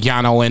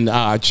Yano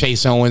and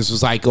Chase Owens.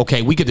 Was like,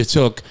 okay, we could have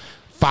took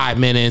 5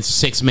 minutes,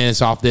 6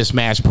 minutes off this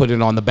match, put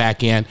it on the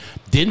back end.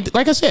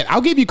 Like I said,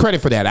 I'll give you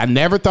credit for that. I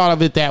never thought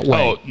of it that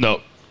way. Oh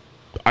no,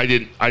 I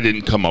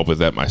didn't come up with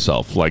that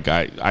myself.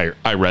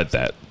 I read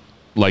that.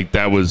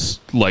 That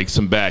was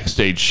some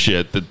backstage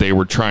shit that they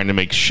were trying to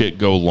make shit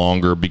go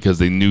longer because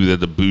they knew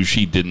that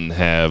Ibushi didn't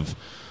have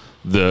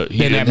He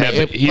didn't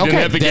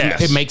have the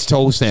gas. It makes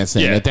total sense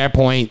then. Yeah. At that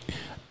point,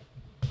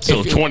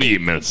 So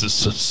 28 minutes is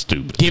so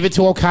stupid. give it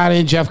to Okada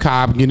and Jeff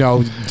Cobb. Do it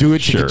to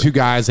Sure. the two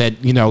guys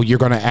that you're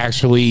going to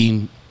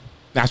actually.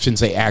 I shouldn't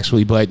say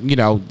actually, but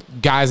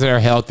guys that are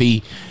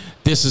healthy.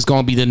 This is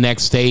going to be the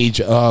next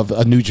stage of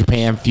a New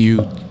Japan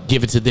feud.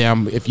 Give it to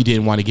them if you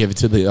didn't want to give it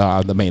to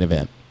the main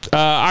event.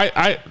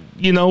 I've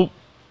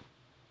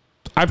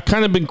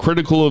kind of been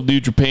critical of New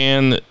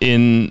Japan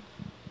in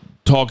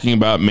talking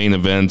about main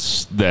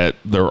events that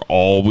they're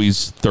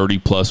always 30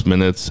 plus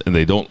minutes and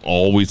they don't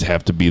always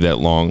have to be that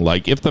long.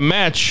 Like if the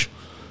match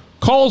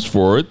calls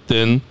for it,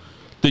 then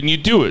you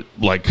do it.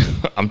 Like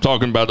I'm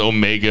talking about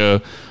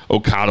Omega,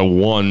 Okada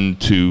 1,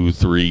 2,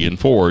 3, and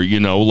 4.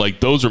 Like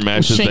those are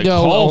matches that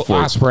call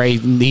for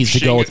Ospreay needs to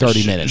go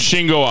 30 minutes.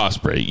 Shingo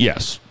Ospreay,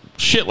 yes.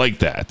 Shit like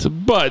that.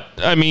 But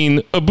I mean,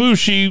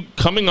 Ibushi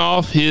coming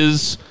off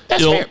his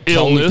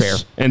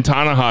illness and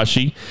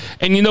Tanahashi.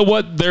 And you know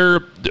what?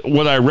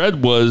 What I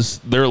read was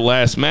their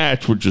last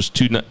match, which was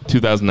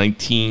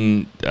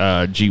 2019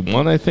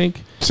 G1, I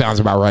think. Sounds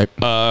about right.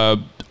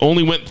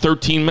 Only went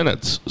 13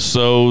 minutes.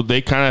 So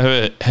they kind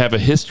of have a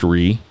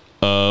history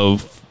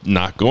of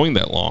not going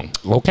that long.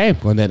 Okay,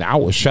 well then I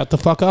will shut the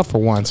fuck up for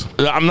once.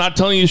 I'm not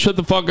telling you to shut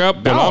the fuck up.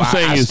 What I'm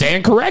saying I is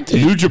stand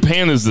corrected. New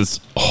Japan is this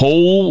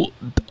whole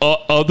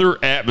other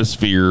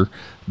atmosphere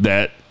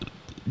that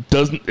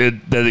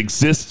that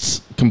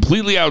exists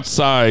completely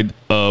outside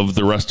of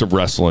the rest of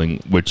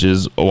wrestling, which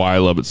is why I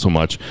love it so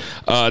much.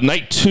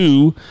 Night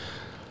 2.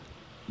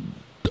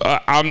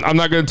 I'm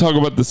not going to talk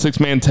about the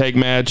 6-man tag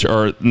match,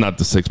 or not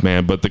the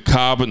 6-man, but the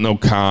Cobb and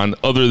Okan,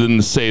 other than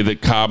to say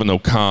that Cobb and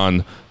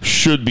Okan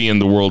should be in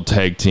the World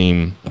Tag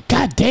Team.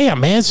 God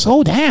damn, man,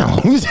 slow down.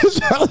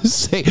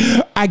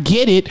 I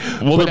get it.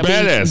 Well, they're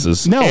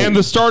badasses. No. And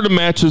the Stardom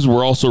matches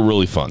were also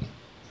really fun.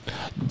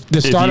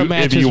 The Stardom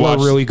matches were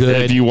really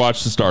good. If you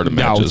watch the Stardom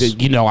matches.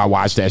 I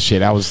watched that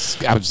shit. I was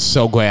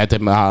so glad that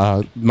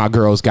my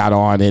girls got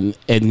on and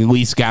at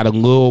least got a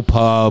little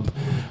pub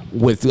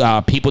with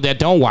people that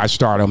don't watch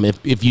Stardom.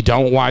 If you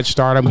don't watch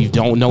Stardom, you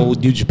don't know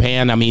New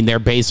Japan. I mean, they're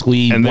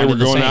basically and they were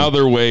going out of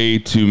their way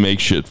to make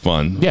shit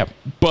fun. Yeah.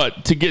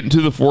 But to get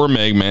into the 4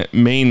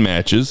 main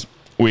matches,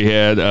 we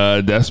had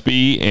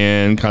Despy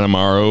and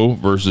Kanemaru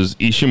versus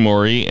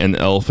Ishimori and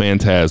El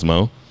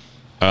Phantasmo.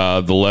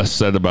 The less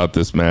said about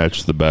this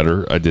match, the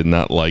better. I did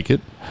not like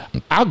it.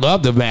 I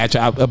love the match.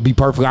 I'll be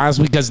perfectly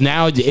honest, because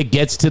now it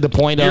gets to the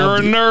point of... You're a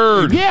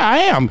nerd. Yeah, I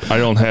am. I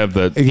don't have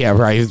that. Yeah,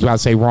 right. I was about to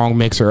say wrong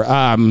mixer.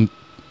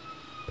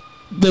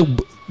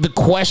 The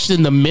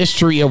question, the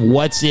mystery of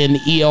what's in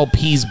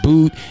ELP's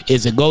boot.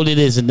 Is it loaded?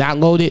 Is it not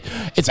loaded?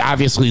 It's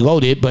obviously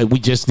loaded, but we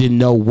just didn't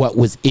know what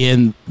was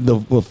in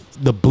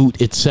the boot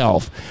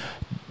itself.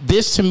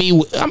 This to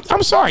me,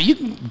 I'm sorry, you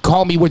can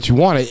call me what you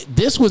want.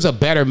 This was a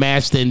better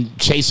match than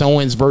Chase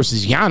Owens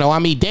versus Yano. I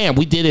mean, damn,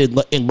 we did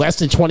it in less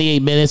than 28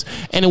 minutes,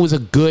 and it was a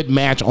good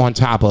match on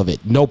top of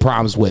it. No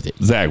problems with it.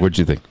 Zach, what'd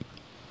you think?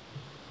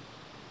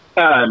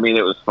 I mean,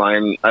 it was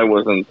fine. I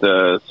wasn't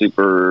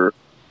super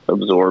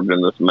absorbed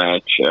in this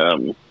match.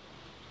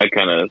 I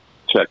kind of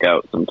check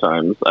out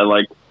sometimes.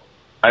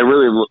 I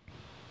really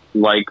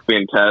like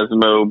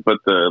Phantasmo, but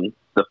the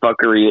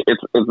fuckery,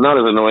 it's not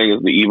as annoying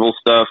as the evil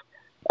stuff.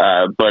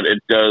 But it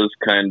does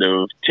kind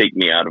of take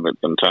me out of it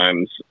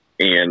sometimes,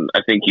 and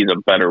I think he's a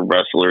better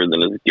wrestler than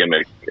his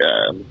gimmick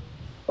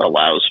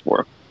allows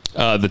for.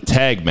 The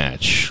tag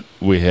match,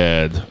 we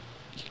had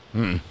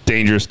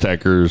Dangerous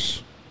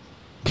Tekkers.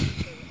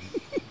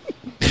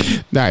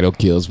 Naito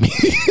kills me.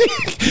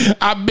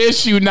 I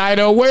miss you,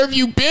 Naito. Where have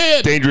you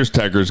been? Dangerous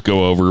Tekkers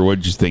go over. What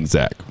did you think,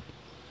 Zach?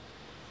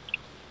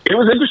 It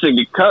was interesting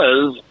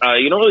because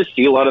you don't really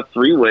see a lot of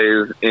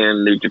 3-ways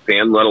in New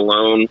Japan, let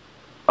alone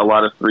a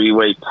lot of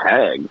 3-way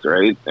tags,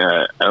 right?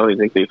 I don't even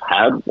think they've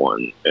had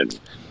one. And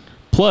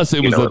plus,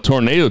 it was a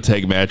tornado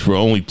tag match where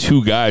only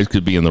 2 guys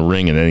could be in the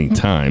ring at any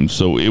time.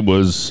 So it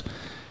was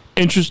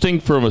interesting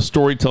from a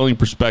storytelling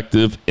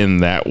perspective in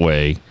that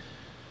way.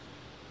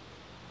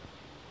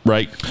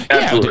 Right?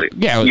 Absolutely.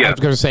 Yeah, I was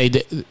going to say,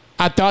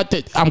 I thought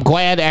that I'm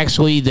glad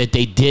actually that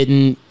they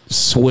didn't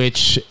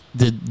switch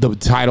the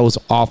titles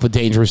off of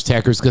Dangerous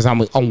Tekkers, because I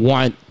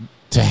want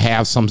to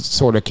have some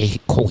sort of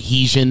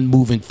cohesion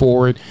moving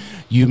forward.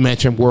 You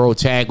mentioned World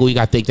Tag League.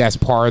 I think that's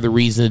part of the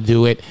reason to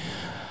do it.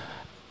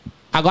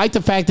 I like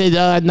the fact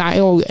that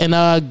Naito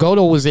and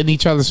Goto was in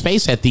each other's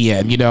face at the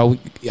end.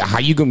 How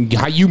you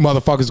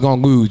motherfuckers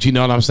gonna lose? You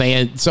know what I'm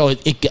saying? So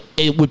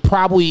it would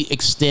probably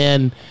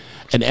extend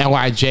an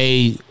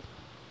LIJ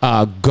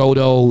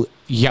Goto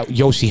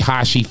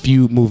Yoshihashi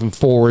feud moving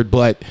forward,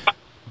 but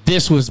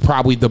this was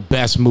probably the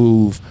best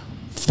move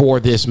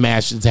for this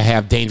match to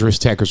have Dangerous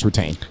Tekkers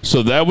retain.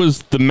 So that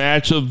was the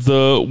match of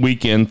the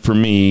weekend for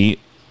me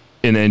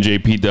in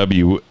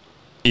NJPW.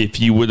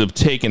 If you would have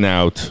taken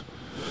out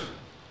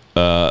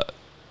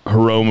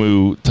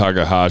Hiromu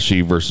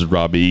Takahashi versus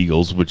Robbie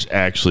Eagles, which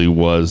actually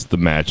was the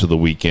match of the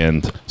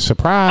weekend.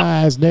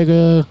 Surprise,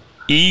 nigga.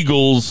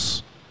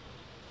 Eagles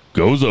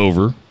goes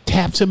over.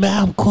 taps him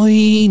out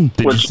clean.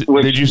 Did you see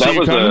that it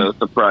was coming? a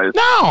surprise.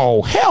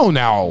 No, hell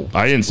no.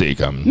 I didn't see it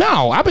coming.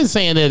 No, I've been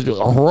saying that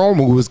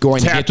Hiromu was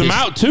going to Tapped get him this.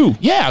 out too.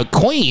 Yeah,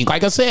 clean.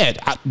 Like I said,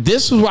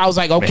 this is where I was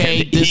like,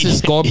 okay, this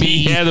is going to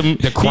be He had him.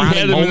 the He crowning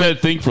had him in moment.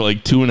 that thing for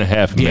like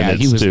 2.5 Yeah,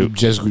 minutes. he was too.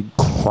 just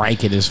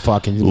cranking his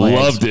fucking legs.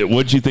 Loved it.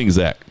 What'd you think,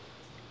 Zach?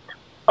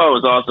 Oh,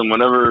 it was awesome.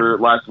 Whenever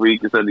last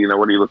week you said,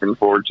 what are you looking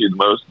forward to the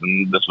most?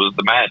 And this was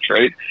the match,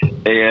 right?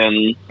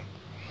 And,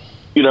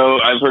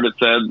 I've heard it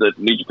said that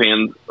New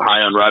Japan's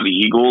high on Robbie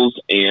Eagles,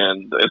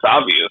 and it's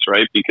obvious,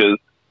 right? Because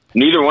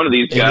neither one of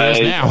these guys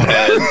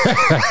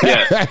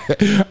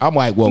I'm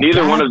like, well,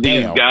 neither one God of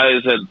these damn.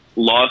 guys had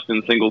lost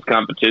in singles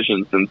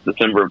competition since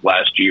December of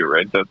last year,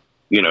 right? That's,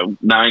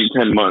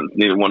 9-10 months.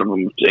 Neither one of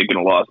them have taken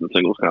a loss in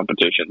singles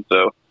competition.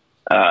 So,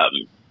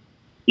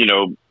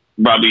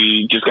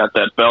 Robbie just got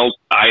that belt.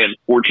 I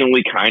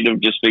unfortunately kind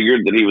of just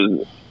figured that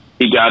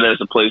he got it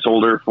as a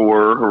placeholder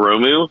for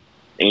Hiromu.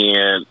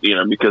 And,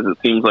 because it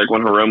seems like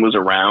when Hiromu's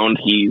around,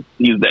 he's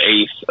the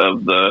ace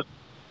of the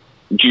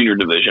junior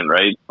division,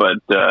 right? But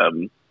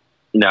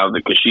now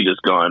that Kishida's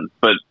gone.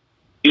 But,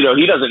 he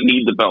doesn't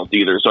need the belt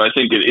either. So I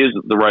think it is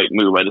the right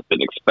move. I just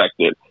didn't expect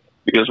it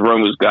because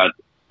Hiromu's got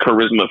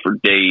charisma for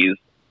days.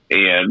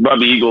 And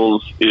Robbie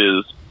Eagles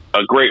is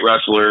a great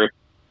wrestler.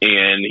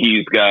 And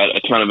he's got a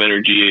ton of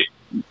energy,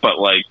 but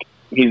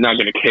he's not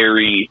going to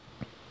carry.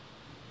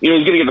 He's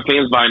going to get the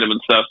fans behind him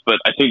and stuff. But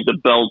I think the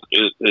belt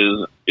is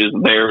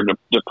there to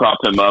prop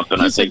him up,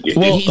 and He's I think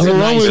a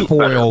nice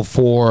foil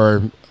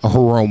for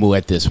Hiromu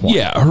at this point.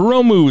 Yeah,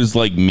 Hiromu is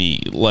like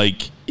me.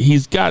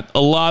 He's got a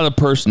lot of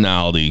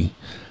personality,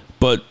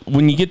 but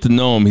when you get to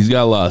know him, he's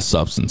got a lot of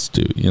substance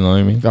too. You know what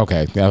I mean?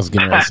 Okay, I was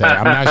getting ready to say.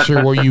 I'm not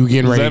sure where you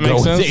getting ready to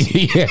go. Does that make with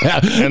it.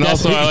 Yeah, And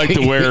also, I like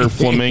to wear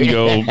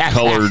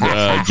flamingo-colored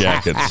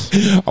jackets.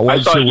 I I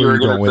wasn't thought sure you where were you going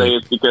going to with say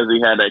it's because he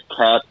had a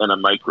cat and a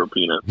micro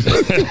penis.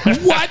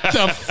 it. What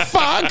the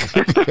fuck?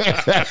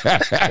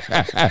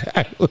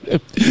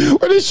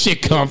 Where does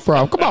shit come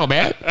from? Come on,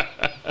 man.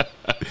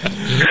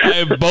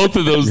 I have both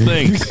of those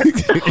things.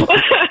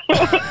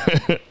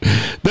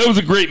 That was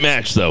a great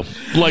match, though.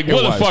 What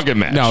a fucking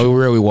match! No, it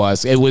really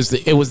was. It was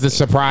the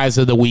surprise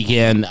of the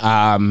weekend.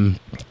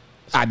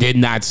 I did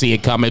not see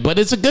it coming, but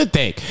it's a good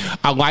thing.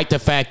 I like the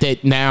fact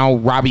that now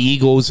Robbie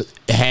Eagles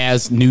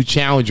has new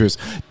challengers.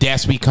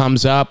 Despy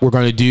comes up. We're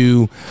going to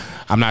do,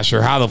 I'm not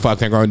sure how the fuck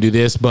they're going to do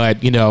this,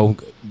 but,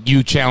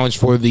 you challenge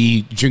for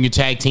the junior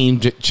tag team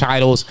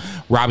titles.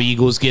 Robbie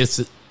Eagles gets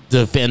to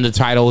defend the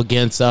title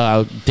against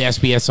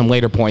Despy at some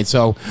later point.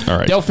 So All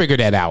right. they'll figure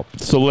that out.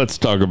 So let's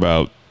talk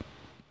about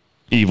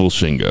Evil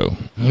Shingo.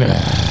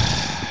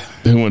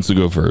 Who wants to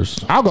go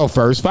first? I'll go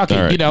first. Fuck it.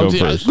 All right, go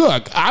first.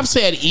 Look, I've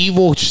said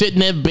Evil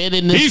shouldn't have been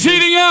in this. He's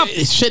heating up.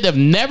 It should have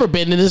never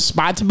been in this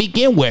spot to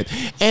begin with.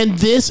 And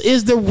this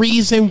is the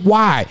reason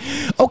why.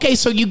 Okay,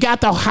 so you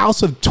got the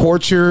House of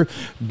Torture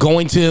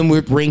going to him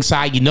with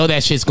ringside. You know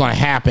that shit's going to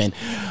happen.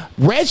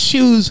 Red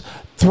Shoes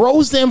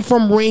throws them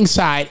from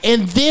ringside,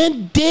 and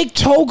then Dig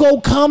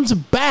Togo comes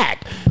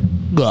back.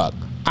 Look,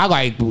 I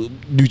like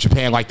New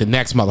Japan like the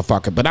next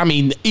motherfucker, but I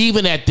mean,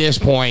 even at this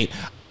point,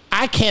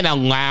 I can't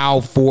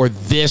allow for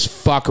this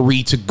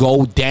fuckery to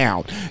go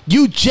down.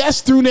 You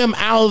just threw them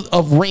out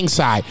of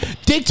ringside.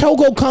 Dig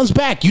Togo comes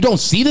back. You don't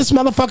see this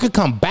motherfucker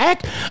come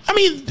back? I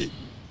mean,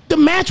 the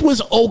match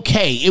was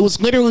okay. It was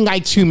literally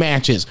like 2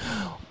 matches.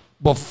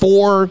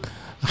 Before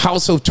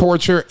House of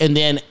Torture and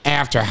then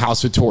after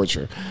House of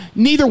Torture.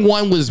 Neither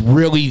one was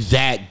really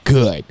that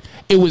good.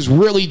 It was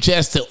really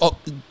just to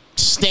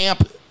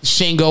stamp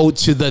Shingo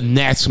to the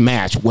next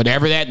match.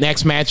 Whatever that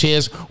next match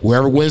is,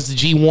 whoever wins the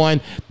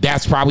G1,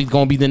 that's probably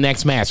going to be the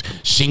next match.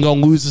 Shingo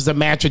loses a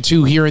match or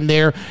 2 here and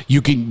there.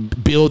 You can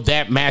build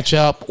that match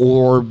up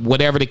or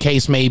whatever the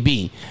case may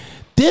be.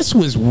 This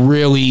was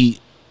really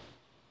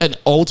an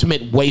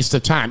ultimate waste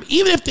of time.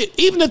 Even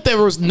if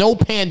there was no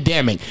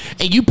pandemic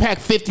and you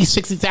packed 50,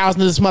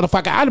 60,000 of this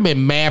motherfucker, I'd have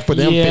been mad for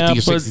them 50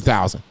 or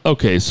 60,000.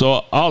 Okay,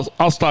 so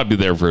I'll stop you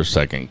there for a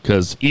second,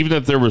 because even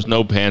if there was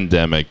no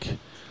pandemic,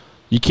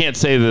 you can't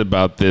say that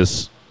about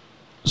this.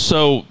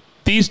 So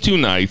these 2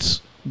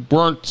 nights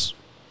wasn't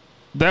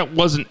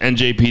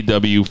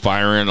NJPW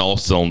firing all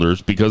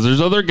cylinders, because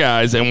there's other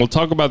guys, and we'll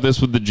talk about this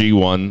with the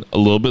G1 a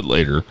little bit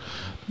later,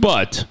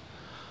 but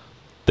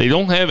they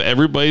don't have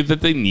everybody that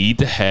they need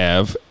to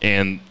have,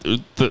 and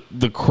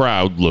the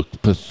crowd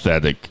looked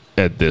pathetic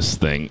at this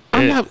thing.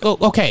 I'm not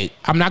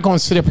going to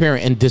sit up here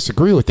and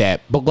disagree with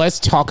that, but let's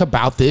talk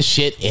about this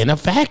shit in a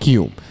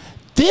vacuum.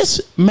 This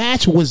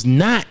match was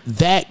not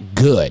that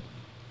good.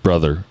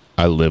 Brother,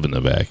 I live in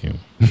a vacuum.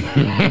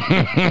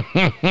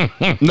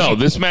 No,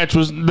 this match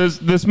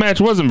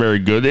wasn't very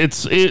good.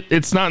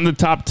 It's not in the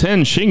top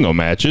 10 Shingo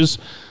matches.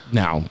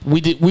 No, we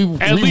At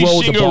least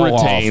rolled the ball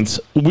Shingo retains.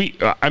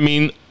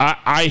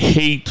 I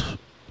hate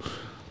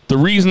the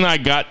reason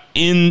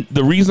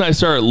I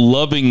started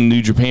loving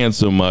New Japan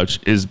so much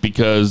is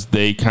because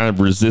they kind of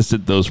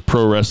resisted those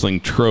pro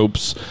wrestling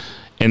tropes.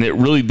 And it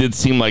really did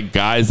seem like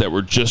guys that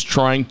were just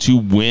trying to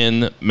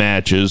win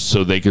matches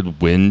so they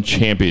could win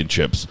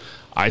championships.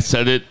 I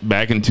said it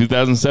back in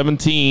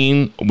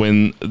 2017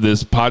 when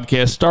this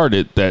podcast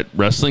started that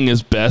wrestling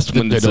is best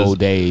when good old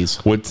days.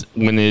 When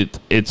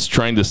it's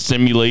trying to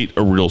simulate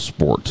a real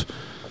sport.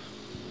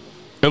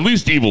 At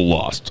least Evil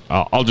lost.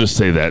 I'll just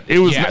say that it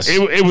was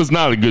it was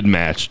not a good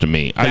match to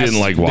me. I didn't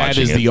like watching it. That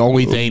is the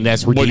only thing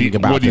that's redeeming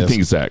about this. What do you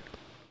think, Zach?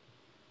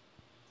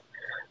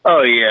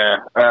 Oh yeah,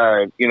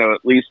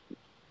 at least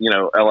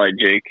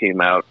LIJ came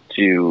out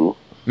to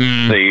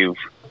save,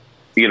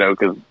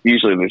 because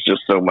usually there's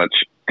just so much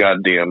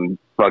goddamn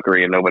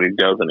fuckery and nobody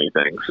does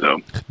anything.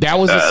 So that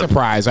was a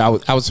surprise. I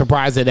was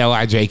surprised that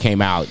LIJ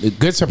came out.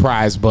 Good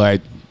surprise, but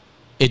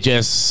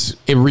it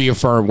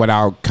reaffirmed what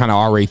I kind of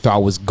already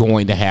thought was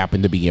going to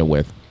happen to begin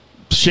with.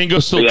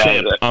 Shingo's still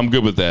champ. I'm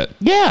good with that.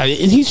 Yeah,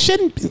 he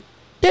shouldn't.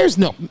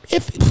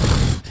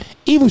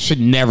 Evil should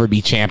never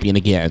be champion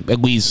again.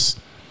 At least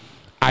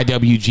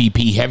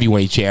IWGP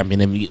heavyweight champion.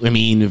 I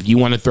mean, if you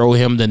want to throw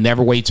him the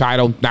neverweight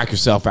title, knock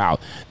yourself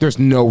out. There's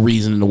no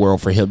reason in the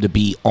world for him to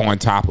be on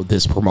top of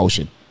this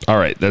promotion. All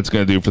right, that's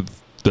going to do for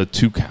the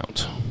 2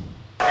 count.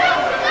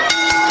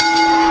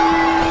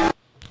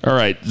 All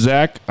right,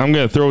 Zach, I'm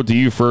going to throw it to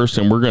you first,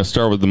 and we're going to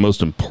start with the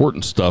most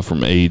important stuff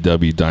from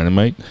AEW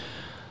Dynamite.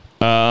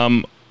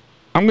 I'm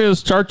going to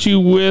start you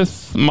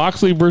with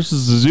Moxley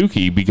versus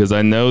Suzuki because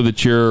I know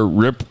that you're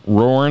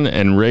rip-roaring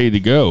and ready to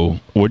go.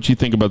 What do you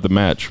think about the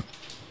match?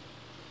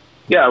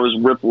 Yeah, I was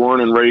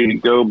rip-roaring and ready to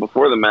go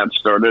before the match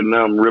started, and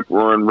now I'm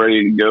rip-roaring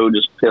ready to go,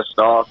 just pissed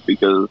off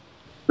because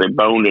they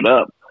boned it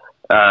up.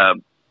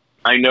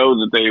 I know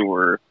that they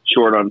were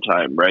short on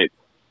time, right?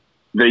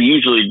 They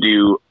usually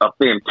do a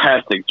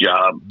fantastic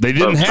job. They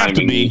didn't have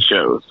to be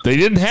shows. They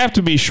didn't have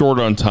to be short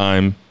on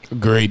time.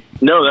 Great.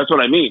 No, that's what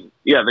I mean.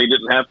 Yeah, they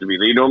didn't have to be.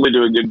 They normally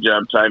do a good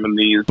job timing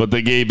these. But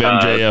they gave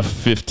MJF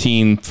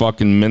 15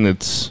 fucking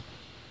minutes.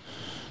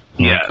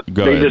 Yeah,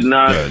 they did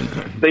not.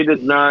 They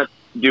did not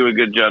do a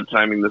good job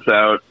timing this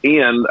out.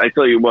 And I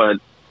tell you what,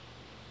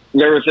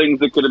 there were things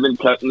that could have been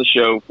cut in the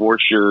show for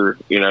sure.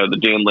 The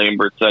Dan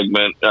Lambert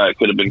segment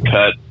could have been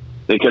cut.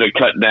 They could have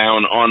cut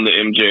down on the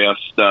MJF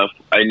stuff.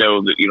 I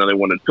know that, they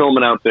wanted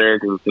Pillman out there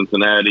because of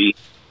Cincinnati.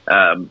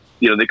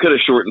 They could have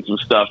shortened some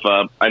stuff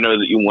up. I know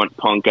that you want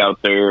Punk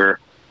out there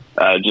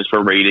just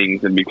for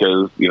ratings and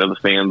because, the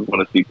fans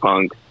want to see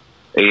Punk.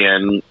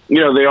 And,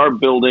 they are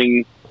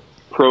building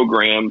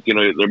programs.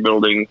 They're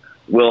building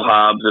Will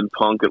Hobbs and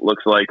Punk, it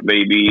looks like,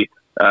 maybe,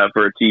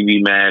 for a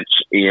TV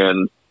match.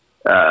 And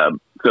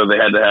so they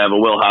had to have a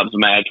Will Hobbs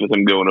match with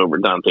him going over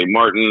Dante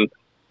Martin.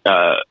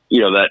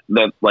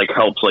 That like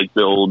helps like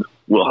build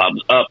Will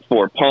Hobbs up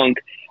for Punk.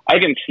 I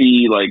can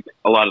see like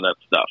a lot of that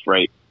stuff,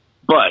 right?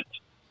 But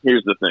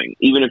here's the thing: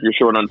 even if you're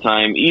short on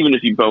time, even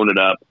if you bone it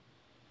up,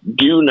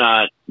 do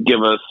not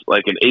give us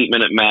like an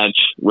 8-minute match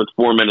with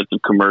 4 minutes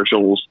of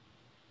commercials.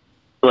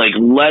 Like,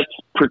 let's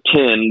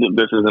pretend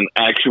this is an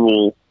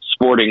actual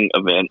sporting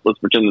event. Let's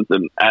pretend it's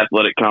an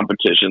athletic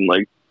competition,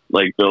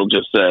 like Bill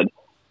just said.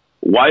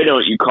 Why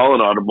don't you call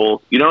an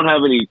audible? You don't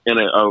have any in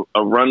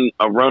a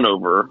run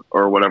over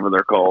or whatever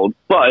they're called,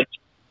 but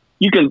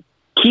you can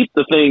keep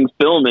the things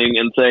filming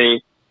and say,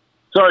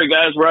 "Sorry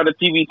guys, we're out of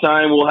TV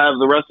time. We'll have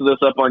the rest of this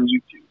up on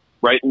YouTube."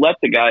 Right? Let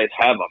the guys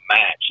have a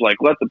match. Like,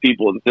 let the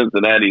people in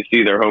Cincinnati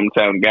see their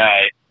hometown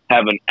guy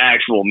have an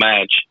actual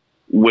match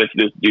with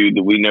this dude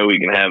that we know he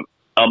can have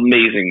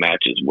amazing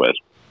matches with.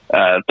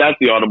 That's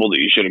the audible that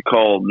you should have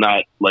called,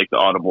 not like the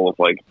audible of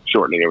like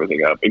shortening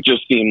everything up. It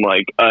just seemed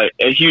like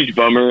a huge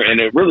bummer, and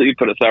it really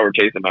put a sour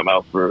taste in my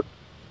mouth for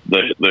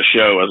the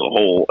show as a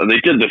whole. And they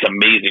did this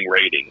amazing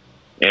rating,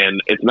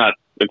 and it's not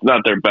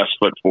their best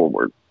foot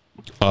forward.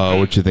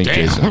 What you think,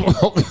 Jason?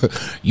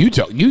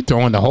 you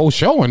throwing the whole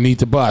show underneath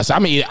the bus. I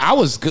mean, I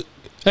was good.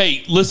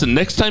 Hey, listen,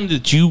 next time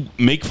that you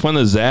make fun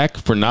of Zach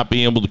for not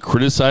being able to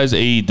criticize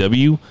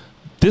AEW,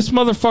 this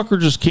motherfucker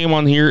just came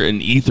on here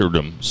and ethered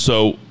him.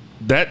 So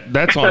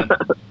that's on.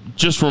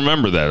 Just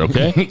remember that,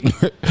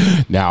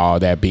 okay? Now, all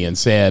that being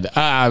said,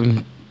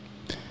 I'll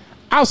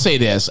say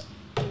this.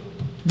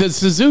 The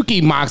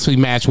Suzuki-Moxley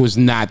match was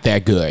not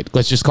that good.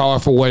 Let's just call it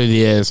for what it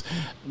is.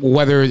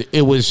 Whether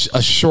it was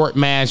a short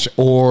match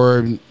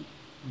or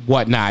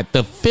whatnot,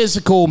 the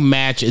physical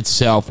match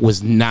itself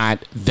was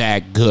not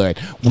that good.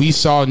 We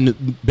saw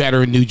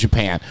better in New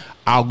Japan.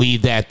 I'll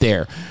leave that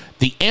there.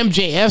 The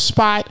MJF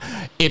spot,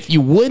 if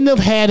you wouldn't have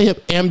had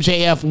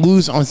MJF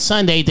lose on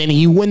Sunday, then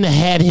he wouldn't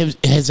have had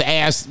his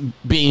ass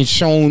being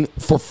shown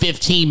for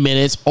 15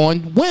 minutes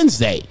on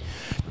Wednesday.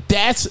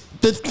 That's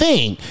the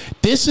thing.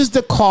 This is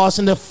the cause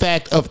and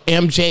effect of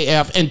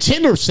MJF, and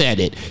Tinder said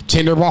it.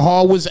 Tinder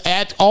Mahal was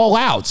at All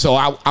Out, so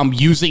I'm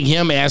using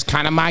him as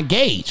kind of my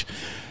gauge.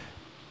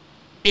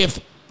 If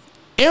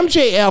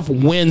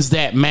MJF wins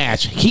that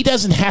match, he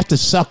doesn't have to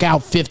suck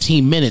out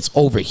 15 minutes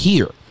over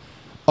here,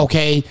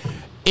 okay?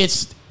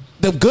 It's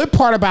the good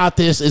part about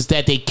this is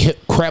that they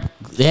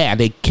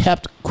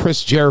kept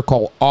Chris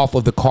Jericho off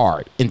of the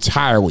card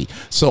entirely.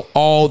 So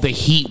all the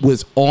heat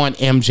was on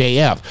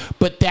MJF.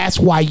 But that's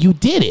why you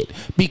did it,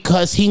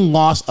 because he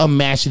lost a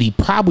match that he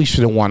probably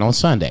should have won on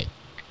Sunday.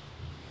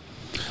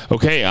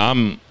 Okay,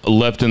 I'm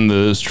left in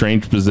the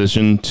strange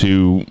position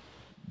to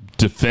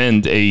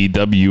defend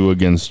AEW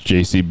against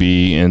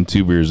JCB and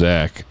Two Beer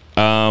Zach.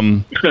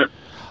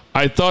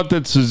 I thought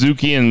that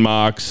Suzuki and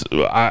Mox,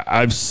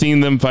 I've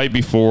seen them fight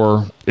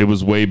before. It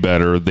was way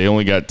better. They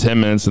only got 10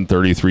 minutes and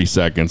 33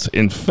 seconds.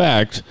 In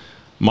fact,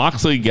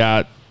 Moxley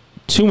got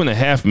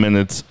 2.5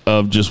 minutes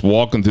of just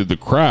walking through the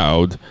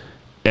crowd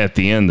at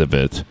the end of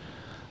it.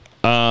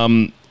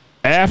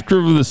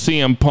 After the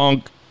CM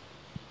Punk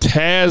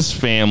Taz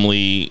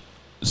family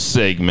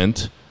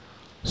segment,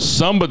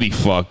 somebody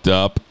fucked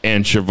up,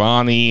 and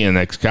Shivani and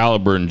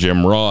Excalibur and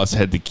Jim Ross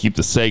had to keep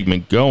the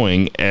segment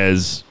going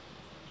as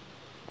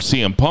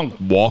CM Punk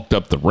walked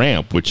up the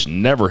ramp, which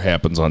never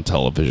happens on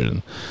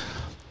television.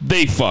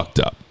 They fucked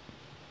up.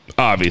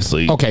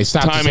 Obviously. Okay,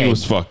 stop. Timing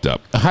was fucked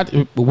up.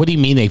 What do you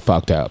mean they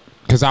fucked up?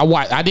 Because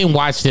I didn't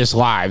watch this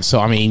live, so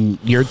I mean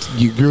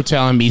you're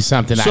telling me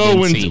something I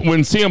didn't see. So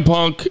when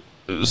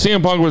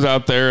CM Punk was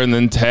out there, and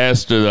then Taz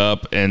stood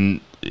up,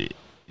 and it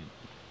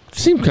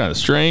seemed kind of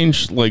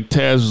strange. Like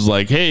Taz was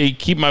like, "Hey,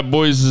 keep my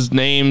boys'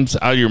 names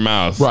out of your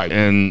mouth." Right.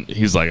 And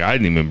he's like, "I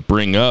didn't even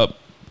bring up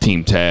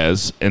Team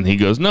Taz," and he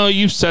goes, "No,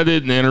 you've said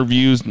it in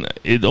interviews."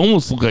 It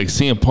almost looked like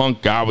CM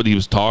Punk got what he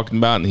was talking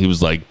about, and he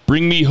was like,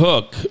 "Bring me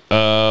Hook,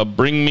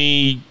 bring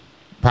me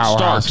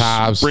Powerhouse Starks,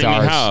 Hobbs, bring me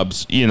Starks.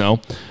 Hobbs,"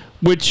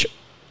 which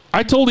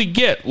I totally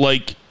get.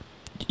 Like,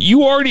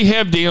 you already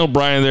have Daniel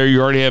Bryan there,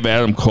 you already have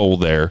Adam Cole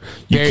there.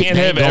 You can't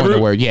have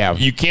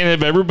you can't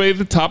have everybody at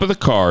the top of the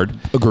card.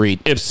 Agreed.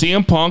 If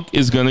CM Punk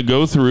is going to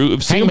go through,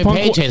 if Hangman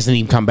Page hasn't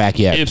even come back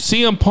yet. If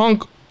CM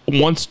Punk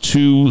wants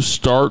to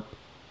start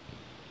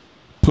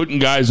putting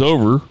guys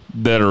over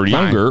that are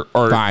younger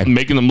or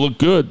making them look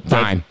good.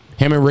 Fine.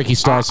 Him and Ricky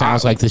Starks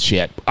sounds like the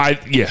shit.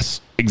 Yes,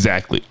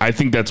 exactly. I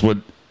think that's what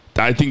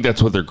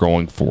they're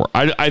going for.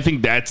 I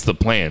think that's the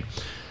plan.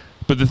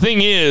 But the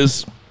thing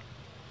is,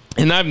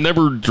 and I've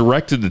never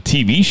directed a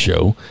TV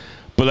show,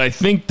 but I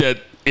think that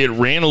it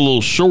ran a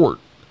little short.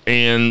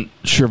 And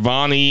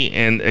Shivani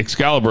and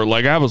Excalibur,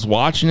 like, I was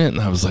watching it and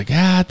I was like,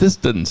 this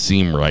doesn't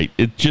seem right.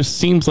 It just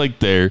seems like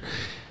they're.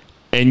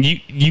 And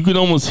you could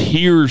almost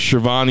hear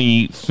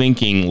Shivani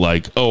thinking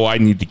like, "Oh, I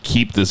need to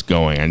keep this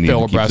going. I need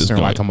to keep this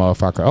going." Like a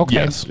motherfucker. Okay,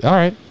 yes. All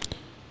right.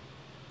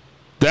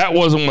 That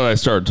wasn't what I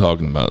started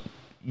talking about.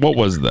 What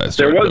was that?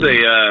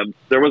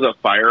 There was a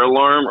fire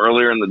alarm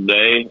earlier in the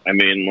day. I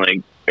mean,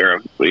 like,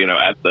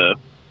 at the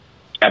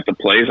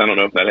place. I don't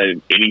know if that had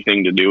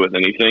anything to do with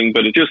anything,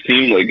 but it just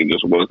seemed like it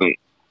just wasn't.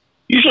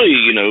 Usually,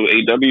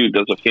 AEW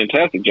does a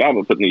fantastic job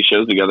of putting these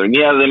shows together, and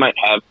they might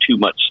have too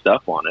much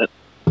stuff on it.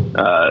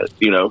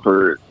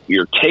 For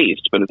your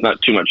taste, but it's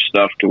not too much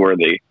stuff to where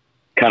they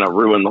kind of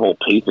ruin the whole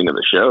pacing of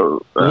the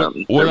show.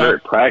 They're very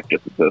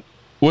practiced at this.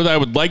 What I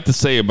would like to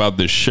say about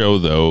this show,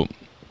 though,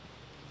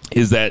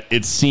 is that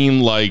it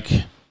seemed like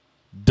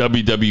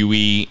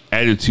WWE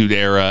Attitude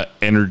Era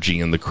energy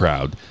in the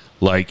crowd.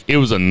 Like, it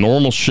was a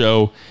normal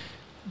show.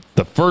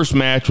 The first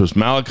match was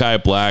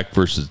Malachi Black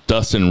versus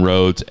Dustin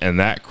Rhodes, and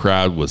that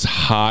crowd was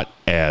hot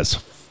as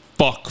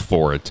fuck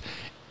for it.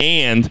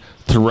 And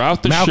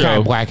throughout the show,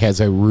 Malachi Black has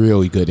a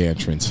really good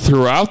entrance.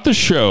 Throughout the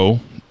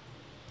show,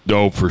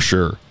 for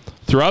sure.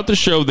 Throughout the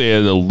show, they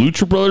had a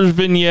Lucha Brothers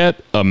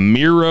vignette, a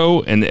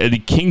Miro and Eddie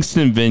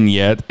Kingston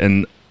vignette,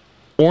 an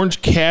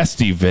Orange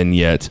Cassidy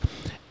vignette.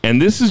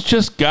 And this is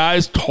just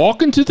guys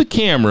talking to the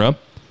camera.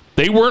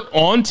 They weren't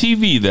on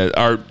TV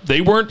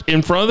they weren't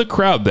in front of the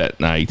crowd that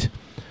night.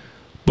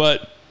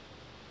 But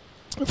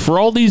for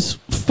all these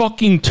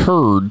fucking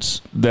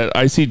turds that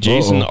I see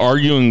Jason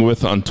arguing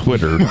with on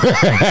Twitter,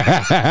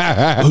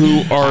 I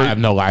have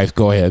no life.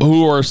 Go ahead.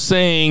 Who are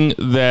saying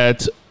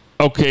that,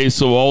 okay,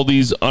 so all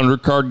these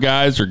undercard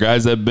guys or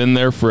guys that have been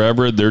there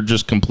forever, they're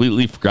just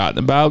completely forgotten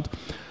about.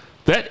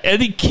 That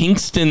Eddie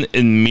Kingston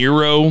and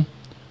Miro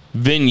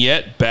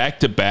vignette back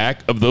to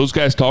back of those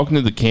guys talking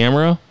to the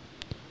camera,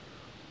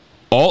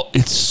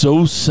 it's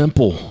so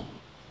simple.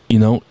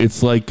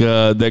 It's like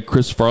that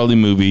Chris Farley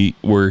movie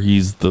where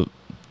he's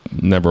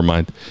never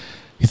mind.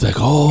 He's like,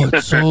 "Oh,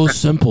 it's so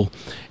simple."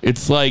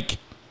 It's like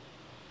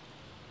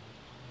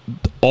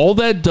all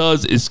that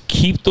does is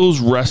keep those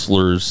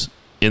wrestlers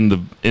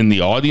in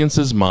the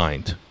audience's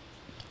mind,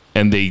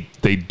 and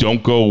they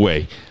don't go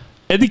away.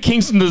 Eddie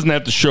Kingston doesn't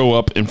have to show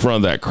up in front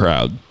of that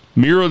crowd.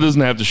 Miro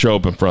doesn't have to show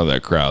up in front of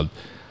that crowd.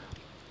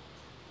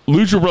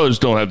 Lucha Brothers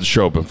don't have to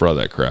show up in front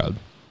of that crowd.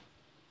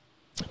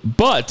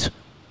 But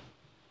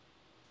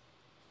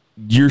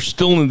you're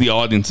still in the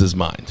audience's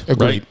mind.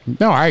 Agreed. Right?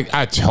 No,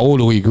 I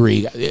totally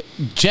agree.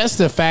 Just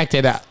the fact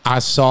that I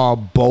saw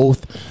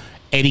both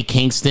Eddie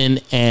Kingston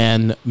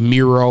and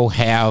Miro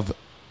have,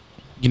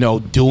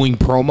 doing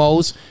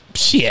promos.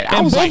 Shit,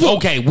 I was like,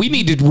 okay, we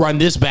need to run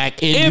this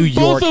back in New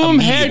York. Both of them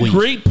had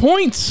great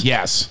points.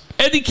 Yes.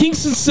 Eddie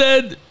Kingston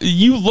said,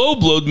 "You low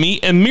blowed me,"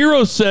 and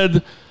Miro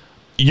said,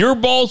 "Your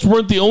balls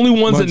weren't the only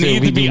ones that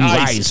needed to be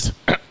iced."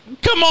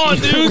 Come on,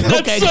 dude.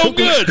 That's so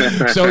good.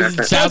 So it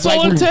sounds That's like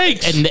all it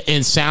takes.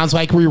 and sounds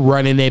like we're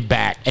running it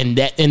back. And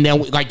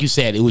then, like you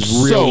said, it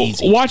was real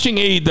easy. Watching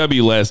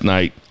AEW last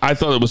night, I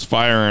thought it was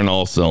firing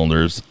all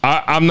cylinders.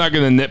 I'm not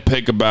going to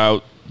nitpick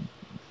about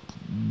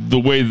the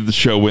way that the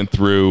show went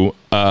through.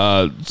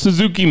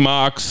 Suzuki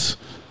Mox,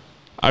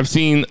 I've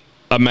seen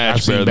a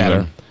match better than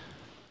them.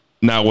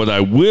 Now, what I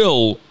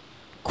will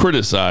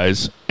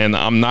criticize, and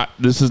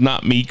this is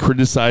not me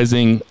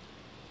criticizing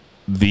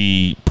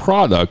the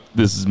product,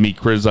 this is me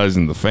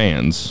criticizing the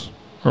fans,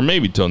 or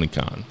maybe Tony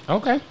Khan.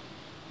 Okay.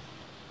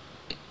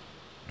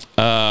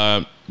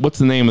 What's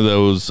the name of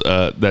those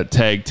that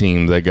tag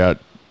team that got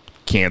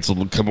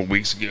canceled a couple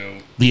weeks ago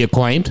The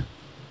Acclaimed?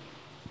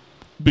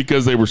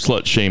 because they were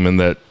slut shaming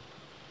that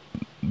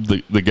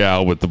the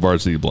gal with the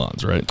Varsity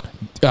Blondes, right?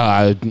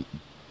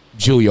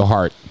 Julia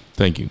Hart.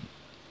 Thank you.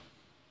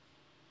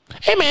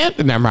 Hey, man.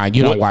 Never mind.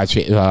 You don't watch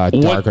it. What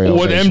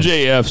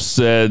MJF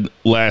said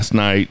last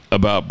night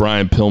about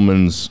Brian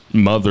Pillman's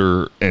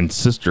mother and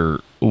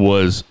sister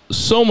was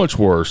so much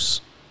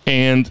worse.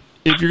 And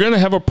if you're going to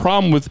have a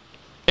problem with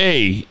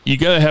A, you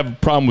got to have a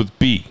problem with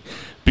B.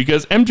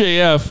 Because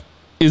MJF,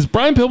 is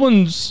Brian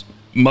Pillman's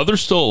mother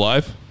still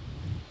alive?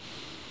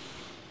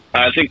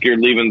 I think you're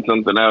leaving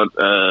something out.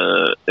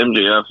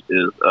 MJF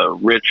is a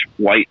rich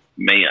white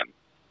man.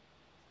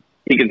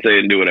 He can say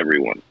and do whatever he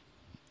wants.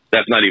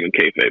 That's not even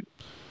kayfabe.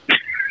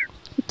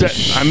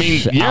 I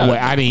mean, yeah.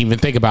 I didn't even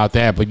think about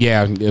that, but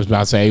yeah, I was about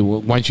to say,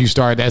 once you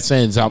start that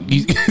sentence,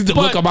 the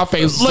look on my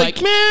face was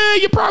like, man,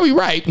 you're probably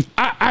right.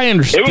 I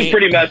understand. It was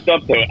pretty messed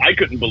up, though. I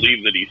couldn't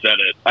believe that he said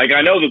it. Like,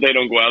 I know that they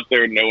don't go out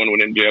there knowing what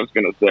MJF's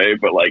going to say,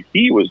 but, like,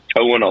 he was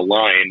towing a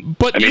line.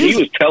 But I mean, he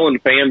was telling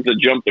fans to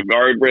jump the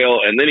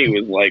guardrail, and then he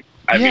was like,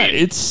 I mean,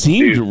 it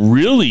seemed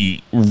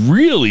really,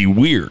 really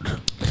weird.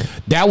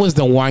 That was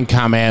the one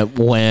comment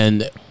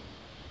when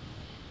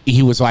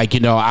he was like,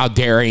 I'll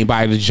dare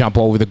anybody to jump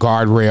over the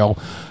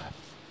guardrail.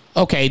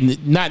 Okay,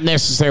 not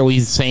necessarily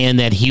saying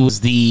that he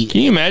was the...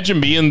 Can you imagine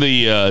being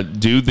the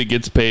dude that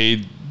gets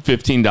paid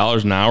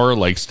 $15 an hour,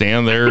 like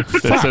stand there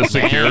that says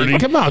security?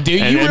 Come on,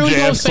 dude. And You really MJF's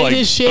gonna say like,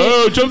 this shit?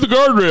 Oh, jump the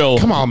guardrail.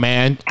 Come on,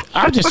 man.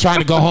 I'm just trying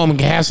to go home and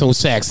have some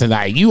sex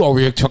tonight. You over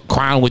here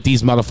crying with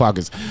these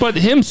motherfuckers. But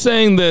him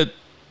saying that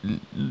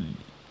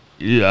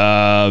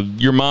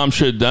your mom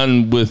should have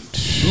done with...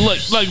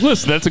 Like,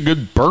 listen, that's a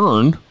good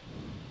burn.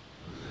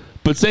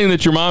 But saying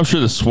that your mom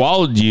should have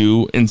swallowed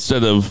you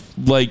instead of,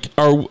 like,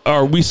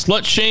 are we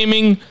slut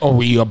shaming? Are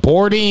we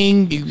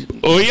aborting?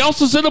 Oh, he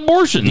also said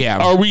abortion. Yeah.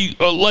 Are we,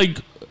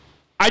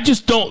 I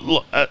just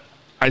don't,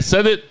 I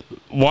said it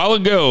a while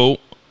ago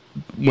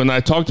when I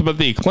talked about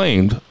the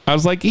Acclaimed. I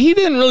was like, he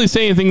didn't really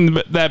say anything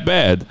that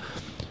bad.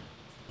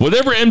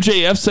 Whatever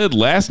MJF said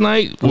last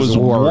night was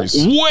worse.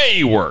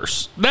 Way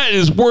worse. That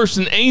is worse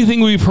than anything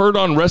we've heard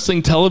on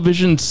wrestling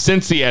television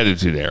since the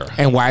Attitude Era.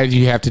 And why did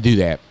you have to do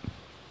that?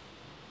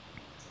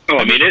 oh,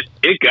 I mean,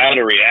 it got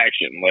a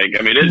reaction. Like,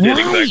 I mean, it did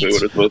exactly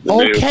what it's supposed to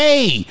do.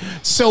 Okay,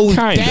 so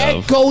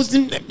that goes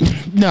in...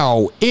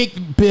 No,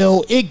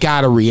 Bill, it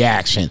got a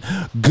reaction.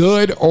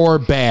 Good or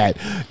bad.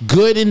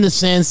 Good in the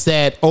sense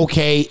that,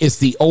 okay, it's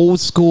the old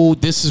school.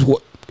 This is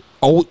what...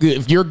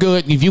 if you're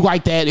good, if you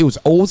like that, it was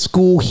old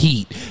school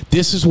heat.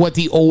 This is what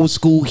the old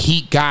school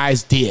heat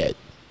guys did.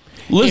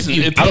 Listen,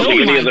 I don't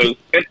think any of those...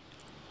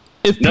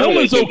 If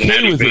Pillman's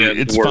okay with it,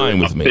 it's fine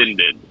with me.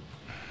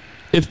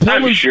 If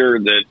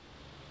Pillman's...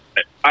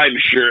 I'm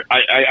sure.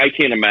 I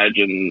can't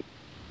imagine.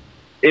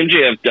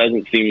 MJF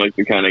doesn't seem like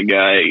the kind of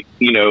guy,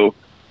 he's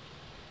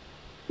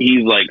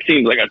like,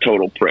 seems like a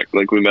total prick.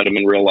 Like, we met him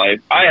in real life.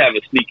 I have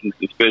a sneaking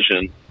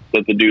suspicion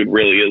that the dude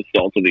really is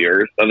salt of the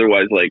earth.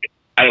 Otherwise, like,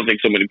 I don't think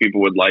so many people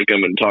would like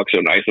him and talk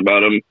so nice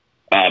about him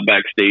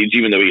backstage,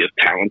 even though he is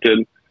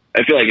talented.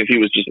 I feel like if he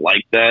was just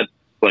like that,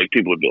 like,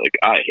 people would be like,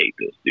 I hate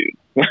this dude.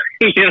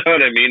 You know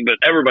what I mean? But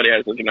everybody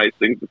has such nice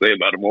things to say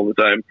about him all the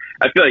time.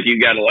 I feel like you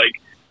got to, like,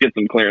 get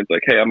some clearance,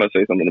 like, hey, I'm going to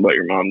say something about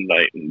your mom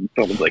tonight. And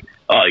someone's like,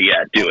 oh,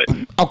 yeah, do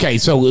it. Okay,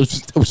 so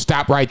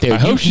stop right there. I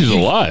hope she's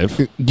alive.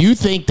 Do you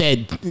think that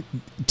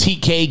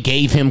TK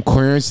gave him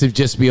clearance to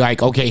just be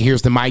like, okay,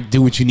 here's the mic,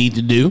 do what you need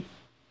to do?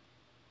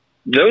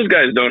 Those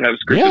guys don't have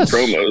scripted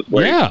promos.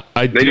 Like, yeah,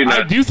 I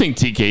do think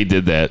TK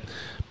did that.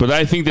 But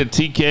I think that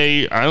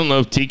TK, I don't know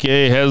if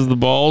TK has the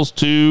balls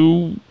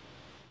to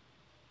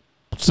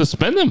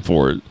suspend him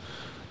for it.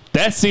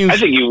 That seems. I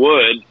think he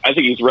would. I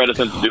think he's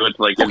reticent to do it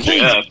to like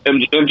MJF.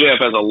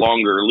 MJF has a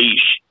longer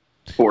leash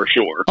for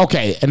sure.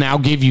 Okay, and I'll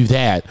give you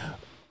that.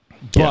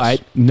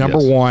 But number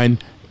one,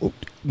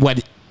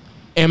 what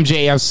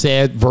MJF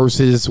said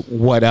versus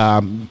what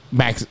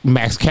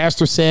Max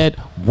Caster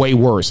said, way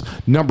worse.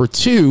 Number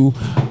two,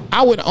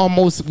 I would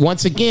almost,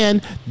 once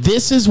again,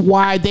 this is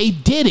why they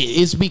did it.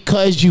 It's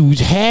because you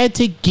had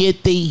to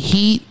get the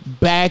heat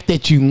back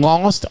that you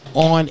lost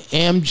on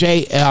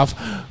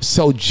MJF,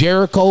 so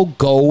Jericho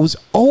goes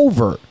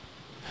over.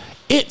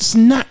 It's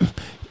not...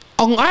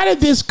 A lot of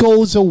this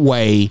goes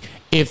away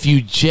if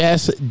you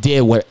just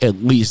did what,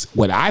 at least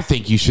what I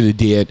think you should have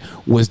did,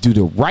 was do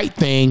the right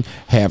thing,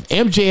 have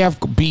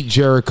MJF beat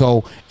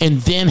Jericho,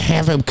 and then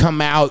have him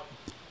come out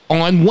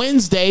on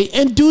Wednesday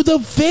and do the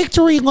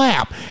victory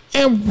lap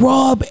and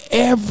rub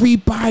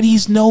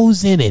everybody's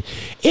nose in it.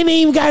 It ain't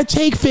even got to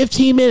take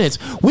 15 minutes.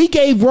 We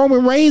gave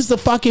Roman Reigns the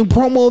fucking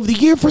promo of the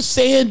year for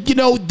saying, you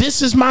know,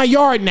 this is my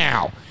yard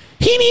now.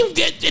 He didn't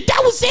even,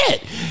 that was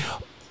it.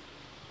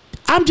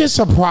 I'm just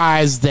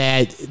surprised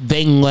that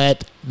they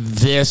let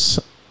this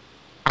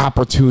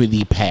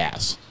opportunity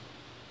pass.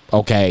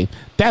 Okay?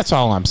 That's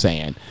all I'm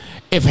saying.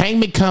 If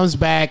Hangman comes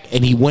back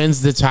and he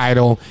wins the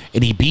title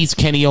and he beats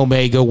Kenny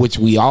Omega, which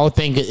we all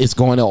think is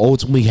going to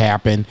ultimately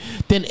happen,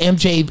 then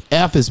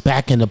MJF is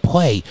back into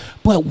play.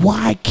 But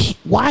why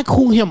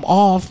cool him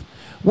off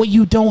when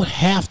you don't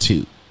have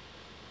to?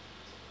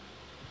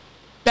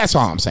 That's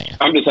all I'm saying.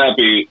 I'm just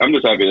happy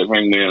that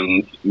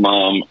Hangman's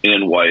mom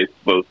and wife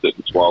both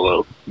didn't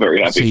swallow. Very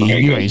happy for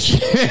Hangman. You ain't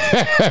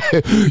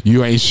shit.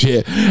 You ain't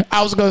shit.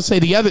 I was gonna say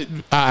the other.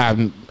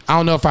 I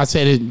don't know if I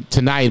said it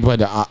tonight,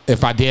 but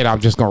if I did, I'm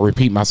just gonna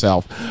repeat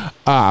myself.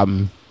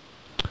 When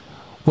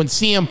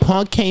CM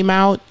Punk came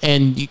out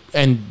and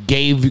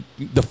gave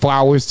the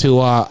flowers to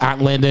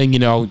Aunt Linda, you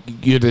know,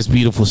 you're this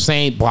beautiful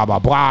saint, blah blah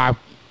blah.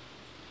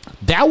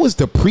 That was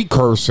the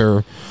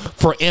precursor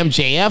for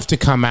MJF to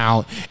come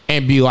out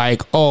and be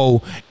like,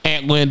 "Oh,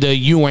 Aunt Linda,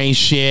 you ain't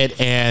shit,"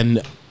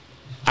 and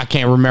I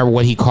can't remember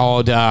what he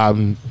called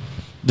the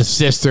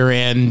sister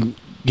and,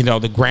 you know,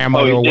 the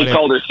grandmother. Oh, he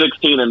called her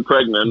 16 and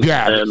pregnant.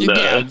 Yeah,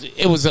 and,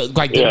 it was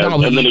like, yeah,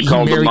 no, and then he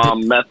called the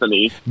mom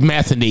Methany.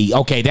 Methany.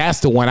 Okay, that's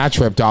the one I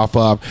tripped off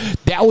of.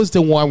 That was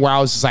the one where I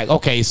was just like,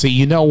 okay, so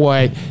you know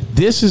what?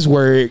 This is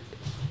where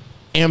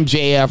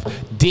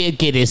MJF did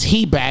get his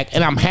heat back,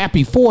 and I'm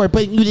happy for it,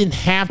 but you didn't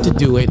have to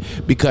do it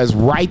because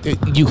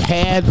you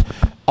had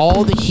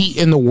all the heat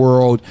in the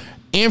world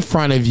in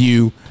front of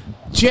you.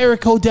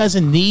 Jericho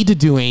doesn't need to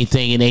do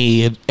anything in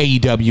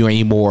AEW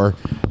anymore.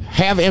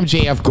 Have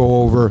MJF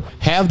go over,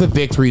 have the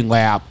victory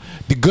lap.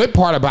 The good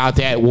part about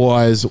that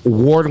was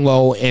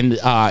Wardlow and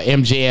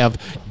MJF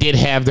did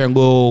have their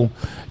little,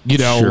 you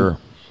know,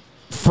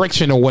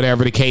 friction or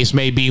whatever the case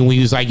may be. When he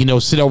was like, you know,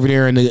 sit over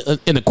there in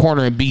the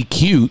corner and be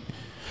cute.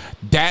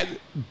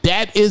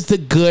 That is the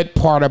good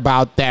part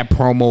about that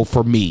promo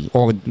for me,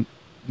 or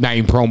not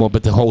even promo,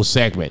 but the whole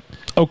segment.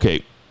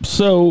 Okay,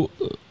 so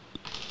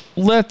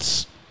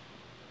let's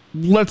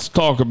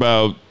talk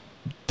about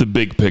the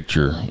big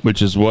picture,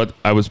 which is what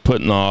I was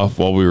putting off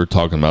while we were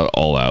talking about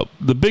All Out.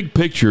 The big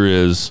picture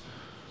is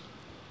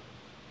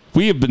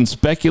we have been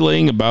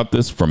speculating about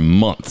this for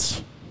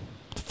months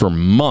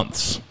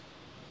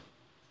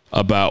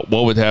about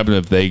what would happen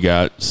if they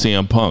got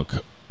CM Punk,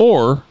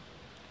 or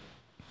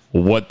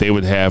what they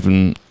would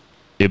happen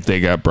if they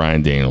got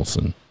Bryan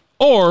Danielson,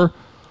 or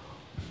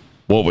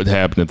what would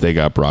happen if they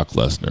got Brock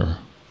Lesnar.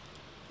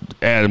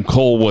 Adam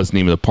Cole wasn't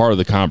even a part of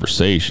the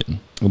conversation.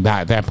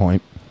 Not at that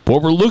point.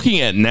 What we're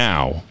looking at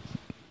now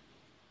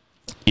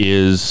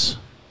is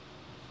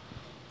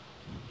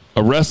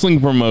a wrestling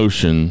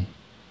promotion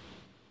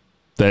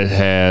that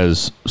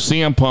has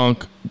CM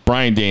Punk,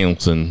 Bryan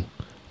Danielson,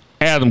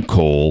 Adam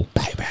Cole,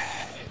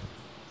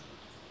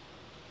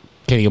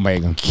 Kenny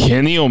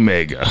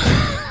Omega,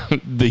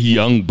 the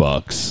Young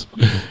Bucks,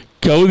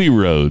 Cody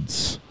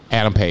Rhodes,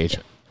 Adam Page.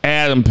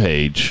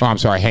 Oh, I'm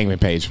sorry, Hangman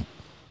Page.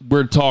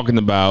 We're talking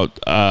about,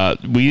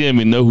 we didn't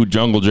even know who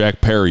Jungle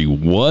Jack Perry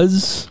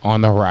was.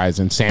 On the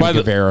horizon, Sammy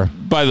Guevara.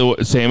 By the way,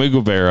 Sammy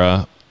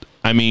Guevara.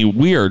 I mean,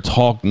 we are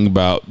talking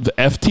about the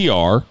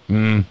FTR.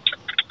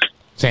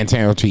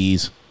 Santana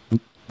Ortiz.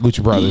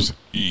 Lucha Brothers.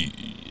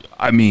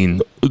 I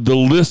mean, the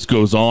list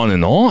goes on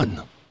and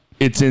on.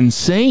 It's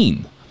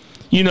insane.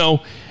 You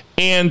know,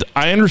 and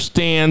I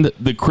understand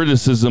the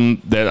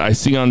criticism that I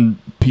see on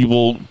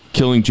people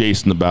killing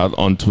Jason about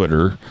on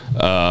Twitter,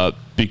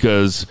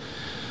 because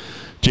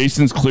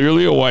Jason's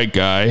clearly a white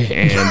guy,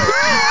 and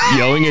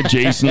yelling at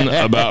Jason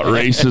about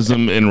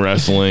racism in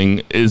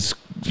wrestling is,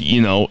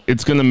 you know,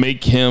 it's going to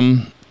make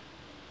him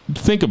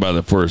think about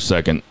it for a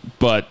second.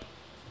 But,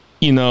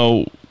 you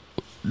know,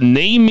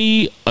 name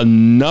me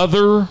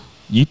another,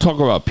 you talk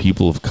about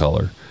people of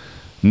color,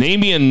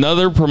 name me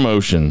another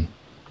promotion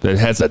that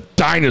has a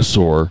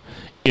dinosaur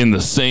in the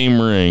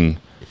same ring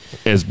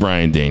as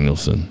Bryan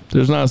Danielson.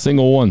 There's not a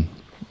single one.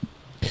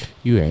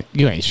 You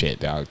ain't shit,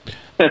 dog.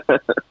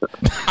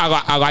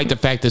 I like the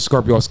fact that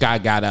Scorpio Sky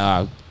got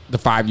the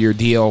 5-year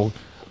deal,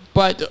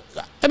 but,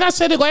 and I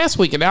said it last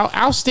week, and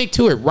I'll stick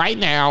to it right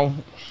now.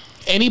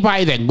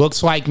 Anybody that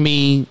looks like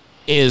me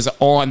is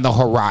on the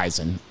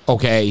horizon.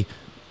 Okay,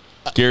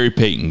 Gary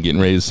Payton getting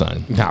ready to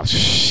sign. No,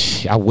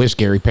 I wish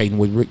Gary Payton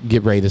would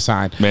get ready to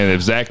sign. Man,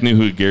 if Zach knew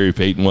who Gary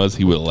Payton was,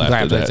 he would have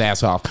laughed at his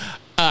ass off.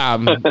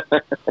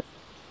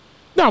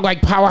 No,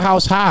 like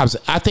Powerhouse Hobbs.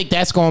 I think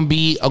that's going to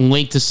be a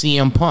link to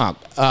CM Punk.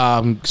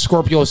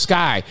 Scorpio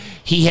Sky.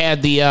 He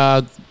had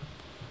the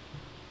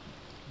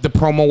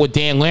promo with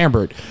Dan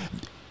Lambert.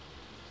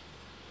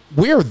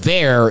 We're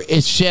there.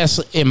 It's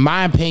just, in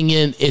my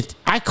opinion,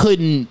 I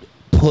couldn't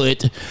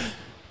put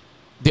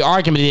the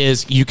argument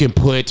is you can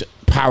put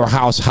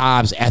Powerhouse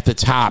Hobbs at the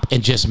top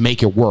and just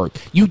make it work.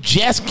 You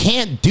just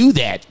can't do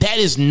that. That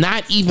is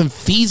not even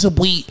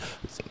feasibly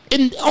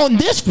on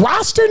this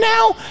roster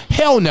now.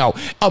 Hell no.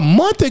 A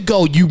month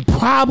ago, you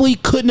probably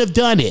couldn't have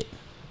done it.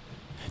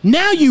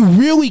 Now you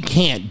really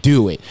can't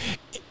do it.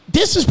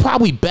 This is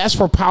probably best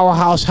for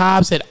Powerhouse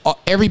Hobbs that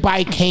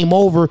everybody came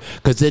over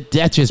because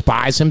that just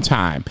buys him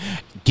time.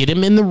 Get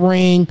him in the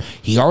ring.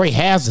 He already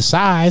has the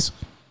size.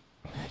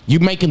 You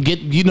make him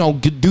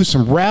do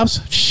some reps.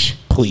 Shh,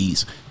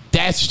 please.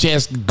 That's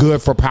just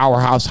good for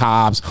Powerhouse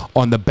Hobbs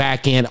on the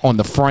back end, on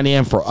the front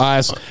end for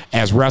us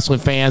as wrestling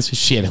fans.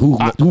 Shit, who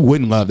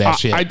wouldn't love that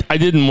shit? I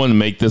didn't want to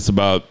make this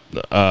about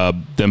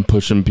them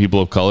pushing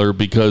people of color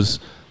because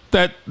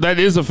that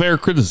is a fair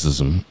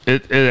criticism.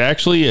 It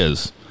actually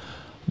is.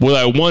 What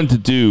I wanted to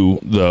do,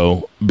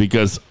 though,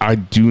 because I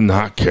do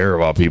not care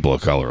about people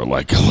of color.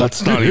 Like,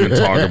 let's not even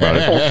talk about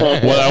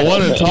it. What I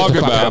want to talk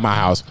about my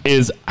house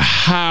is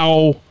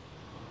how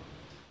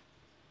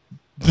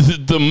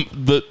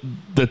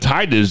the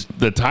tide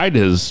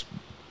has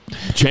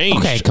changed.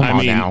 Okay,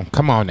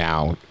 come on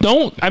now.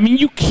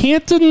 You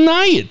can't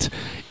deny it.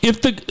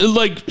 If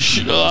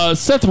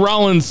Seth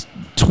Rollins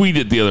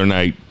tweeted the other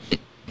night,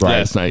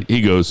 last night,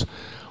 he goes,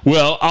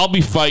 "Well, I'll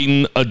be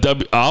fighting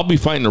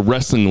a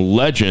wrestling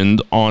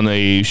legend on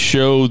a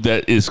show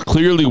that is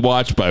clearly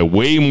watched by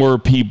way more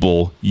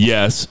people.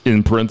 Yes,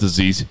 in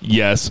parentheses,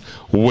 yes,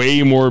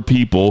 way more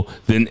people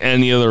than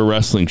any other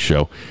wrestling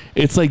show."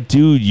 It's like,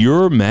 dude,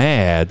 you're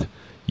mad.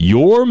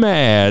 You're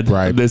mad.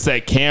 Right. That's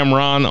that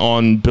Cameron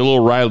on Bill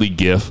O'Reilly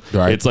gif.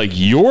 Right. It's like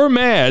you're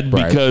mad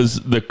because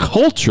the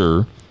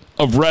culture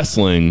of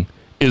wrestling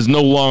is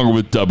no longer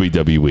with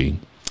WWE.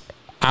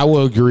 I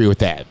will agree with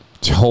that.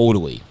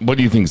 Totally. What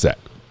do you think, Zach?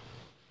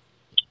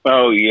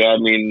 Oh, yeah. I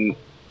mean,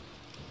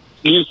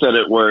 you said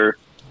it where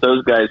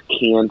those guys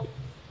can't.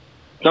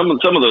 Some of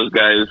those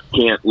guys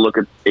can't look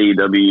at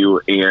AEW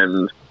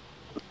and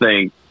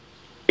think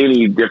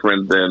any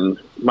different than,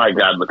 my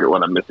God, look at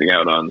what I'm missing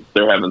out on.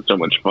 They're having so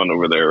much fun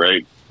over there,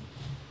 right?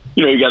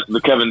 You got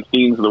the Kevin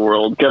Steens of the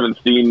world. Kevin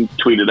Steen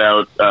tweeted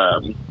out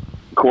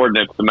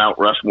coordinates to Mount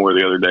Rushmore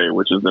the other day,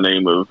 which is the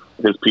name of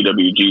his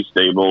PWG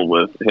stable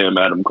with him,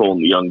 Adam Cole,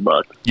 and the Young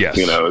Bucks. Yes.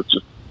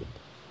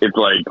 It's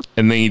like...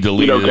 And then he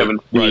deleted Kevin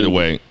it right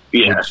away.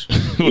 Yeah.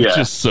 Which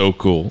is so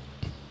cool.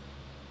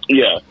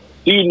 Yeah.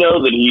 Do you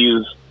know that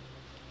he's,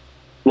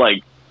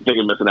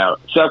 thinking missing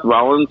out? Seth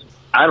Rollins?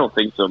 I don't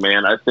think so,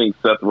 man. I think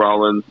Seth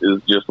Rollins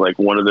is just,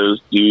 one of those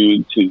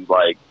dudes who,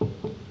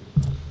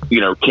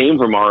 came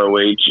from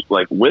ROH,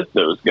 with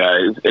those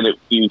guys, and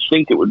you'd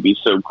think it would be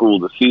so cool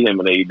to see him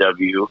in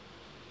AEW.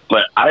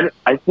 But I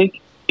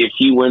think if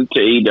he went to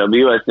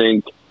AEW, I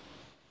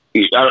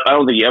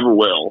don't think he ever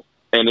will.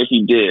 And if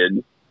he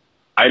did,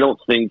 I don't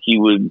think he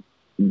would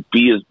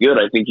be as good.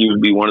 I think he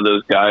would be one of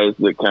those guys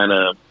that kind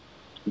of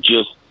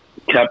just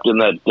kept in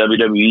that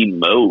WWE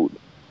mode.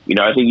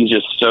 I think he's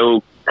just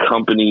so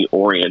company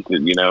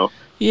oriented,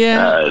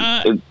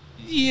 Yeah.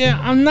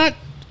 I'm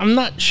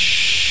not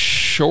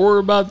sure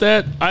about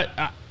that.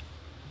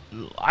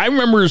 I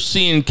remember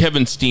seeing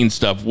Kevin Steen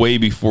stuff way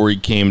before he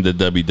came to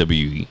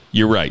WWE.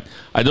 You're right.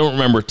 I don't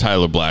remember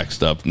Tyler Black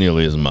stuff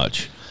nearly as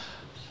much.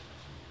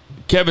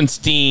 Kevin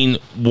Steen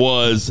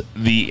was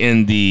the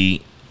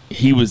indie.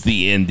 He was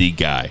the indie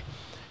guy,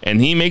 and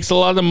he makes a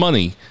lot of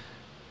money.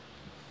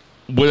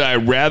 Would I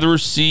rather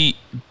see?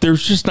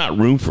 There's just not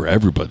room for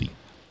everybody.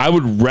 I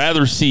would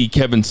rather see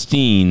Kevin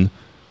Steen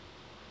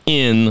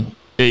in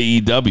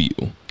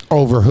AEW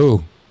over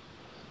who?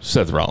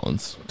 Seth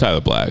Rollins, Tyler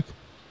Black,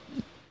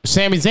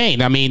 Sami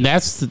Zayn. I mean,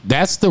 that's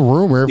the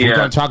rumor. If we're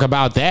going to talk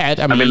about that,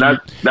 I mean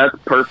that's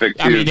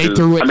perfect. Too, they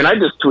threw it. I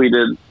just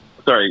tweeted.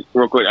 Sorry,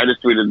 real quick. I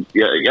just tweeted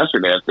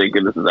yesterday. I think,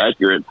 and this is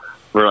accurate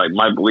for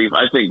my belief.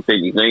 I think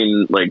Sami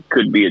Zayn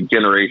could be a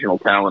generational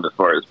talent as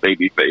far as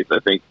babyface. I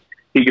think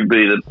he could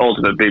be the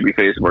ultimate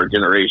babyface of our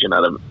generation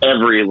out of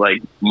every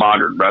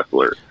modern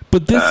wrestler.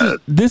 But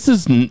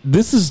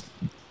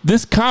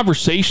this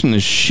conversation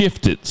has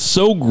shifted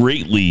so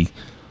greatly.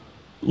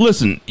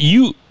 Listen,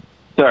 you.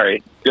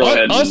 Sorry, go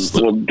ahead.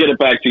 We'll get it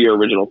back to your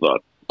original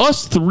thought.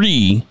 Us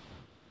three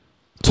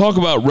talk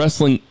about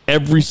wrestling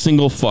every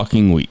single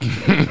fucking week.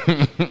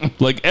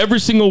 Every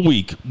single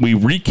week, we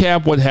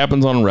recap what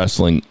happens on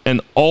wrestling, and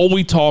all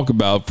we talk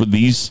about for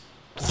these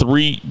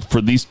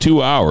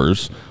 2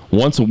 hours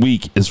once a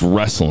week is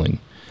wrestling.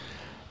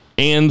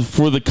 And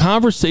for the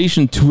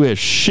conversation to have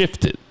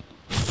shifted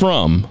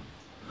from,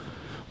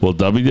 well,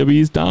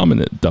 WWE's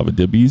dominant,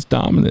 WWE's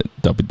dominant,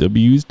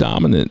 WWE's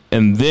dominant,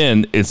 and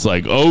then it's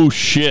like, oh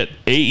shit,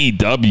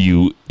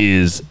 AEW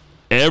is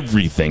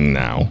everything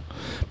now.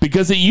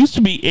 Because it used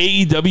to be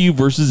AEW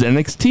versus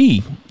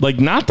NXT,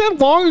 not that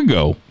long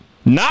ago.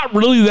 Not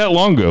really that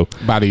long ago.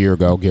 About a year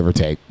ago, give or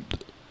take.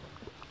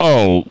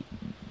 Oh,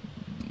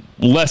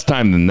 less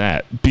time than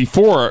that.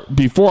 Before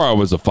I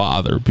was a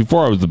father,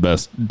 before I was the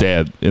best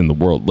dad in the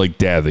world,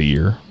 dad of the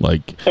year.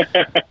 I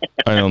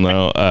don't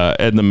know.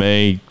 Edna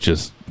May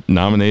just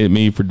nominated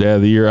me for Dad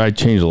of the Year. I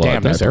changed a lot.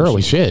 Damn, that's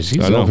early shit.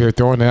 She's over here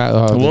throwing that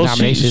the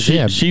nominations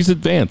in. She's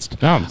advanced.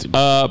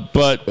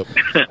 But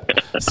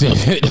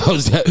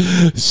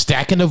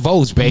stacking the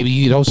votes,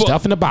 baby.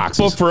 Stuff in the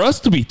boxes. But for us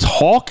to be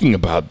talking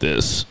about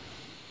this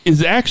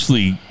is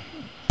actually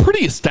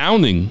pretty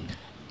astounding.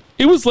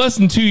 It was less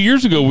than 2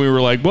 years ago we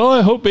were like, well,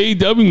 I hope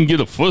AEW can get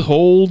a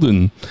foothold,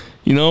 and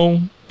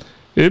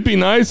it'd be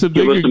nice if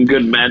give they us some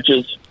good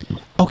matches.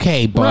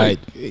 Okay, but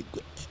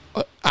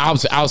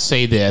I'll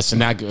say this,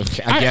 and I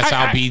guess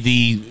I'll be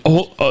the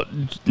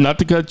not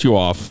to cut you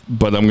off,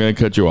 but I'm going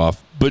to cut you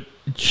off. But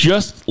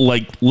just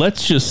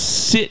let's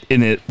just sit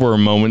in it for a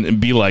moment and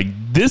be like,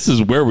 this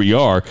is where we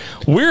are.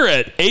 We're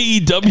at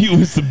AEW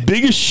is the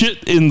biggest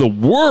shit in the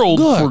world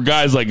for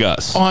guys like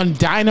us. On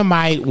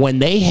Dynamite, when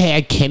they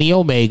had Kenny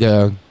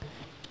Omega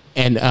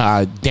and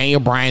Daniel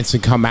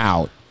Bryanson come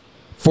out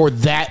for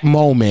that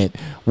moment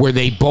where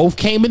they both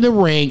came in the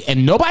ring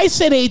and nobody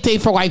said anything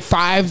for like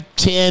 5,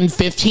 10,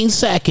 15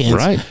 seconds.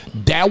 Right.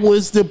 That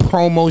was the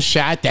promo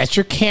shot. That's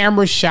your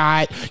camera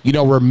shot.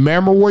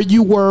 Remember where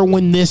you were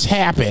when this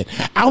happened.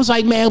 I was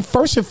like, man,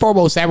 first and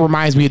foremost, that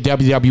reminds me of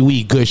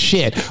WWE. Good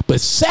shit. But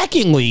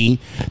secondly,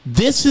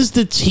 this is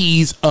the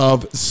tease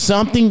of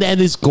something that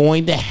is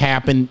going to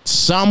happen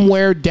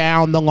somewhere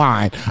down the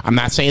line. I'm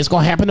not saying it's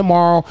going to happen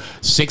tomorrow,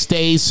 6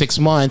 days, 6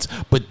 months,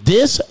 but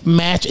this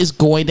match is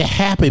going to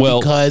happen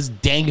because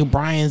Daniel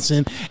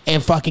Bryanson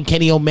and fucking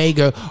Kenny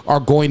Omega are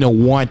going to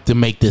want to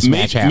make this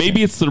match happen.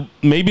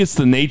 Maybe it's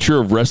the nature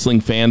of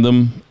wrestling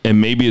fandom, and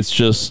maybe it's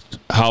just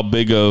how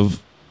big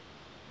of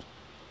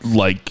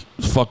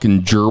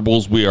fucking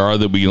gerbils we are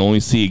that we can only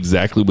see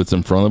exactly what's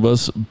in front of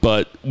us.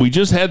 But we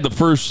just had the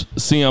first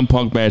CM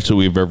Punk match that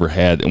we've ever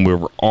had, and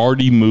we've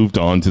already moved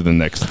on to the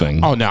next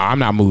thing. Oh no, I'm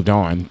not moved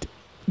on.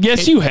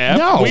 Yes, you have.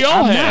 No, we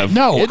all I'm have.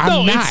 Not,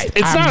 I'm not.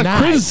 It's not a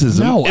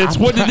criticism. No, it's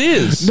what it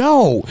is.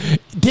 No,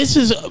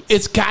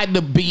 it's got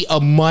to be a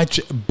much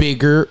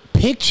bigger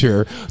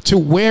picture to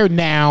where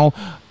now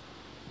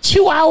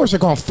 2 hours are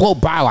going to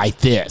float by like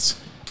this.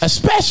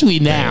 Especially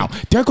now.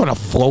 They're going to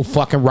float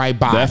fucking right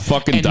by. That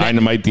fucking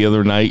Dynamite the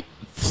other night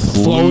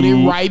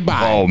floated right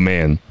by. Oh,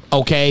 man.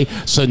 Okay,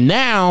 so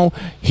now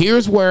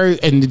here's where,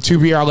 and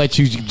 2B, I'll let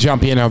you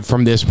jump in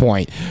from this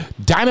point.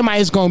 Dynamite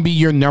is going to be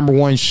your number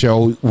 1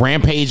 show.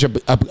 Rampage,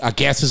 I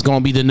guess, is going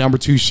to be the number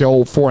 2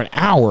 show for an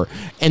hour.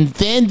 And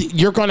then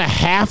you're going to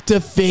have to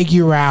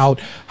figure out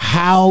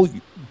how.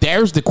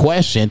 There's the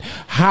question.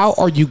 How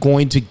are you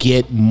going to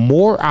get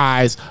more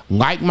eyes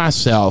like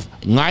myself,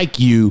 like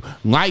you,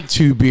 like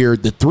Two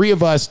Beard? The three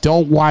of us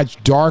don't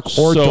watch Dark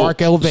or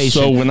Dark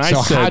Elevation.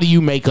 So how do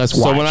you make us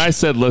watch? So when I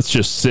said let's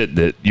just sit in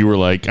it, you were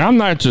like, I'm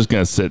not just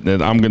gonna sit in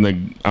it. I'm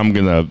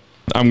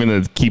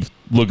gonna keep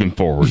looking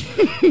forward,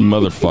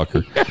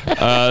 motherfucker.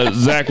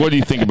 Zach, what do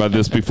you think about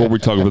this before we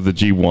talk about the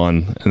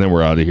G1 and then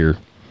we're out of here?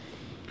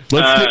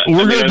 We're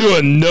gonna do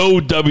a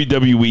no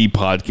WWE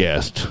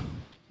podcast.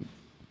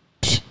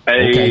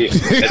 I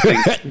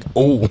think,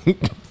 oh,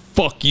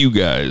 fuck you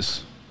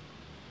guys.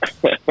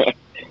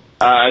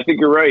 I think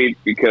you're right,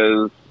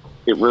 because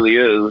it really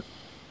is.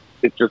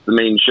 It's just the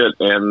main shit.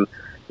 And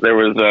there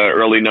was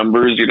early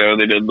numbers, they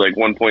did like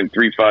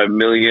 1.35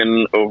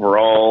 million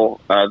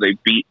overall. They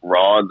beat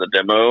Raw in the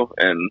demo,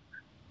 and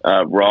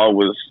Raw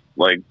was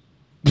like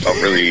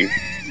really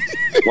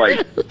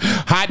like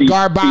hot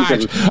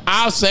garbage.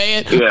 I'll say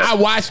it. Yeah. I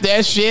watched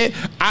that shit.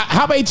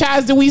 How many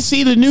times did we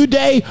see the New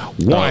Day?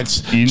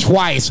 Once,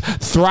 twice,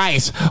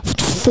 thrice,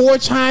 4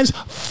 times,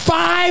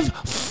 5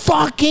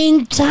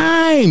 fucking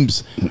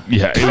times.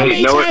 Yeah. How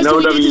many times do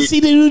we get to see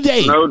the New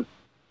Day? No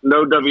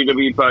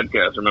WWE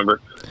podcast,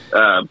 remember?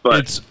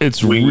 But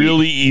it's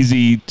really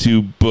easy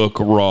to book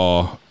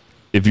Raw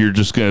if you're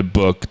just going to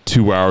book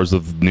 2 hours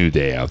of New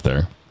Day out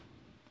there.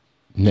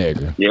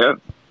 Nigga. Yeah.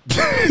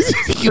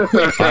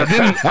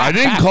 I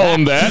didn't call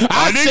him that.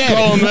 I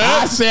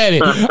said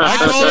it. I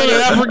called him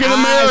African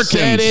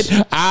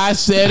Americans. I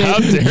said it. How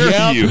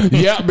dare you?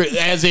 Yep.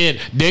 As in,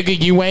 nigga,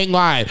 you ain't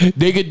lying.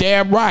 Nigga,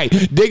 damn right.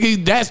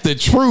 Nigga, that's the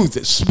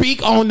truth.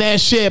 Speak on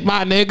that shit,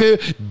 my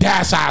nigga.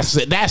 That's how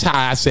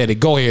I said it.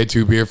 Go ahead,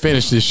 Two Beer.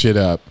 Finish this shit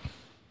up.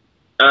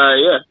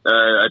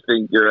 I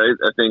think you're right.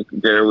 I think,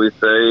 dare we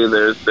say,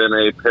 there's been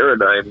a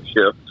paradigm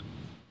shift.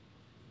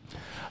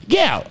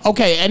 Yeah,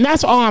 okay, and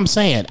that's all I'm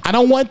saying. I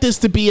don't want this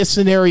to be a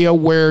scenario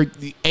where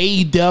the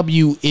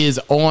AEW is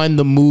on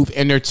the move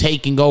and they're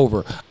taking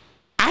over.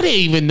 I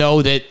didn't even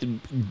know that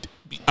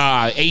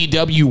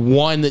AEW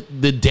won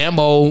the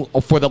demo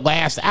for the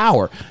last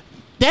hour.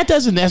 That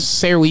doesn't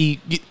necessarily...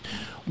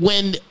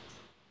 When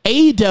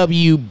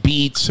AEW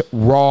beats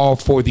Raw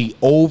for the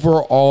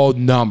overall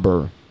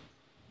number,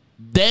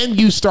 then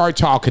you start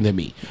talking to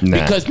me.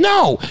 Nah. Because,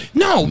 no,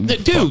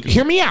 dude,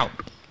 hear me out.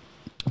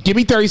 Give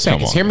me 30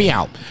 seconds. Hear me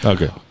out.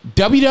 Okay.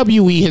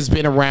 WWE has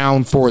been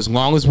around for as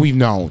long as we've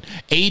known.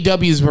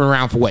 AEW has been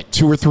around for what,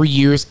 2 or 3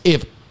 years?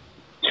 If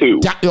 2.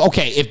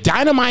 If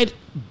Dynamite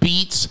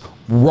beats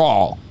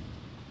Raw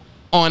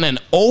on an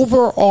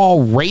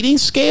overall rating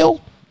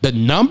scale, the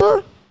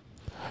number,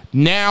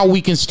 now we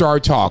can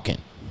start talking.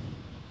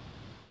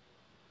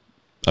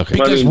 Okay.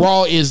 Because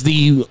Raw is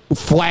the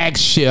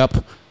flagship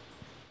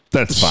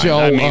That's fine. show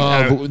I mean,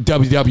 of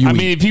WWE. I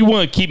mean, if you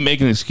want to keep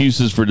making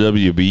excuses for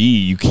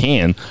WWE, you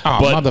can. Oh,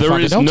 but there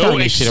motherfucker, is don't no turn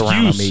this shit around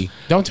on excuse. me.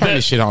 Don't turn that-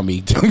 this shit on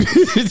me.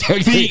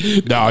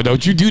 No,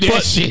 don't you do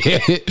that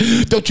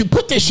shit. Don't you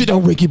put that shit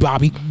on Ricky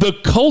Bobby. The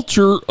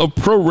culture of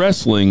pro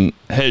wrestling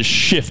has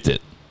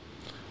shifted.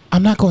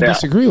 I'm not going to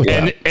disagree with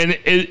that. And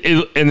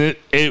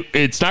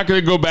it's not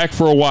going to go back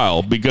for a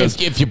while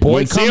because If your boy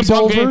when comes CM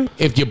Punk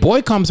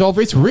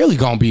over, it's really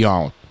going to be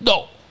on.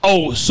 No.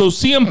 Oh, so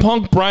CM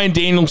Punk, Bryan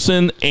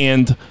Danielson,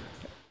 and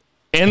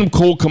Adam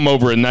Cole come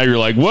over, and now you're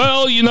like,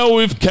 well, you know,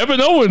 if Kevin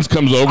Owens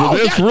comes over,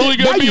 that's really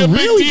going to be a big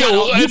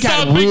deal. It's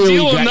not a big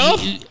deal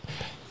enough.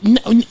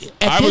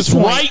 I was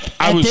right.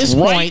 I was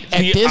right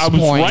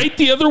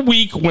the other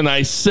week when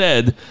I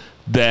said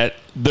that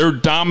their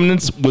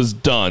dominance was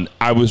done.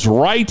 I was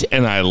right,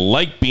 and I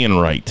like being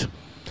right.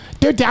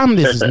 Their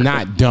dominance is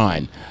not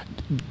done.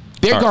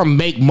 They're going to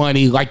make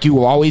money, like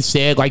you always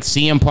said, like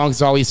CM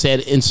Punk's always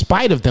said, in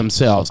spite of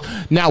themselves.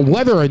 Now,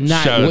 whether or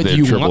not Shout out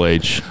to Triple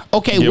H.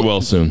 Okay, get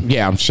well soon.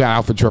 Yeah, I'm shout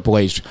out for Triple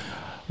H.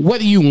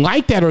 Whether you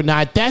like that or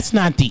not, that's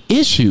not the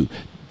issue.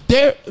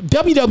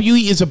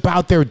 WWE is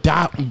about their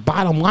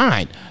bottom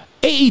line.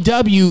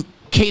 AEW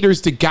caters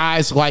to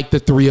guys like the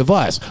three of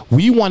us.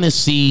 We want to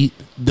see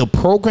the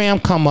program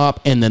come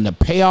up, and then the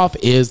payoff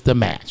is the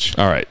match.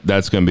 All right,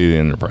 that's going to be the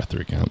end of our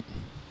 3 count.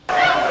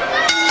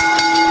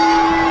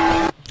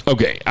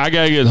 Okay, I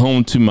got to get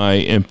home to my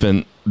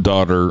infant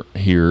daughter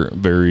here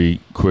very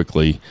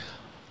quickly.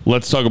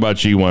 Let's talk about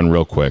G1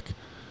 real quick.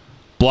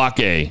 Block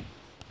A,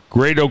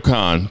 Great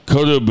Okan,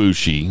 Kota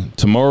Ibushi,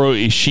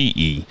 Tomohiro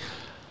Ishii,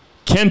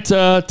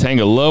 Kenta,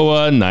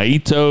 Tangaloa,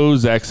 Naito,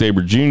 Zack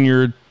Sabre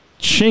Jr.,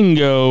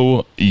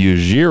 Shingo,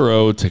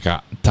 Yujiro,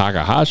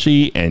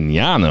 Takahashi, and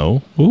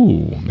Yano.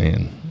 Ooh,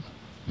 man.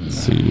 Let's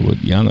see what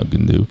Yano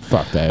can do.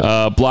 Fuck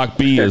that. Block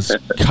B is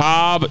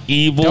Cobb,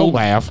 Evil. Don't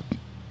laugh.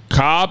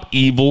 Cobb,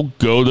 Evil,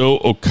 Goto,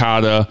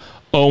 Okada,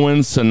 Owen,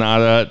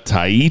 Sanada,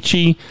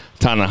 Taichi,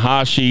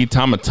 Tanahashi,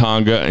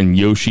 Tamatanga, and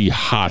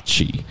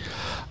Yoshihachi.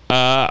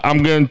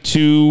 I'm going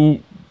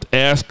to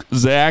ask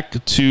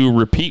Zach to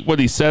repeat what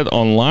he said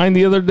online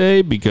the other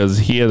day because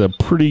he had a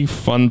pretty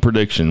fun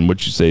prediction.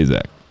 What'd you say,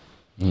 Zach?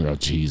 Oh,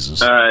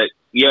 Jesus.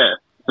 Yeah.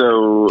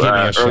 So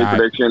early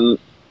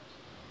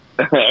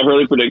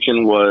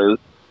prediction was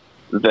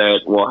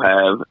that we'll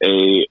have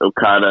a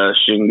Okada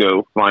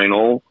Shingo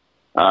final,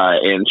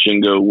 and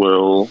Shingo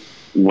will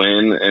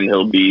win, and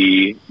he'll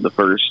be the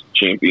first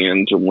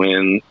champion to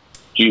win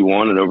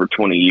G1 in over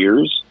 20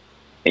 years,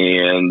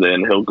 and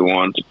then he'll go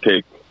on to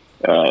pick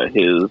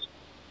his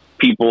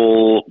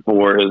people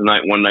for his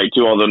night 1, night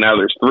 2. Although now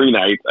there's 3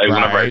 nights.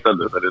 Whenever I said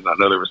this, I did not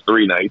know there was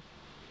 3 nights.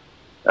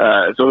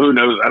 So who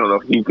knows? I don't know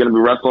if he's going to be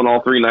wrestling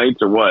all 3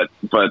 nights or what.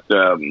 But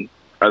I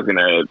was going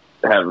to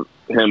have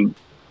him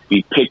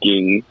be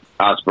picking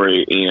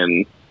Ospreay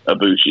and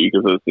Ibushi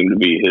because those seem to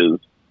be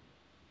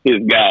his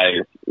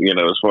guys. You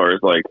know, as far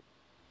as like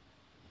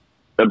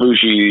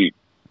Ibushi,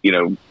 you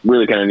know,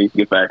 really kind of needs to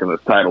get back in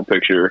this title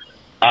picture.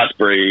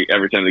 Ospreay,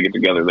 every time they get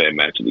together, they have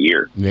match of the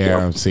year.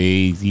 Yeah. So.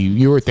 See,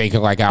 you were thinking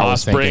like I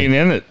was Ospreay thinking.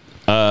 in it.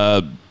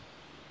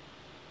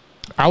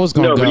 I was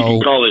going to But go you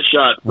can call it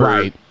shot for,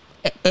 right.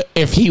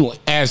 If he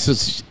as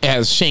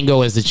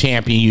Shingo as the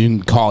champion, you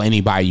can call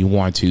anybody you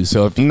want to.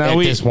 So if at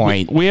this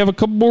point, we have a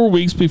couple more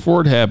weeks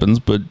before it happens.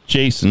 But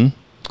Jason,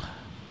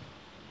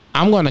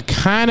 I'm going to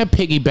kind of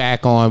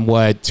piggyback on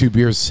what Two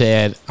Beers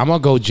said. I'm going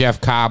to go Jeff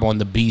Cobb on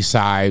the B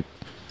side,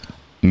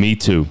 me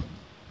too.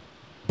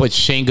 but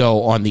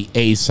Shingo on the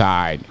A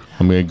side.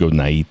 I'm going to go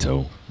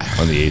Naito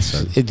on the A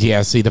side.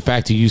 Yeah, see, the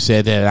fact that you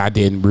said that I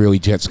didn't really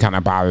just kind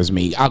of bothers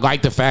me. I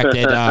like the fact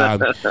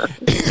that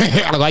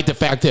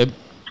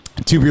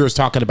Two Beers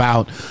talking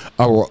about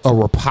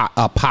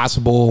a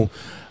possible,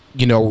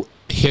 you know,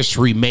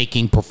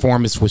 history-making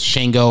performance with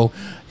Shingo.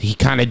 He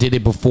kind of did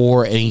it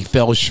before and he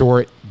fell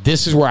short.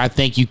 This is where I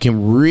think you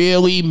can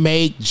really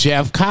make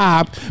Jeff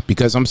Cobb,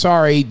 because I'm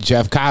sorry,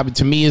 Jeff Cobb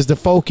to me is the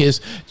focus.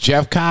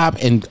 Jeff Cobb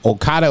and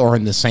Okada are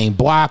in the same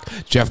block.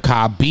 Jeff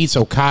Cobb beats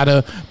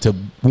Okada to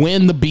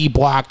win the B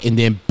block and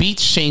then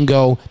beats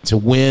Shingo to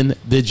win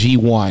the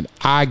G1.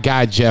 I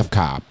got Jeff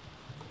Cobb.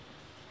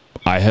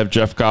 I have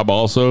Jeff Cobb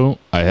also.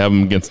 I have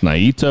him against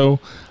Naito.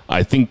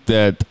 I think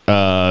that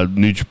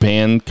New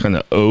Japan kind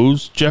of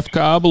owes Jeff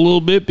Cobb a little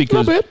bit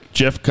because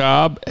Jeff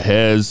Cobb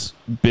has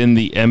been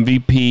the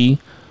MVP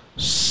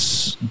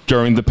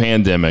during the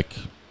pandemic.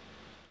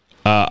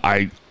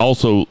 I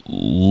also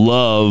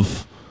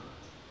love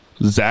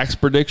Zach's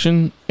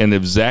prediction, and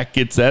if Zach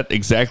gets that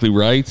exactly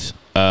right,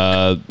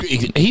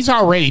 he's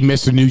already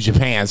Mr. New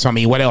Japan. So I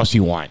mean, what else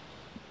you want?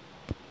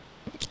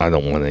 I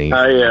don't want anything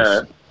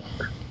else.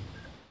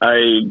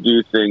 I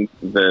do think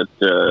that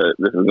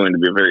this is going to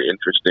be a very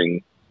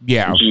interesting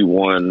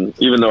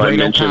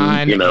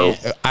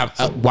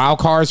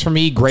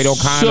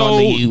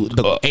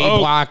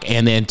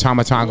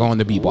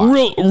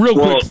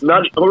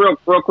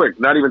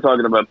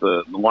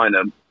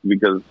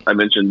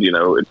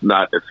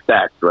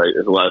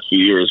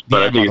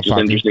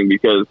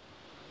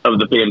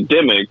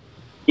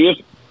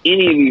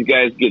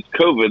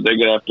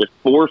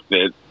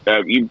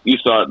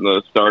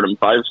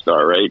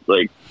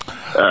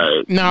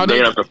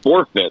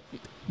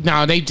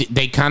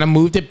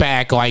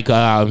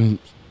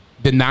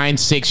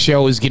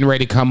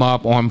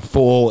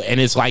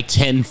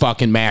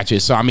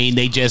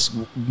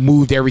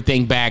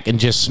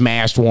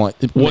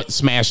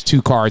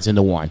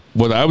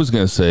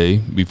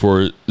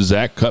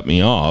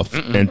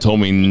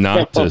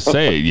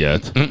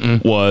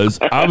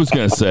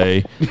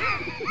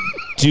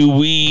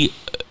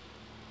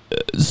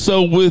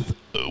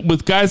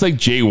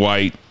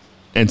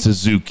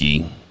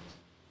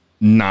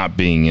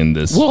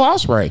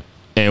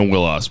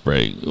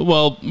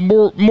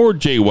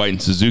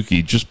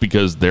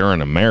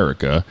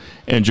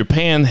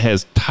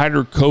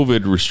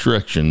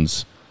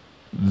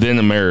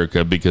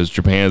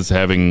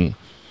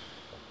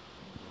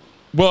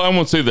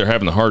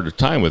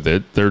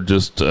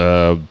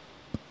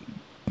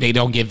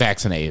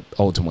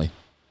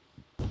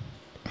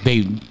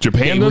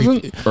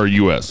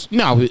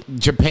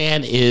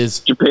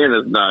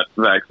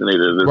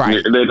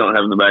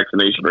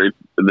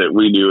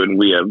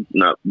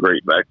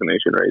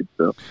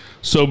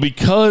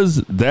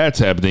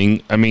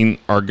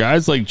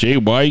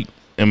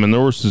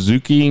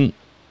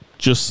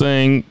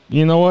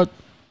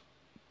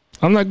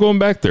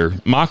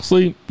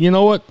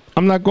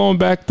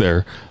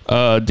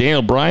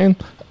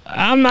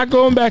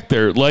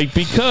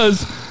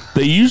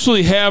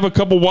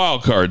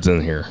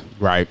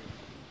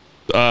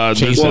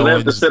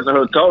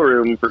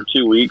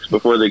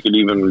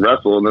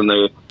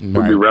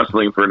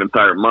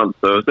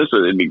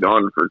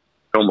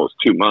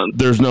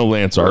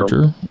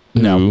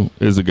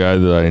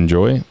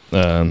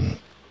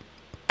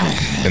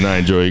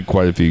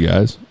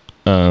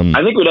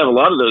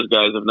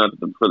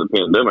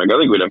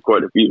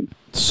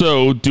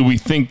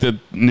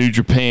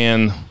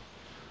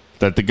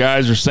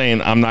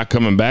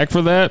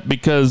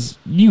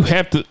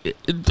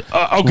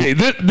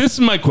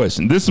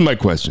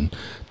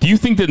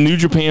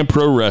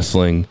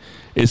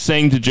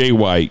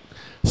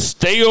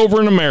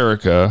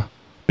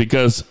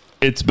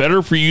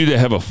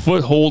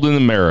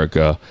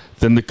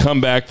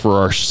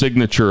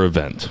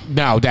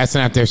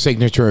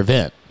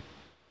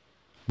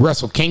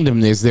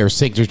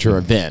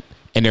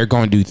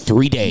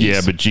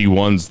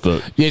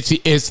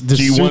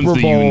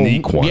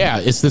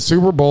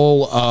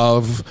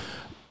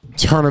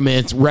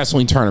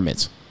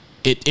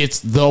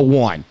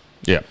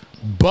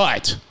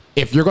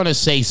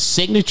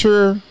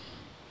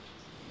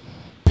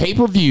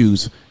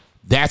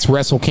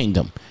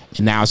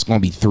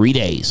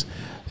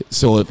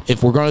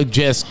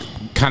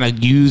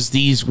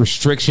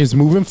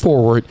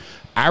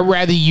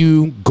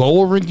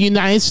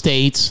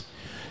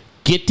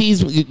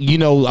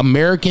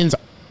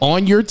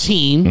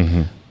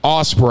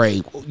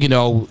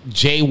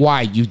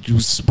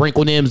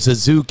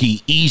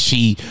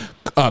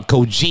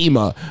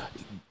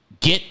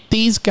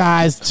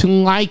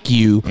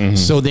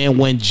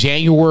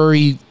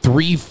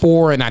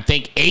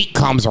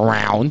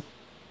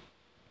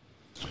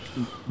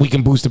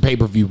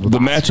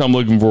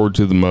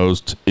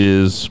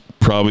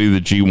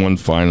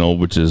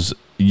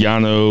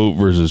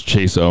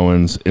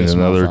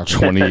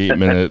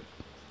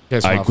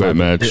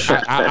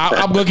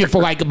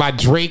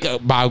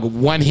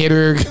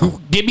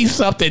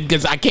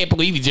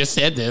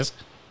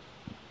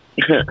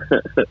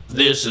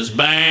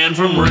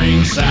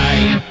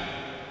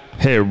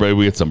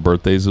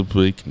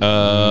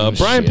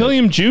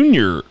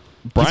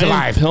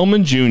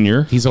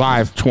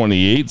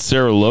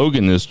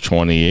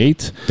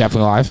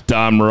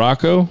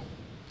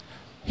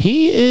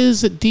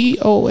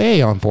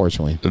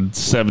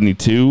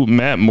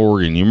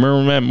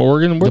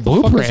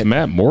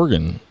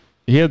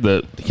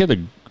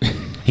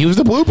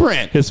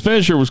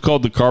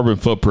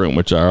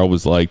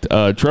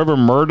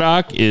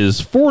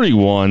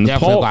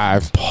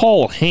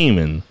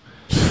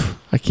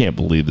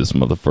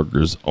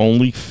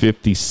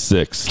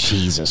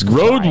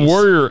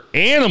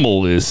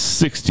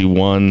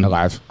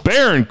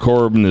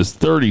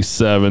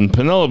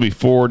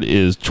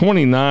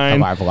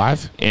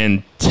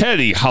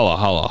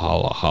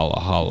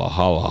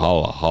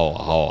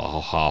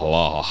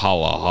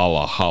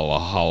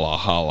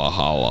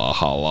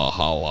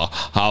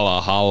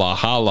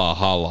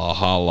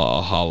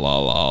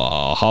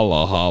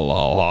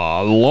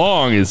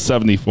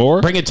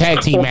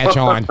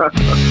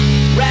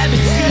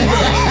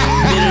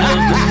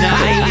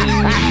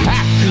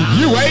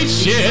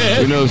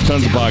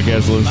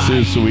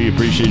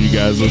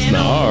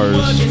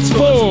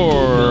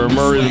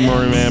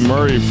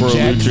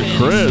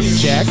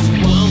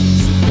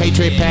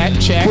Patriot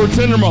Pat, check. For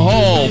Tinder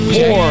Mahal.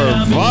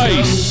 For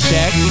Vice.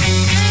 Check.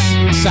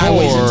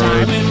 Sideways in For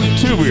Time.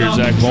 Two Beers,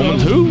 Zach Coleman.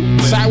 Who?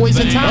 Sideways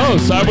in Time. Oh,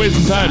 Sideways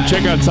in Time.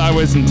 Check out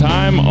Sideways in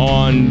Time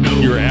on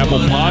your Apple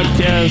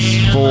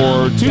Podcast.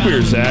 For Two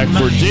Beers, Zach.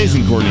 For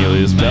Jason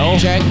Cornelius Bell.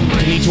 Check.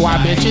 Konnichiwa,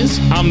 bitches.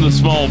 I'm the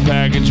small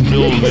package,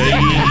 Bill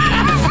Vagey.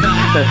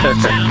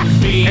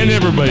 And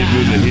everybody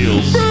do the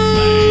heels.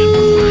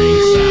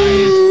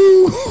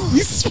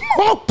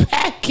 Small